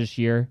 touchdowns this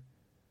year.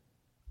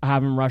 I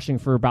have him rushing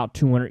for about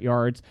 200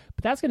 yards,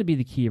 but that's going to be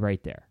the key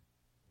right there.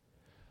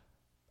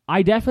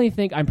 I definitely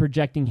think I'm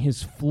projecting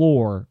his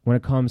floor when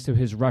it comes to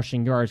his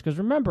rushing yards, because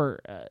remember,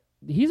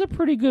 he's a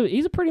pretty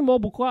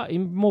mobile guy.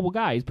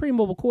 He's a pretty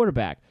mobile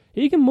quarterback.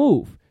 He can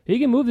move. He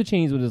can move the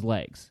chains with his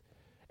legs.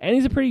 And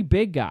he's a pretty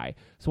big guy.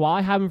 So while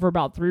I have him for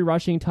about 3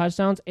 rushing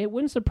touchdowns, it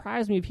wouldn't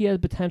surprise me if he has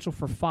potential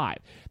for 5.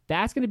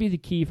 That's going to be the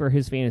key for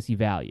his fantasy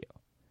value.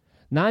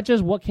 Not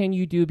just what can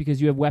you do because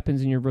you have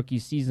weapons in your rookie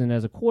season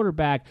as a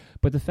quarterback,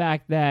 but the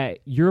fact that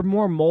you're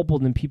more mobile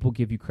than people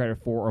give you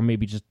credit for or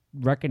maybe just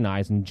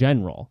recognize in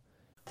general.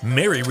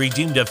 Mary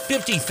redeemed a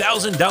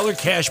 $50,000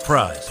 cash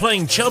prize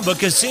playing Chumba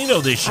Casino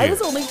this year. I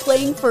was only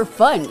playing for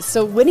fun,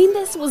 so winning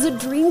this was a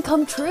dream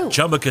come true.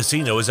 Chumba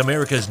Casino is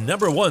America's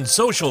 #1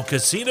 social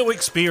casino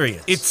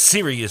experience. It's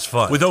serious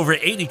fun. With over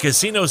 80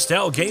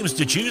 casino-style games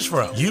to choose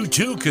from, you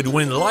too could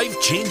win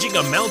life-changing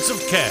amounts of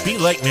cash. Be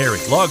like Mary.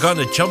 Log on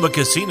to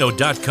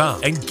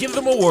ChumbaCasino.com and give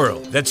them a whirl.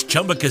 That's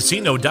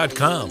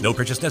ChumbaCasino.com. No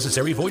purchase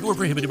necessary. Void where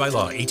prohibited by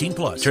law.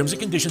 18+. Terms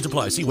and conditions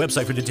apply. See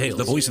website for details.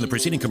 The voice in the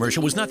preceding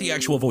commercial was not the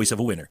actual voice of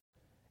a winner.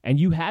 And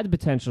you had the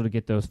potential to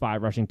get those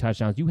 5 rushing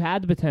touchdowns. You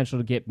had the potential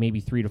to get maybe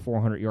 300 to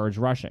 400 yards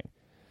rushing.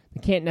 They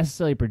can't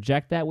necessarily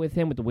project that with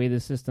him, with the way the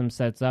system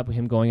sets up, with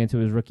him going into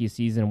his rookie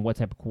season and what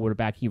type of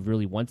quarterback he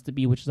really wants to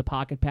be, which is a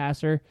pocket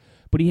passer.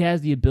 But he has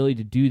the ability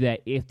to do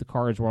that if the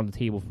cards were on the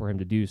table for him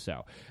to do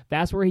so.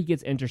 That's where he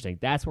gets interesting.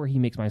 That's where he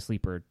makes my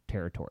sleeper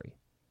territory.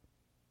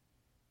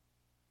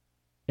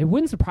 It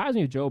wouldn't surprise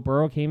me if Joe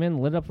Burrow came in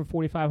and lit up for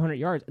 4,500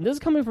 yards. And this is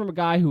coming from a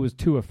guy who was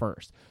 2 at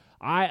first.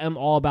 I am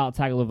all about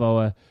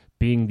Tagovailoa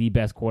being the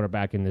best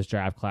quarterback in this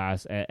draft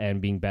class and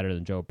being better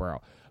than Joe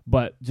Burrow.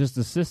 But just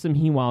the system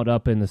he wound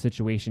up in, the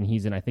situation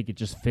he's in, I think it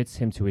just fits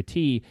him to a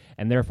T,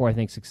 and therefore I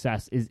think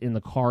success is in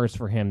the cards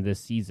for him this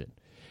season.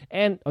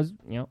 And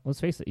let's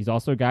face it, he's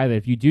also a guy that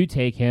if you do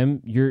take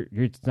him,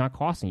 it's not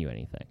costing you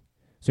anything.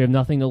 So you have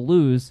nothing to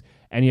lose,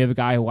 and you have a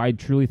guy who I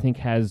truly think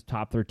has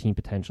top 13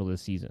 potential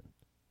this season.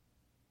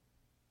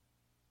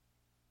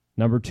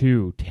 Number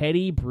 2,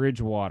 Teddy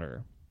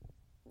Bridgewater.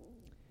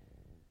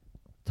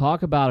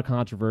 Talk about a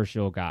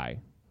controversial guy,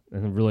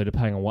 and really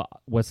depending on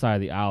what side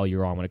of the aisle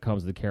you're on when it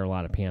comes to the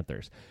Carolina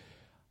Panthers.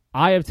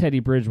 I have Teddy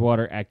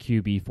Bridgewater at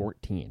QB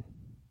 14.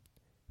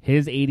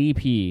 His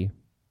ADP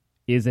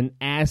is an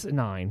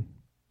asinine,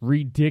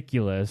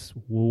 ridiculous,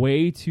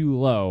 way too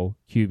low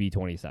QB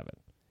 27.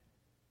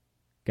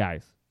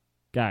 Guys,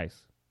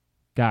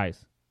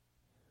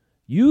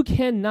 you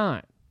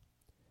cannot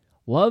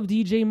love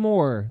DJ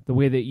Moore the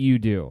way that you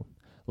do.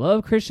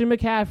 Love Christian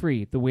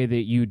McCaffrey the way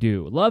that you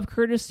do. Love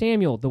Curtis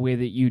Samuel the way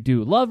that you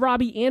do. Love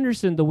Robbie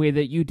Anderson the way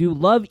that you do.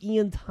 Love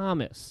Ian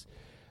Thomas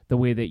the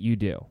way that you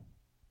do.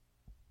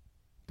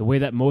 The way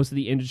that most of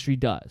the industry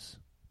does.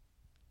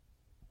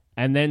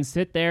 And then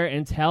sit there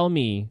and tell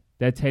me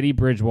that Teddy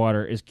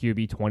Bridgewater is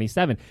QB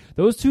 27.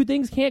 Those two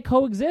things can't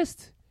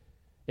coexist.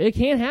 It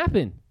can't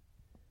happen.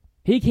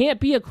 He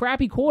can't be a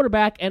crappy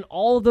quarterback and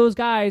all of those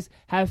guys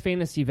have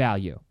fantasy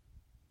value.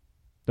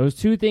 Those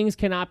two things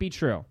cannot be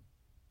true.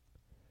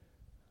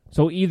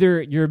 So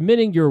either you're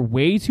admitting you're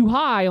way too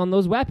high on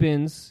those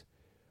weapons,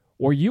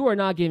 or you are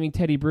not giving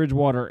Teddy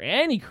Bridgewater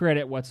any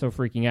credit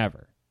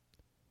whatsoever.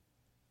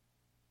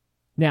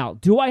 Now,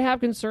 do I have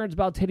concerns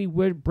about Teddy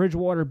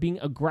Bridgewater being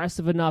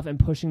aggressive enough and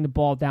pushing the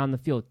ball down the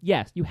field?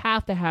 Yes, you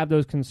have to have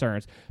those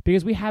concerns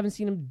because we haven't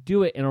seen him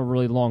do it in a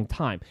really long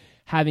time.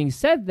 Having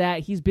said that,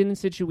 he's been in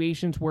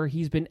situations where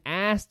he's been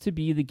asked to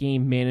be the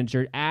game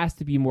manager, asked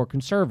to be more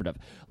conservative.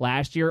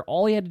 Last year,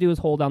 all he had to do was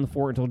hold down the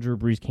fort until Drew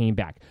Brees came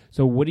back.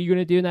 So what are you going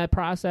to do in that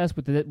process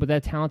with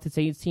that talented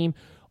Saints team?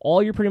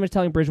 All you're pretty much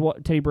telling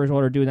Teddy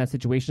Bridgewater to do in that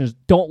situation is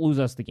don't lose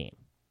us the game.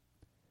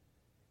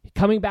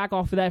 Coming back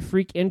off of that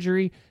freak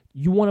injury,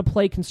 you want to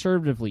play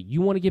conservatively.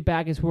 You want to get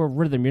back into a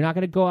rhythm. You're not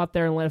going to go out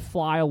there and let it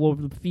fly all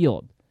over the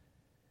field.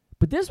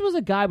 But this was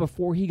a guy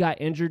before he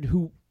got injured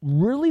who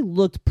really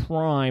looked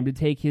primed to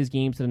take his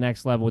game to the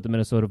next level with the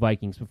Minnesota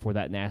Vikings before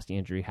that nasty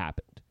injury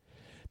happened.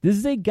 This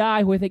is a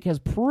guy who I think has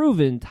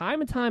proven time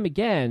and time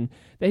again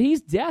that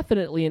he's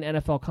definitely an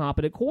NFL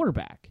competent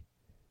quarterback.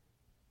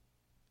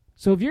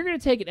 So if you're going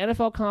to take an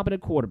NFL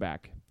competent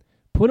quarterback,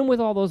 put him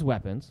with all those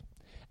weapons,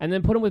 and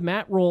then put him with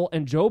Matt Rule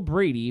and Joe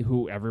Brady,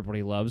 who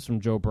everybody loves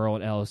from Joe Burrow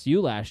and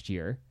LSU last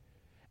year,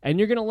 and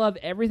you're going to love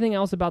everything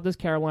else about this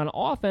Carolina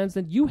offense,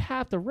 then you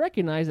have to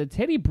recognize that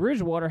Teddy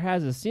Bridgewater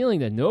has a ceiling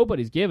that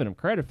nobody's giving him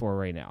credit for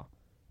right now.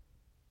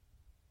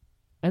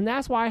 And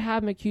that's why I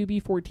have him at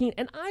QB 14,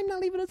 and I'm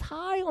not even as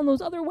high on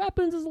those other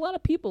weapons as a lot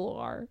of people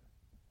are.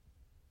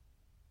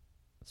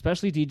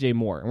 Especially DJ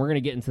Moore, and we're going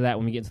to get into that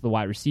when we get into the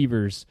wide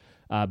receivers,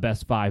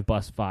 best 5,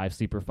 bust 5,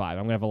 sleeper 5. I'm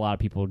going to have a lot of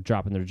people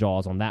dropping their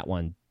jaws on that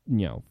one,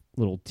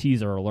 little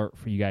teaser alert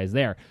for you guys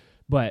there.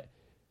 But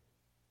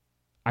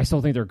I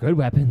still think they're good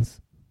weapons.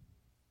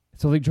 I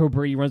still think Joe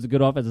Brady runs a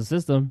good offensive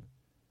system.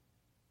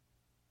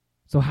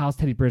 So how's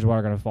Teddy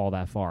Bridgewater going to fall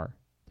that far?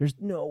 There's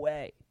no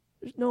way.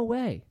 There's no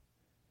way.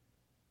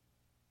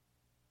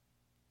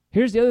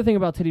 Here's the other thing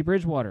about Teddy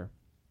Bridgewater.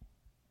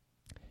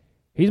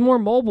 He's more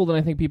mobile than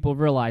I think people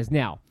realize.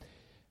 Now,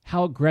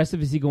 how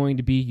aggressive is he going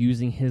to be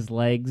using his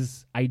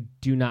legs? I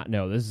do not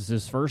know. This is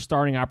his first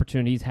starting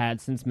opportunity he's had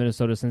since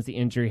Minnesota, since the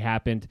injury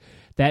happened.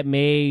 That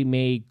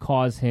may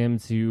cause him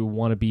to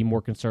want to be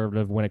more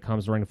conservative when it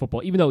comes to running the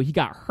football. Even though he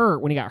got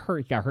hurt, when he got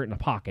hurt in the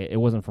pocket. It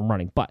wasn't from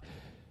running. But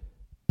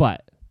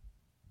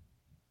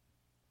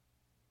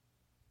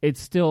it's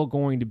still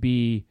going to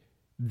be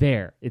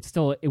there. It's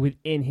still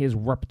within his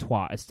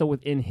repertoire. It's still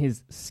within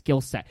his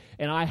skill set.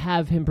 And I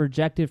have him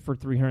projected for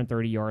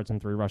 330 yards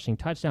and 3 rushing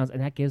touchdowns,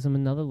 and that gives him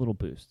another little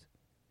boost.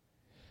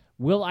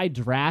 Will I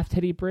draft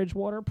Teddy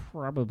Bridgewater?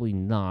 Probably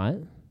not.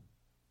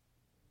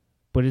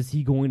 But is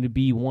he going to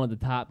be one of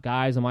the top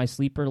guys on my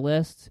sleeper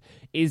list?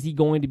 Is he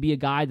going to be a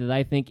guy that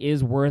I think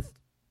is worth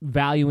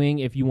valuing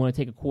if you want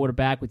to take a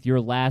quarterback with your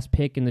last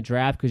pick in the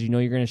draft because you know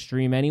you're going to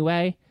stream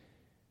anyway?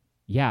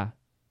 Yeah.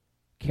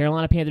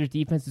 Carolina Panthers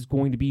defense is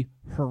going to be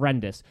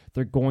horrendous.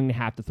 They're going to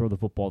have to throw the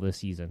football this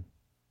season.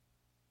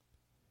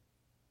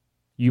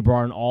 You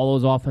brought in all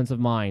those offensive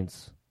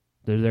minds.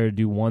 They're there to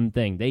do one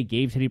thing. They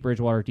gave Teddy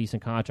Bridgewater a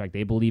decent contract.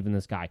 They believe in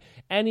this guy.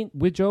 And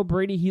with Joe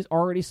Brady, he's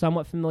already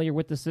somewhat familiar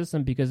with the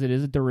system because it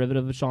is a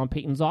derivative of Sean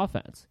Payton's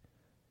offense.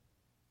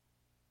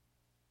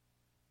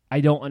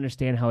 I don't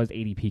understand how his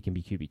ADP can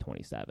be QB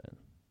 27.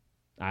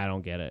 I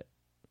don't get it.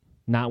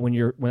 Not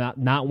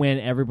when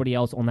everybody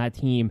else on that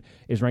team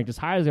is ranked as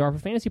high as they are for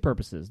fantasy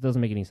purposes. It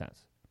doesn't make any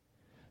sense.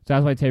 So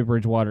that's why Teddy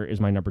Bridgewater is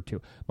my number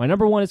 2. My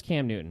number 1 is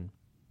Cam Newton.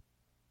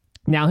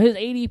 Now, his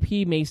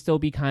ADP may still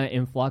be kind of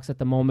in flux at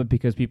the moment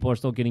because people are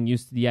still getting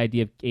used to the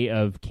idea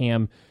of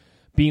Cam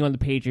being on the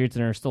Patriots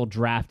and are still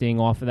drafting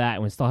off of that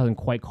and still hasn't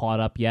quite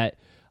caught up yet.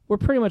 We're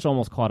pretty much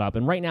almost caught up,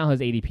 and right now his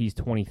ADP is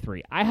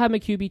 23. I have him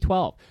at QB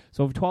 12.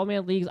 So for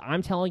 12-man leagues,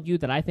 I'm telling you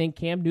that I think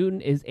Cam Newton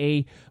is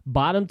a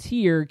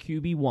bottom-tier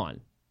QB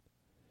 1.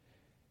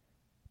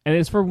 And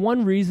it's for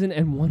one reason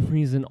and one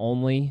reason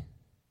only.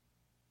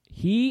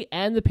 He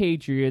and the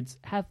Patriots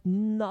have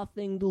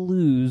nothing to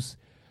lose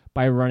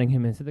by running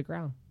him into the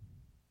ground.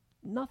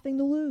 Nothing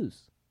to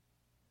lose.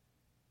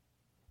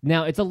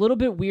 Now, it's a little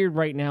bit weird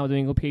right now with the New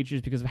England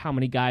Patriots because of how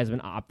many guys have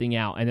been opting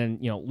out. And then,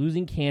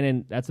 losing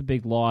Cannon, that's a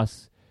big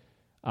loss,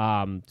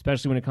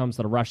 especially when it comes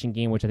to the rushing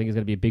game, which I think is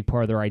going to be a big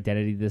part of their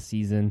identity this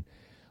season.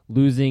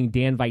 Losing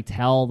Dan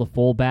Vitale, the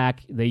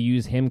fullback, they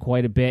use him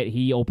quite a bit.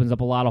 He opens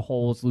up a lot of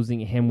holes. Losing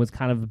him was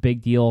kind of a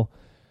big deal.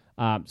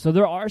 So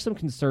there are some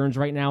concerns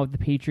right now with the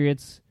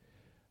Patriots.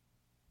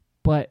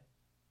 But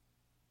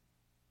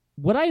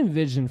what I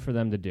envision for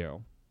them to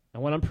do,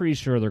 and what I'm pretty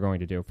sure they're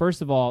going to do,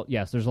 first of all,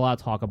 yes, there's a lot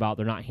of talk about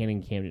they're not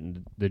handing Cam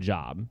Newton the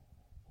job.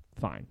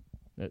 Fine.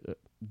 I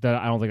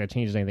don't think that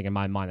changes anything in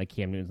my mind that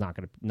Cam Newton's not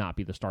going to not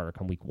be the starter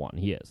come week 1.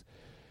 He is.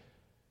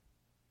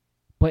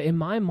 But in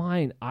my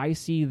mind, I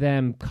see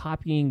them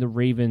copying the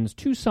Ravens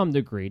to some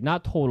degree.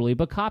 Not totally,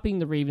 but copying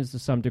the Ravens to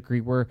some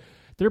degree where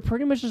they're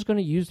pretty much just going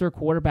to use their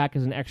quarterback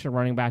as an extra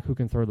running back who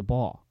can throw the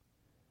ball.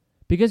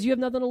 Because you have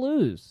nothing to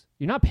lose.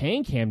 You're not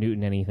paying Cam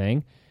Newton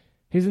anything.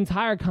 His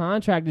entire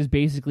contract is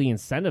basically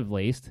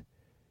incentive-laced.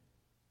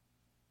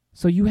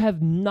 So you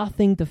have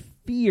nothing to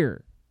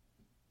fear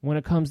when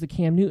it comes to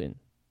Cam Newton.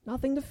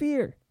 Nothing to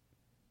fear.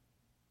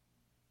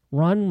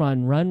 Run.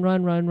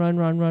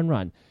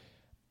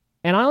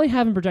 And I only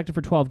have him projected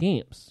for 12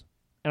 games.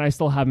 And I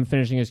still have him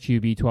finishing as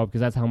QB 12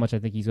 because that's how much I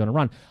think he's going to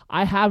run.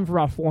 I have him for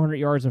about 400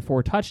 yards and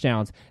 4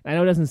 touchdowns. And I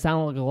know it doesn't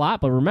sound like a lot,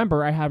 but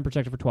remember, I have him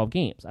projected for 12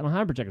 games. I don't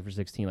have him projected for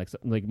 16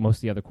 like most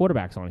of the other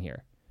quarterbacks on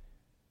here.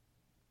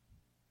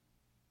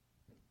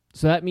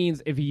 So that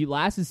means if he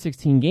lasts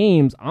 16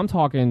 games, I'm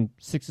talking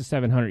 600 to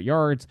 700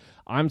 yards.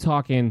 I'm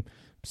talking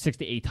 6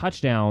 to 8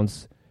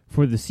 touchdowns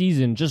for the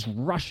season, just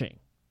rushing.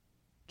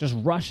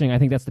 I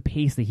think that's the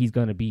pace that he's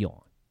going to be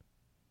on.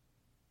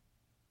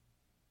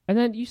 And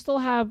then you still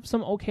have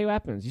some okay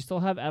weapons. You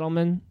still have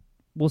Edelman.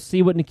 We'll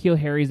see what N'Keal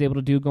Harry is able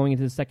to do going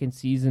into the second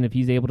season if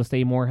he's able to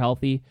stay more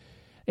healthy.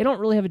 They don't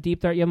really have a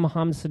deep threat. You have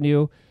Mohamed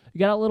Sanu. You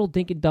got a little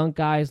dink and dunk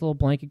guys, little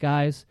blanket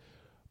guys.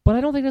 But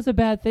I don't think that's a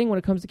bad thing when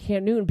it comes to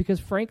Cam Newton because,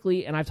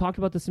 frankly, and I've talked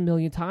about this a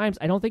million times,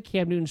 I don't think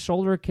Cam Newton's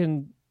shoulder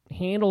can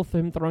handle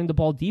him throwing the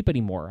ball deep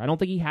anymore. I don't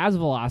think he has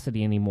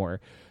velocity anymore.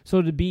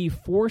 So to be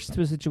forced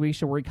to a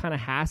situation where he kind of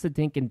has to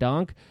dink and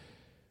dunk,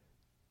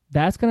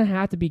 that's going to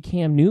have to be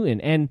Cam Newton.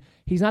 And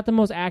he's not the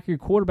most accurate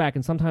quarterback,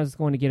 and sometimes it's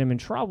going to get him in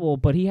trouble,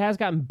 but he has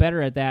gotten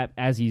better at that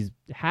as he's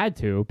had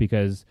to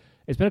because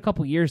it's been a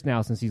couple years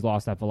now since he's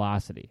lost that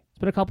velocity. It's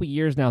been a couple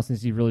years now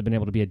since he's really been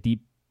able to be a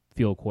deep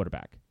field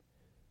quarterback.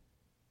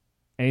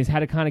 And he's had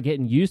to kind of get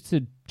used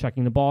to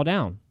checking the ball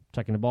down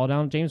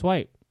to James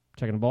White,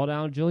 checking the ball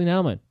down to Julian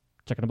Edelman,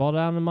 checking the ball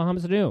down to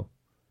Mohamed Sanu.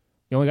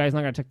 The only guy he's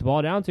not going to check the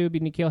ball down to would be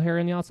N'Keal Harry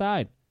on the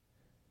outside.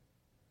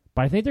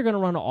 But I think they're going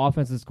to run an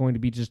offense that's going to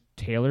be just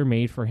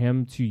tailor-made for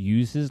him to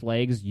use his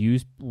legs,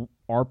 use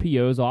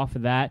RPOs off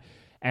of that,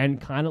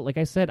 and kind of, like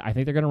I said, I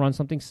think they're going to run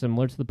something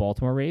similar to the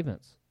Baltimore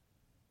Ravens.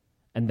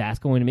 And that's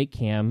going to make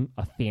Cam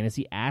a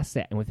fantasy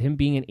asset. And with him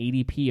being an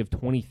ADP of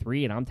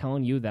 23, and I'm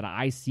telling you that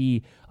I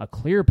see a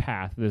clear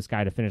path for this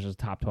guy to finish as a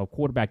top 12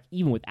 quarterback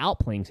even without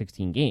playing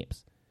 16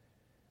 games.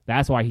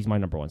 That's why he's my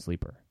number 1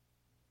 sleeper.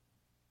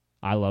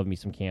 I love me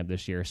some Cam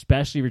this year,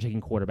 especially if you're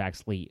taking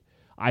quarterbacks late.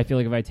 I feel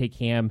like if I take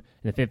Cam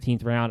in the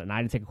 15th round and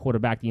I didn't take a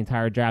quarterback the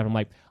entire draft, I'm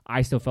like,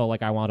 I still felt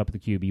like I wound up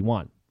with the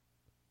QB1.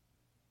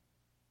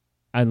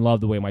 I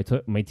love the way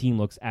my team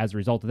looks as a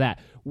result of that.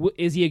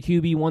 Is he a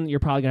QB1 that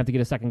you're probably going to have to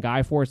get a second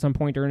guy for at some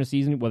point during the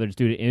season, whether it's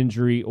due to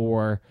injury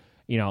or,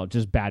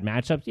 just bad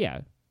matchups?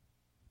 Yeah,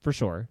 for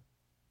sure.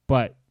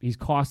 But he's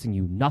costing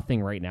you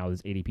nothing right now,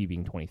 this ADP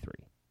being 23.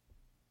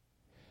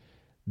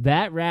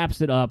 That wraps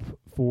it up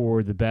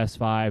for the Best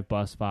 5,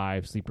 Bust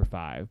 5, Sleeper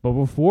 5. But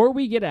before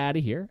we get out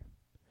of here,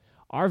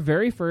 our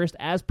very first,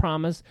 as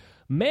promised,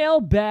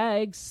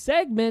 mailbag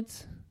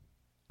segment.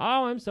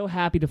 Oh, I'm so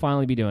happy to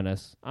finally be doing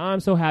this. I'm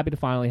so happy to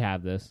finally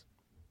have this.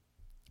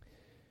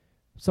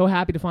 So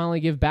happy to finally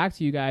give back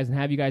to you guys and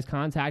have you guys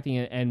contacting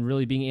and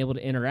really being able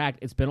to interact.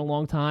 It's been a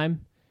long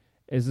time.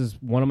 This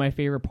is one of my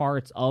favorite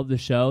parts of the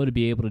show to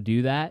be able to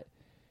do that.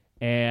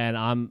 And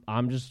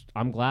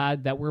I'm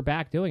glad that we're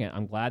back doing it.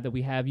 I'm glad that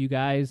we have you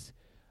guys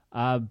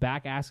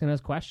back asking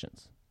us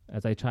questions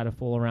as I try to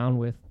fool around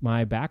with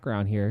my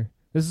background here.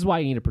 This is why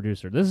you need a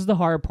producer. This is the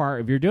hard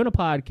part. If you're doing a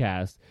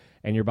podcast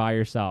and you're by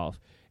yourself,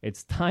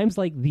 it's times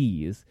like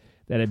these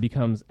that it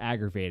becomes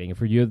aggravating.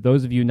 For you,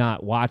 those of you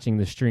not watching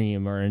the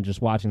stream or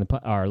just watching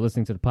or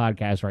listening to the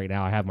podcast right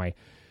now, I have my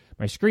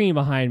screen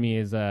behind me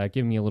is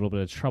giving me a little bit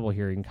of trouble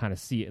here. You can kind of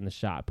see it in the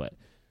shot, but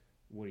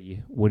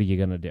what are you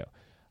gonna do?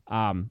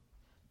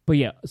 But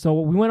yeah,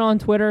 so we went on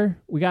Twitter.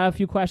 We got a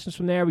few questions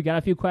from there. We got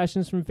a few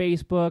questions from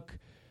Facebook.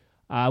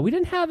 We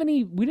didn't have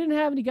any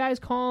guys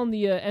calling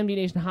the MD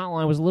Nation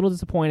hotline. It was a little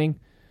disappointing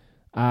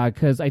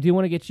because I do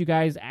want to get you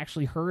guys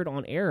actually heard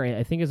on air.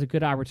 I think it's a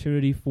good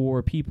opportunity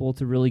for people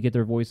to really get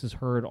their voices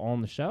heard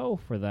on the show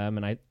for them,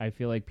 and I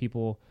feel like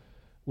people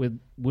would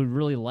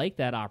really like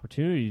that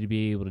opportunity to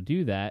be able to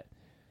do that.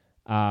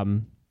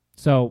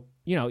 So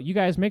you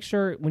guys make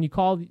sure when you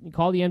call the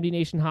MD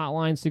Nation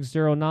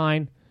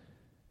hotline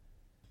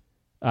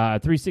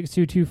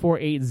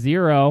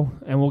 609-362-2480,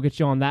 and we'll get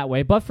you on that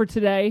way. But for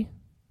today,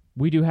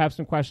 we do have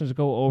some questions to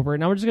go over.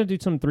 Now, we're just going to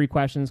do some 3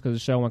 questions because the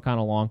show went kind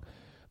of long.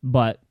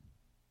 But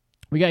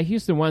we got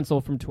Houston Wenzel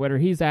from Twitter.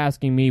 He's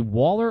asking me,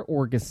 Waller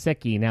or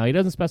Gesicki? Now, he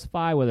doesn't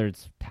specify whether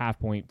it's half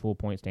point, full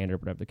point, standard,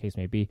 whatever the case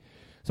may be.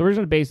 So we're just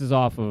going to base this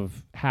off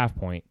of half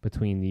point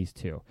between these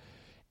two.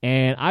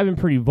 And I've been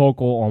pretty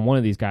vocal on one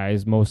of these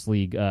guys,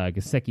 mostly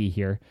Gesicki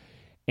here.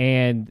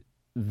 And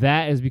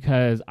that is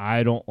because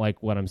I don't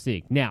like what I'm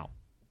seeing. Now,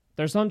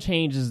 there's some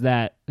changes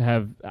that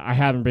I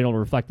haven't been able to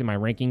reflect in my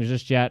rankings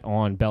just yet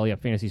on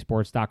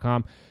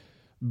BellyUpFantasySports.com,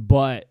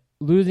 but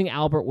losing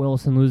Albert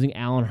Wilson, losing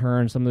Allen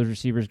Hurns, some of those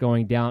receivers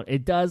going down,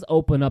 it does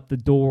open up the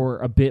door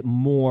a bit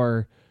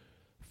more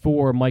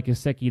for Mike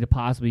Gesicki to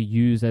possibly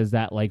use as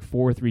that like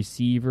 4th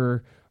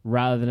receiver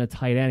rather than a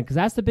tight end, because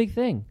that's the big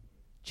thing.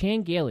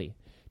 Chan Gailey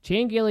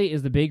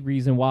is the big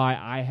reason why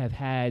I have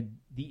had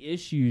the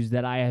issues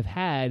that I have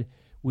had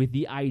with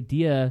the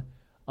idea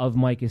of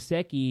Mike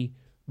Gesicki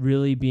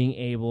really being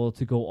able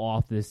to go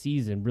off this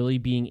season, really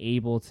being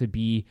able to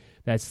be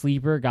that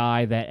sleeper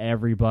guy that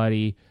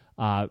everybody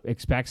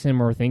expects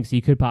him or thinks he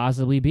could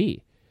possibly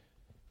be.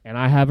 And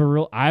I have a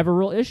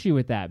real issue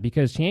with that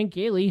because Chan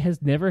Gailey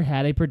has never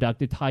had a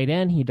productive tight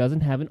end. He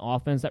doesn't have an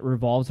offense that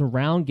revolves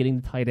around getting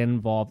the tight end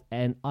involved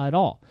at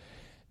all.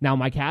 Now,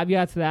 my only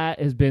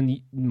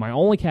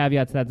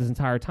caveat to that this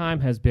entire time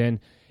has been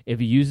if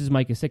he uses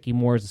Mike Gesicki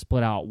more as a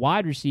split out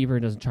wide receiver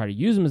and doesn't try to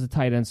use him as a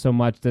tight end so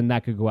much, then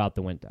that could go out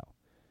the window.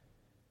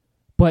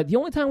 But the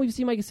only time we've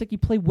seen Mike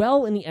Gesicki play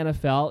well in the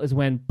NFL is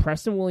when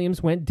Preston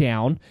Williams went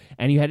down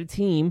and you had a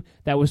team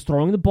that was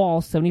throwing the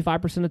ball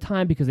 75% of the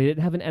time because they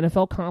didn't have an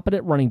NFL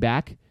competent running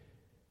back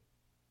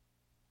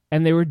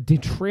and they were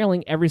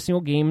trailing every single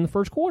game in the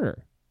first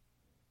quarter.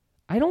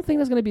 I don't think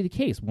that's going to be the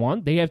case.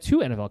 One, they have 2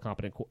 NFL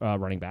competent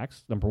running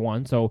backs, number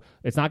one, so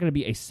it's not going to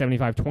be a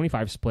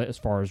 75-25 split as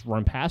far as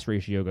run-pass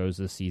ratio goes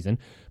this season.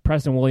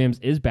 Preston Williams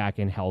is back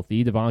and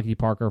healthy. Devontae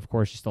Parker, of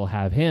course, you still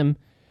have him.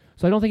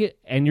 So I don't think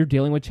and you're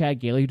dealing with Chad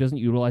Gailey who doesn't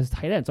utilize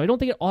tight end. So I don't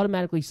think it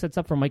automatically sets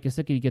up for Mike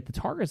Gesicki to get the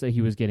targets that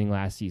he was getting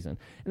last season.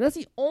 And that's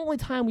the only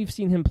time we've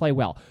seen him play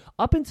well.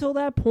 Up until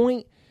that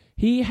point,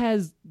 he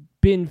has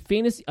been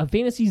a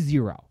fantasy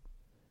zero.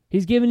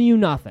 He's given you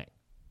nothing.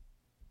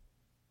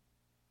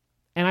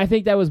 And I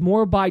think that was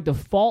more by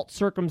default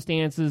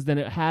circumstances than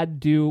it had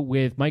to do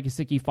with Mike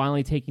Gesicki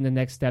finally taking the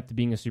next step to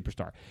being a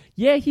superstar.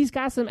 Yeah, he's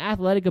got some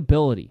athletic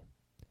ability.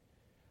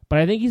 But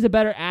I think he's a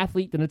better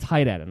athlete than a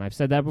tight end, and I've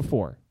said that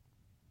before.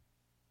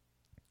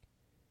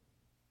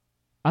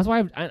 That's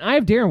why I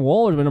have Darren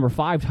Waller as number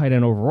 5 tight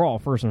end overall,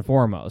 first and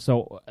foremost.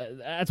 So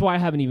that's why I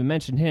haven't even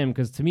mentioned him,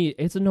 because to me,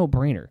 it's a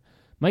no-brainer.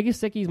 Mike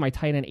Gesicki is my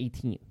tight end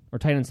 18, or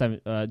tight end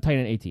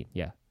 18,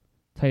 yeah.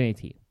 Tight end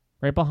 18,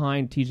 right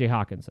behind TJ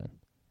Hawkinson.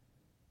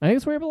 I think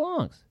that's where he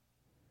belongs.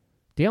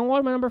 Dalen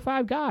Waller, my number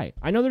 5 guy.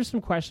 I know there's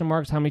some question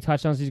marks. How many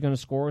touchdowns he's going to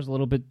score is a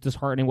little bit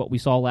disheartening what we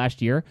saw last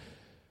year.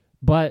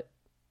 But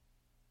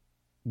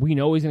we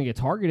know he's going to get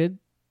targeted.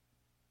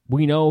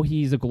 We know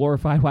he's a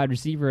glorified wide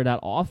receiver in that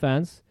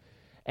offense.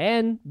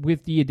 And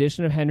with the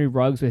addition of Henry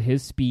Ruggs with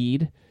his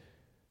speed,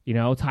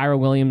 Tyra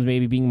Williams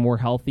maybe being more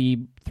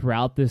healthy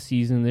throughout this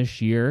season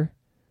this year,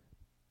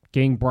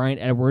 getting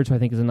Bryant Edwards, who I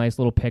think is a nice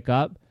little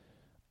pickup,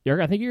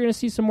 I think you're going to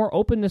see some more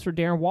openness for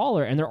Darren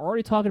Waller. And they're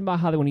already talking about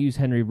how they want to use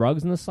Henry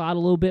Ruggs in the slot a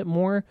little bit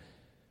more.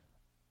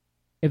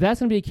 If that's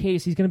going to be the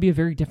case, he's going to be a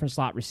very different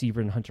slot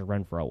receiver than Hunter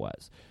Renfrow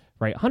was.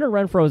 Right? Hunter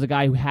Renfrow is a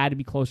guy who had to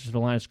be closer to the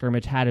line of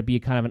scrimmage, had to be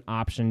kind of an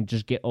option,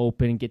 just get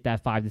open and get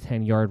that 5 to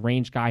 10 yard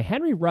range guy.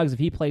 Henry Ruggs, if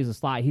he plays the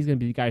slot, he's going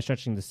to be the guy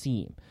stretching the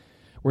seam.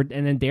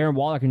 And then Darren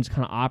Waller can just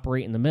kind of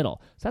operate in the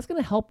middle. So that's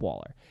going to help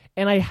Waller.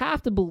 And I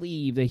have to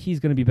believe that he's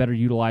going to be better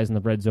utilized in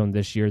the red zone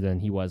this year than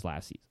he was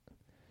last season.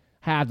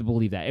 Have to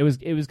believe that. It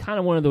was kind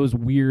of one of those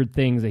weird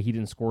things that he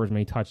didn't score as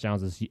many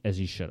touchdowns as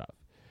he should have.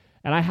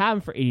 And I have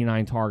him for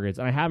 89 targets,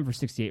 and I have him for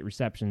 68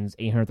 receptions,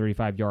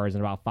 835 yards,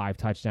 and about 5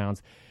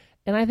 touchdowns.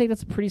 And I think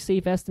that's a pretty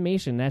safe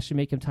estimation. That should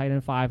make him tight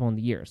end 5 on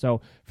the year. So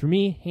for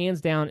me,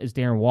 hands down is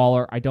Darren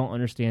Waller. I don't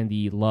understand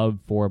the love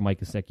for Mike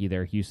Gesicki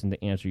there, Houston,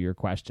 to answer your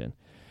question.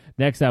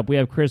 Next up, we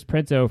have Chris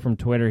Printo from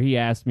Twitter. He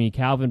asked me,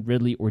 Calvin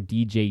Ridley or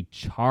DJ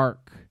Chark?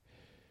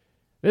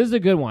 This is a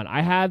good one.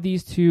 I have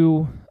these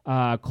two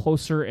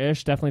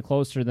closer-ish, definitely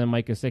closer than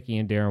Mike Gesicki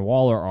and Darren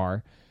Waller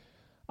are.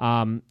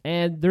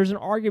 And there's an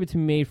argument to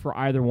be made for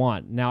either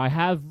one. Now, I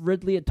have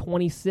Ridley at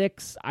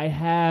 26. I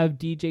have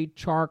DJ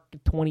Chark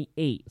at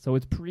 28. So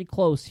it's pretty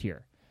close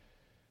here.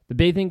 The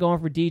big thing going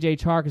for DJ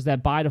Chark is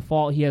that by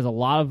default, he has a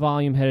lot of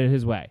volume headed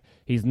his way.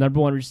 He's the number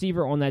one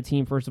receiver on that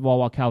team, first of all,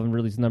 while Calvin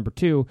Ridley's number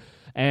two.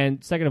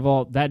 And second of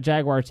all, that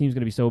Jaguars team is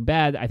going to be so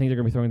bad, I think they're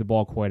going to be throwing the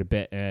ball quite a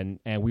bit. And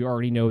we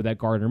already know that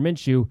Gardner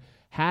Minshew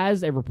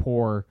has a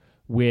rapport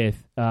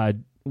with, I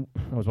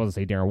was about to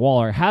say Darren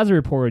Waller, has a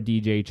rapport with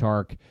DJ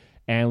Chark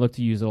and looked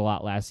to use it a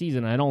lot last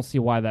season. I don't see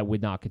why that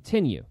would not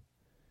continue.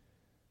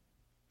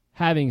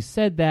 Having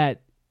said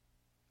that,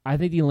 I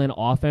think the Atlanta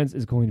offense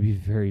is going to be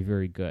very,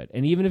 very good.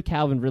 And even if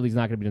Calvin Ridley's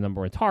not going to be the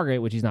number one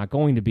target, which he's not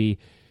going to be,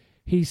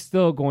 he's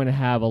still going to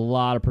have a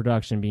lot of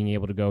production being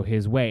able to go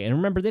his way. And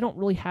remember, they don't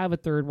really have a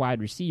third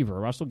wide receiver.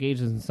 Russell Gage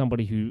isn't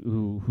somebody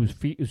who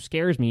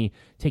scares me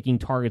taking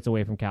targets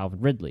away from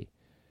Calvin Ridley.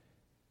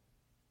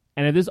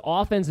 And if this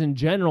offense in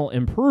general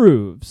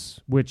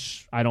improves,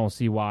 which I don't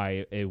see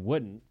why it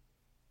wouldn't,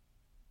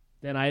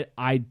 then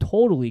I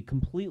totally,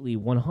 completely,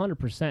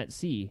 100%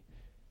 see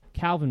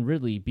Calvin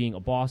Ridley being a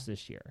boss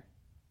this year.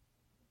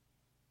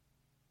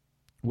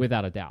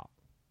 Without a doubt.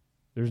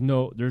 There's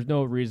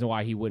no reason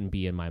why he wouldn't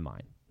be in my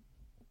mind.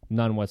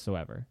 None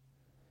whatsoever.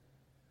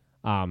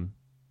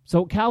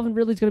 So Calvin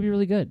Ridley's going to be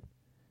really good.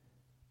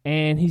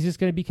 And he's just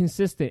going to be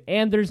consistent.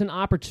 And there's an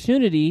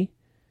opportunity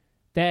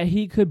that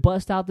he could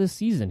bust out this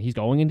season. He's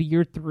going into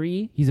year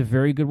 3. He's a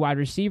very good wide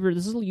receiver.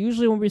 This is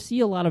usually when we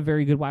see a lot of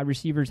very good wide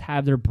receivers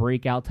have their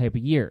breakout type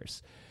of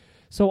years.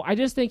 So I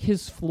just think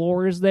his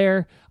floor is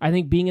there. I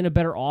think being in a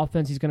better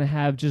offense, he's going to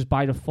have just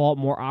by default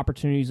more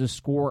opportunities to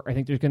score. I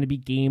think there's going to be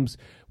games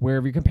where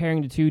if you're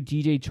comparing the two,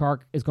 DJ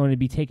Chark is going to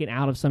be taken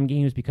out of some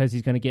games because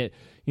he's going to get,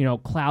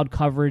 cloud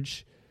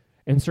coverage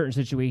in certain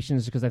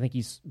situations because I think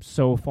he's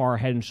so far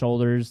head and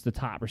shoulders the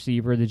top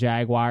receiver, the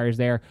Jaguars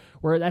there,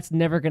 where that's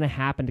never going to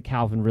happen to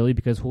Calvin Ridley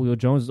because Julio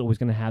Jones is always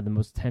going to have the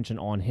most attention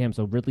on him.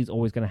 So Ridley's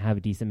always going to have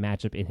a decent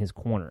matchup in his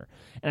corner.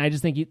 And I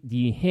just think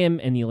him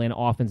and the Atlanta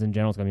offense in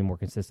general is going to be more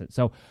consistent.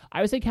 So I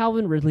would say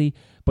Calvin Ridley,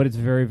 but it's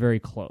very, very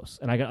close.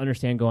 And I can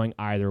understand going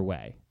either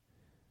way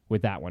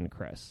with that one,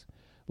 Chris.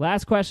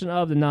 Last question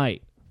of the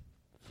night.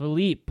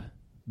 Philippe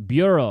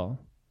Bureau.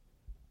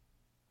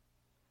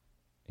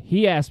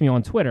 He asked me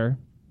on Twitter,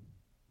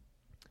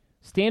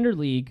 Standard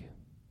League,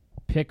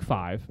 pick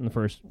 5 in the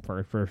first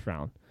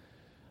round.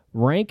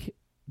 Rank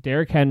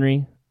Derrick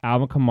Henry,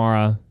 Alvin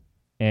Kamara,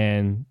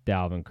 and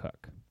Dalvin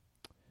Cook.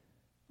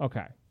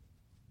 Okay.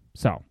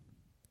 So,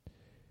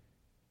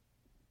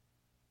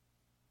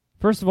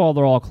 first of all,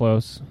 they're all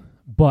close.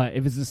 But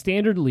if it's a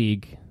Standard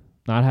League,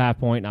 not half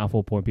point, not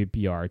full point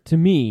PPR, to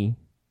me,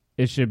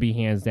 it should be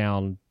hands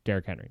down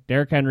Derrick Henry.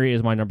 Derrick Henry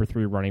is my number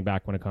 3 running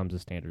back when it comes to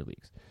Standard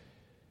Leagues.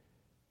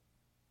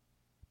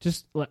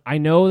 I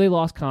know they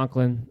lost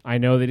Conklin. I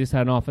know they just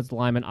had an offensive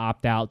lineman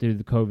opt out due to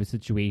the COVID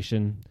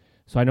situation.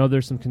 So I know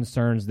there's some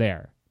concerns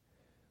there.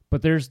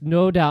 But there's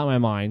no doubt in my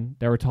mind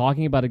that we're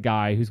talking about a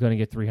guy who's going to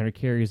get 300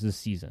 carries this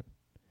season.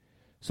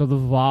 So the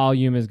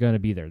volume is going to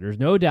be there. There's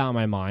no doubt in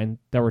my mind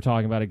that we're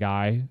talking about a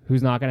guy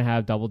who's not going to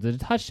have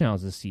double-digit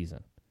touchdowns this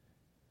season.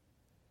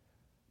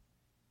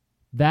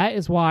 That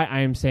is why I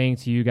am saying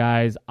to you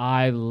guys,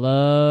 I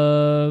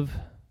love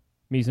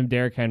me some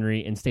Derrick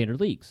Henry in Standard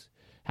Leagues.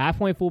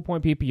 Half-point,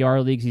 full-point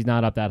PPR leagues, he's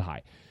not up that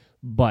high.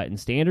 But in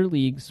Standard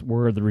Leagues,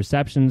 where the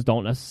receptions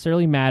don't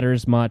necessarily matter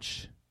as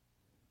much,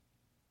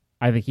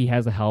 I think he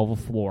has a hell of a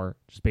floor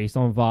just based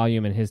on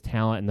volume and his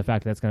talent and the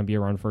fact that that's going to be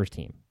a run-first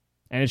team.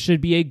 And it should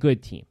be a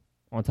good team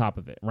on top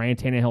of it. Ryan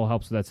Tannehill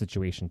helps with that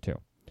situation too.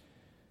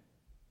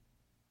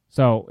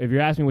 So if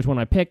you're asking which one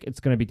I pick, it's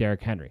going to be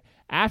Derrick Henry.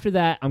 After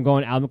that, I'm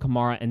going Alvin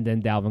Kamara and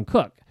then Dalvin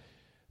Cook.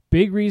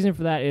 Big reason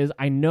for that is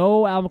I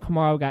know Alvin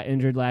Kamara got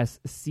injured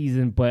last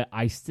season, but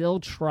I still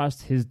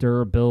trust his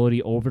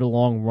durability over the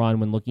long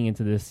run when looking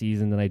into this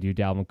season than I do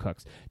Dalvin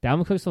Cook's.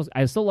 Dalvin Cook,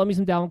 I still love me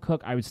some Dalvin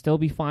Cook. I would still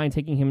be fine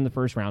taking him in the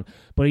first round,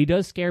 but he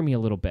does scare me a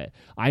little bit.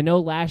 I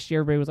know last year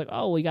everybody was like,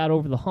 oh, he got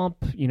over the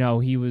hump. While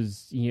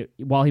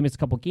he missed a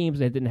couple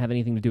games, it didn't have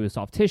anything to do with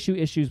soft tissue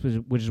issues,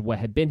 which is what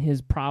had been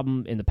his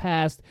problem in the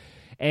past.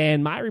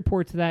 And my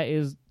report to that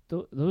is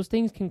those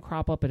things can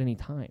crop up at any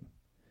time.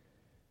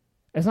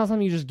 It's not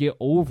something you just get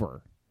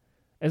over.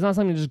 It's not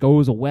something that just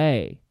goes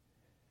away.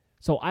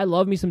 So I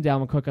love me some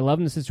Dalvin Cook. I love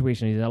him in the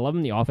situation. I love him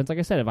in the offense. Like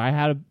I said,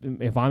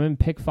 if I'm in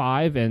pick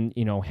 5 and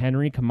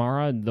Henry,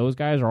 Kamara, and those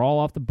guys are all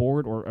off the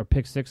board, or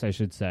pick 6, I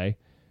should say,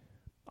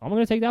 I'm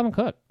going to take Dalvin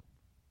Cook,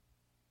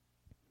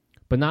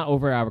 but not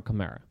over Alvin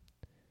Kamara.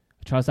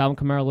 I trust Alvin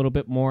Kamara a little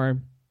bit more.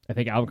 I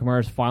think Alvin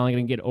Kamara is finally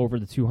going to get over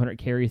the 200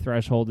 carry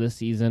threshold this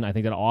season. I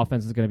think that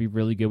offense is going to be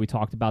really good. We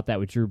talked about that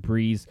with Drew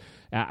Brees,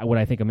 what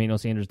I think Emmanuel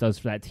Sanders does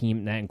for that team,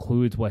 and that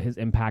includes what his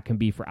impact can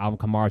be for Alvin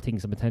Kamara, taking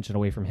some attention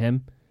away from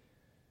him.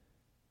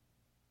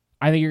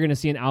 I think you're going to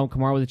see an Alvin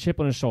Kamara with a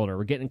chip on his shoulder.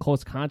 We're getting close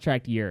to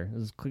contract year.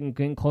 This is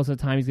getting close to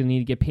the time he's going to need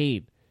to get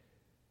paid.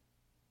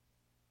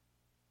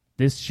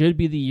 This should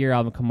be the year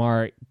Alvin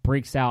Kamara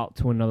breaks out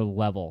to another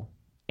level.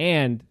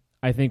 And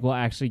I think we'll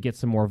actually get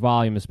some more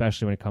volume,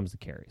 especially when it comes to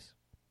carries.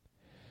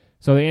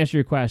 So to answer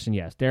your question,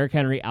 yes, Derrick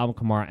Henry, Alvin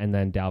Kamara, and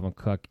then Dalvin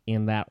Cook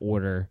in that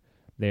order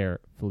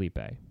there, Felipe.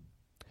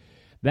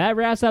 That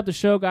wraps up the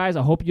show, guys.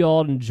 I hope you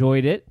all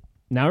enjoyed it.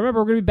 Now remember,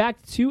 we're going to be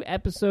back to 2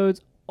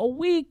 episodes a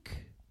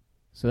week.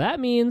 So that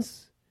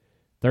means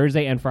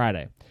Thursday and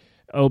Friday.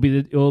 It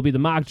will be the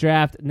mock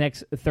draft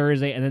next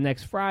Thursday, and then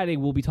next Friday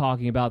we'll be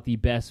talking about the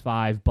best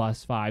 5,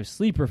 bust 5,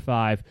 sleeper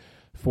 5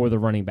 for the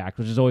running back,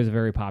 which is always a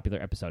very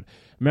popular episode.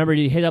 Remember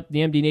to hit up the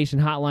MD Nation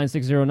hotline,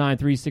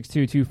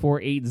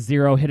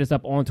 609-362-2480. Hit us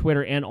up on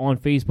Twitter and on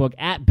Facebook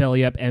at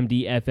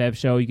BellyUpMDFF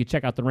Show. You can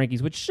check out the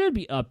rankings, which should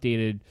be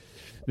updated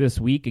this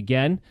week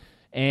again.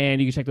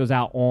 And you can check those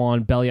out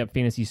on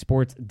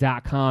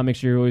BellyUpFantasySports.com. Make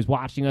sure you're always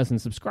watching us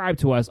and subscribe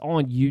to us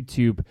on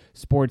YouTube,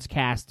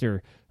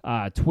 Sportscaster,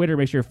 Twitter.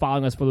 Make sure you're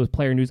following us for those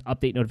player news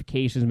update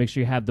notifications. Make sure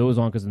you have those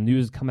on because the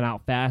news is coming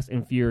out fast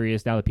and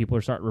furious now that people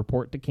are starting to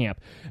report to camp.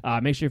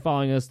 Make sure you're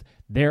following us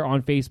there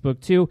on Facebook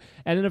too.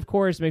 And then, of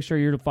course, make sure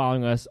you're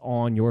following us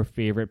on your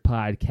favorite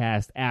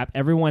podcast app.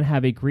 Everyone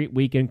have a great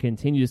weekend.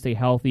 Continue to stay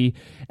healthy,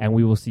 and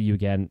we will see you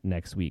again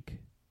next week.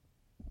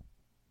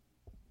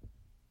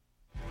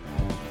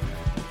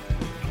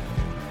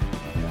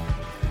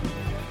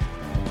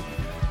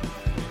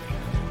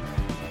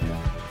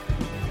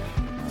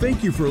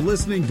 Thank you for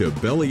listening to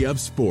Belly Up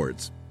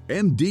Sports,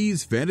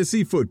 MD's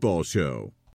Fantasy Football Show.